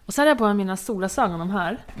 Och sen hade jag på mina solglasögon de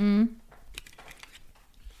här.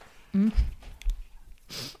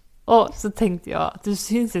 Och så tänkte jag att du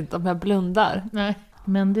syns inte om jag blundar. Nej,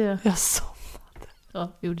 men det... Jag somnade.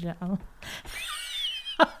 Ja, gjorde det. Ja.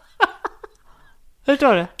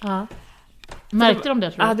 Förstår du? Ja. Märkte de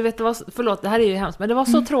det tror jag? Ja, du vet, det var, förlåt, det här är ju hemskt, men det var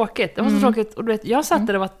så tråkigt. Det var så tråkigt, och du vet, jag satt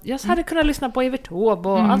där och jag hade kunnat lyssna på Evert Taube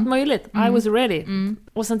och allt möjligt. I was ready.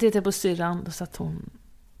 Och sen tittade jag på syrran, då satt hon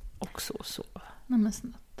också och sov. Nej, men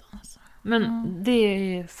snabbt alltså. Men det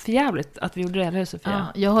är förjävligt att vi gjorde det, eller Sofia?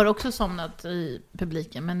 Ja, jag har också somnat i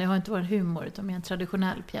publiken, men det har inte varit humor utan mer en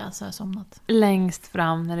traditionell pjäs har jag somnat. Längst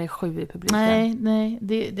fram när det är 7 i publiken?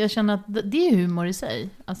 Nej, jag känner att det är humor i sig.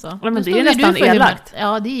 Alltså, ja, men det är ju nästan elakt.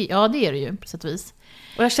 Ja, det är det ju på sätt och vis.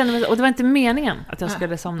 Och jag kände, och det var inte meningen att jag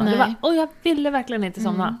skulle somna. Det var, och jag ville verkligen inte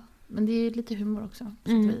somna. Men det är ju lite humor också, på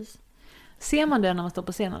sätt och vis. Ser man det när man står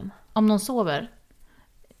på scenen? Om någon sover?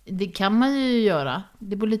 Det kan man ju göra.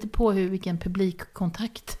 Det beror lite på vilken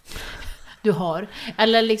publikkontakt du har.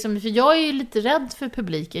 Eller liksom, för jag är ju lite rädd för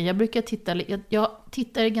publiken. Jag brukar jag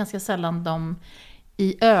tittar ganska sällan dem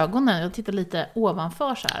i ögonen. Jag tittar lite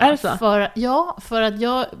ovanför så här. Är det så? För att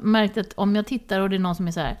jag märkte att om jag tittar och det är någon som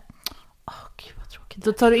är så här, gud vad tråkigt.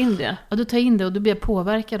 Då tar du in det? Ja, då tar jag in det och då blir jag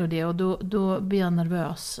påverkad av det. Och då blir jag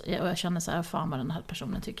nervös. Och jag känner så här, fan vad den här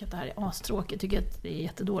personen tycker att det här är astråkigt. Tycker att det är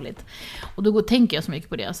jättedåligt. Och då tänker jag så mycket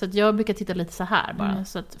på det. Så att jag brukar titta lite så här bara.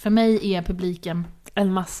 Så att för mig är publiken...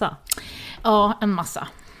 En massa? Ja, en massa.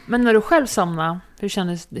 Men när du själv somnar, Hur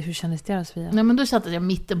kändes det, Sofia? Nej, men då satt jag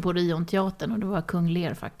mitten på Orionteatern och det var Kung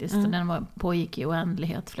Lear faktiskt. Och den pågick i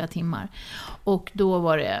oändlighet flera timmar. Och då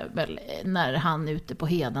var det väl när han är ute på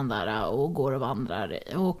heden där och går och vandrar.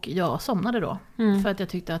 Och jag somnade då. För att jag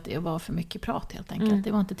tyckte att det var för mycket prat helt enkelt.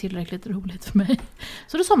 Det var inte tillräckligt roligt för mig.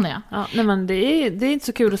 Så då somnade jag. Ja, nej, men det är inte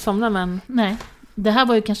så kul att somna, men... Nej, det här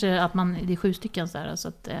var ju kanske att det är 7 stycken så här. Så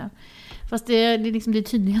att, fast det är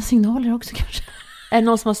tydliga signaler också kanske. Är det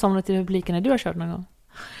någon som har somnat i publiken när du har kört någon gång?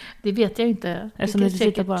 Det vet jag inte. Eftersom du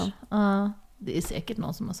sitter på dem? Ja, det är säkert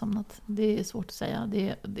någon som har somnat. Det är svårt att säga.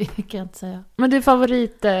 Det kan jag inte säga. Men du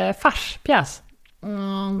favorit farspjäs?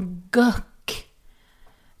 Guck.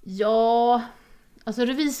 Ja, alltså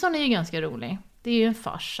Revisorn är ju ganska rolig. Det är ju en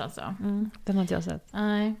fars alltså. Den har inte jag sett.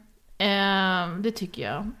 Nej, det tycker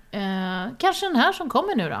jag. Kanske den här som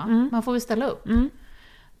kommer nu då. Man får väl ställa upp.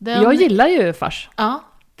 Jag gillar ju fars. Ja.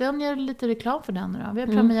 Den gör lite reklam för den nu då. Vi har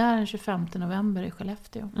premiär den 25 november i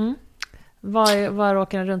Skellefteå. Var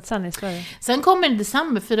åker den runt sen i Sverige? Sen kommer den i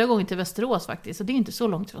december 4 gånger till Västerås faktiskt. Så det är inte så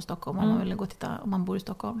långt från Stockholm om man vill gå och titta om man bor i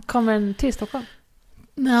Stockholm. Kommer den till Stockholm?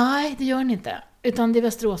 Nej, det gör den inte. Utan det är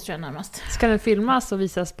Västerås tror jag närmast. Ska den filmas och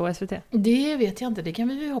visas på SVT? Det vet jag inte, det kan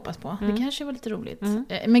vi ju hoppas på. Det kanske var lite roligt.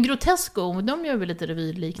 Men Grotesco, de gör väl lite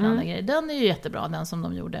revyliknande grejer. Den är ju jättebra, den som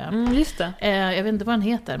de gjorde. Just det. Jag vet inte vad den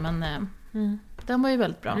heter, men... Den var ju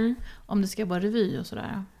väldigt bra. Om det ska vara revy och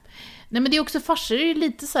sådär. Nej, men det är också farser, det är ju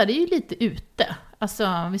lite så här, det är ju lite ute.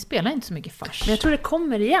 Alltså, vi spelar inte så mycket fars. Men jag tror det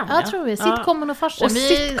kommer igen. Jag tror det. Sitcomen och farsen. Och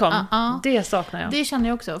sitcom, det saknar jag. Det känner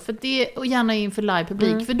jag också. För det, och gärna inför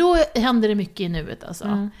livepublik. För då händer det mycket i nuet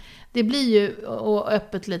alltså. Det blir ju och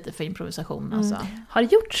öppet lite för improvisation alltså. Har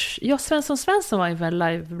det gjorts? Svensson var ju väl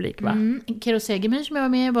livepublik, va? Kero Segemyhr som jag var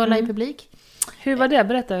med var livepublik. Hur var det?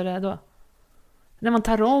 Berätta hur det är då. När man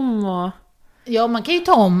tar om och... Ja, man kan ju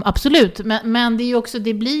ta om, absolut. Men det är ju också,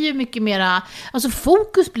 det blir ju mycket mera... Alltså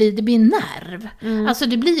fokus det blir nerv. Alltså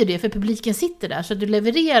det blir ju det, för publiken sitter där. Så du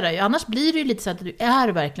levererar ju. Annars blir det ju lite så att du är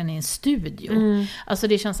verkligen i en studio. Alltså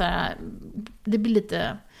det känns så här... Det blir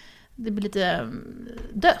lite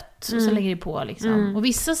dött. Och så lägger det på liksom. Och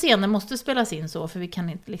vissa scener måste spelas in så. För vi kan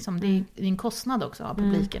inte liksom... Det är en kostnad också av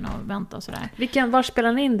publiken och vänta och sådär. Var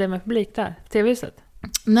spelar ni in det med publik där? TV-huset?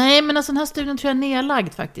 Nej, men alltså den här studion tror jag är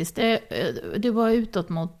nedlagd faktiskt. Det var utåt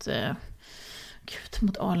mot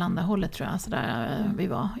Arlanda-hållet tror jag. Vi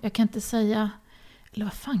var. Jag kan inte säga... Eller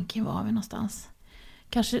vad fanken var vi någonstans?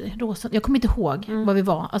 Kanske Rosa... Jag kommer inte ihåg var vi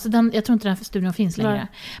var. Alltså jag tror inte den här studion finns längre. Nej.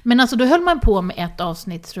 Men alltså då höll man på med ett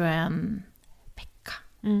avsnitt tror jag en vecka.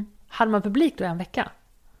 Hade man publik då en vecka?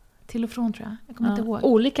 Till och från tror jag. Jag kommer inte ihåg.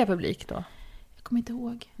 Olika publik då? Jag kommer inte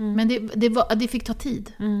ihåg. Men det fick ta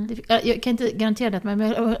tid. Jag kan inte garantera det, men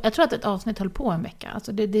jag tror att ett avsnitt höll på en vecka.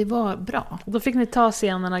 Alltså det var bra. Och då fick ni ta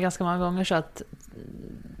scenerna ganska många gånger så att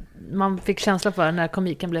man fick känsla för när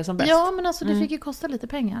komiken blev som bäst. Ja, men alltså det fick ju kosta lite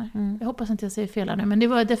pengar. Jag hoppas inte jag säger fel här nu. Men det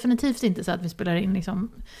var definitivt inte så att vi spelar in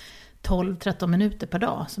liksom 12-13 minuter per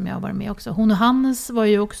dag som jag var med också. Hon och Hannes var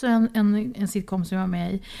ju också en sitcom som jag var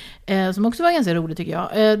med i. Som också var ganska rolig tycker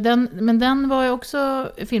jag. Men den var ju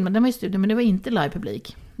också filmad, den var i studion men det var inte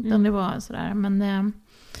livepublik. Det var sådär. Men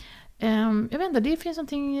jag vet inte, det finns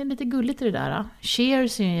någonting lite gulligt i det där.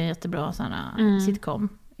 Cheers är ju jättebra sådana sitcom.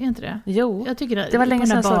 Är inte det? Jo, jag tycker det var länge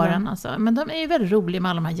sedan baren, alltså. Men de är ju väldigt roliga med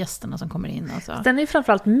alla de här gästerna som kommer in. Alltså. Den är ju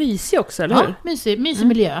framförallt mysig också, eller hur? Ja, mysig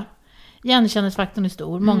miljö. Igenkänningsfaktorn är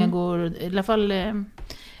stor. Många går, i alla fall,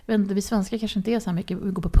 vi svenskar kanske inte är så här mycket,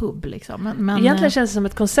 vi går på pub liksom. Men egentligen känns det som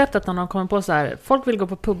ett koncept att någon kommer på så här, folk vill gå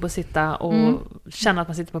på pub och sitta och känna att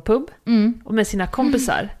man sitter på pub och med sina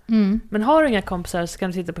kompisar. Men har du inga kompisar så kan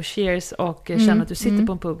du sitta på Cheers och känna att du sitter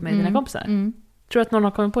på en pub med dina kompisar. Tror du att någon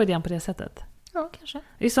har kommit på idén på det sättet? Ja, kanske.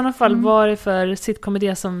 I sådana fall, vad är det för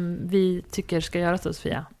sitcom-idé som vi tycker ska göras hos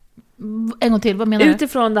Sofia? En gång till, vad menar du?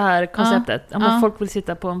 Utifrån det här konceptet, om folk vill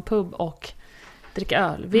sitta på en pub och dricka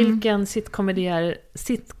öl. Vilken sitcom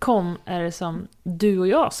är det som du och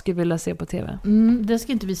jag skulle vilja se på tv? Det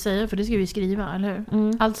ska inte vi säga, för det ska vi skriva, eller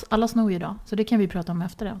hur? Alla snor ju idag, så det kan vi prata om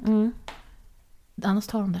efter det. Annars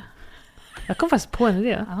tar de det. Jag kom faktiskt på en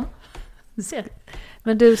idé. Ja, du ser.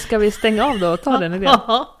 Men du, ska vi stänga av då och ta den idén?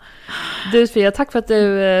 Du Sofia, tack för att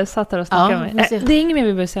du satt här och snackade med mig. Det är inget mer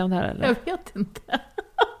vi behöver säga om det här, eller? Jag vet inte.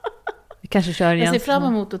 Vi kanske kör igen. Jag ser fram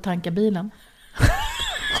emot att tanka bilen.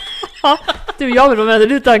 Jag vill vara med när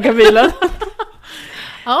du tankar bilen.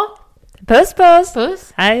 Ja.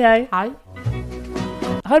 Puss. Hej.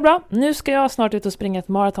 Ha det bra. Nu ska jag snart ut och springa ett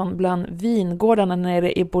maraton bland vingårdarna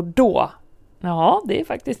nere i Bordeaux. Ja, det är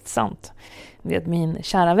faktiskt sant. Med min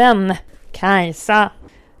kära vän Kajsa.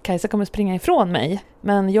 Kajsa kommer springa ifrån mig.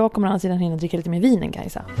 Men jag kommer å andra sidan hinna dricka lite mer vin än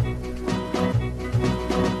Kajsa.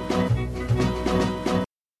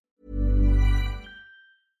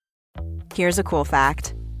 Here's a cool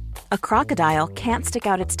fact. A crocodile can't stick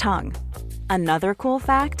out its tongue. Another cool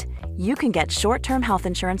fact, you can get short-term health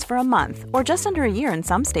insurance for a month or just under a year in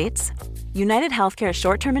some states. United Healthcare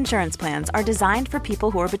short-term insurance plans are designed for people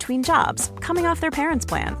who are between jobs, coming off their parents'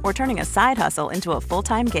 plan, or turning a side hustle into a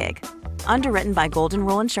full-time gig. Underwritten by Golden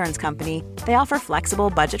Rule Insurance Company, they offer flexible,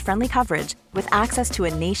 budget-friendly coverage with access to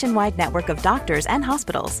a nationwide network of doctors and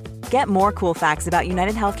hospitals. Get more cool facts about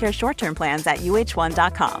United Healthcare short-term plans at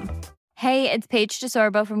uh1.com. Hey, it's Paige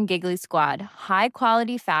DeSorbo from Giggly Squad. High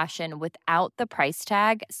quality fashion without the price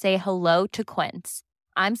tag. Say hello to Quince.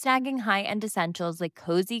 I'm snagging high-end essentials like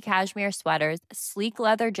cozy cashmere sweaters, sleek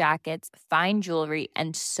leather jackets, fine jewelry,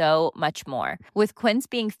 and so much more. With Quince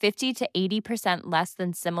being 50 to 80% less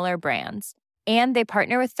than similar brands. And they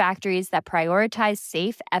partner with factories that prioritize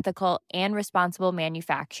safe, ethical, and responsible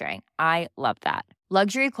manufacturing. I love that.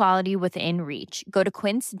 Luxury quality within reach. Go to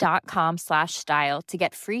quince.com/style to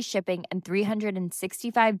get free shipping and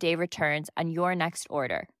 365-day returns on your next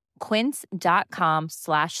order.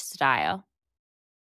 Quince.com/style.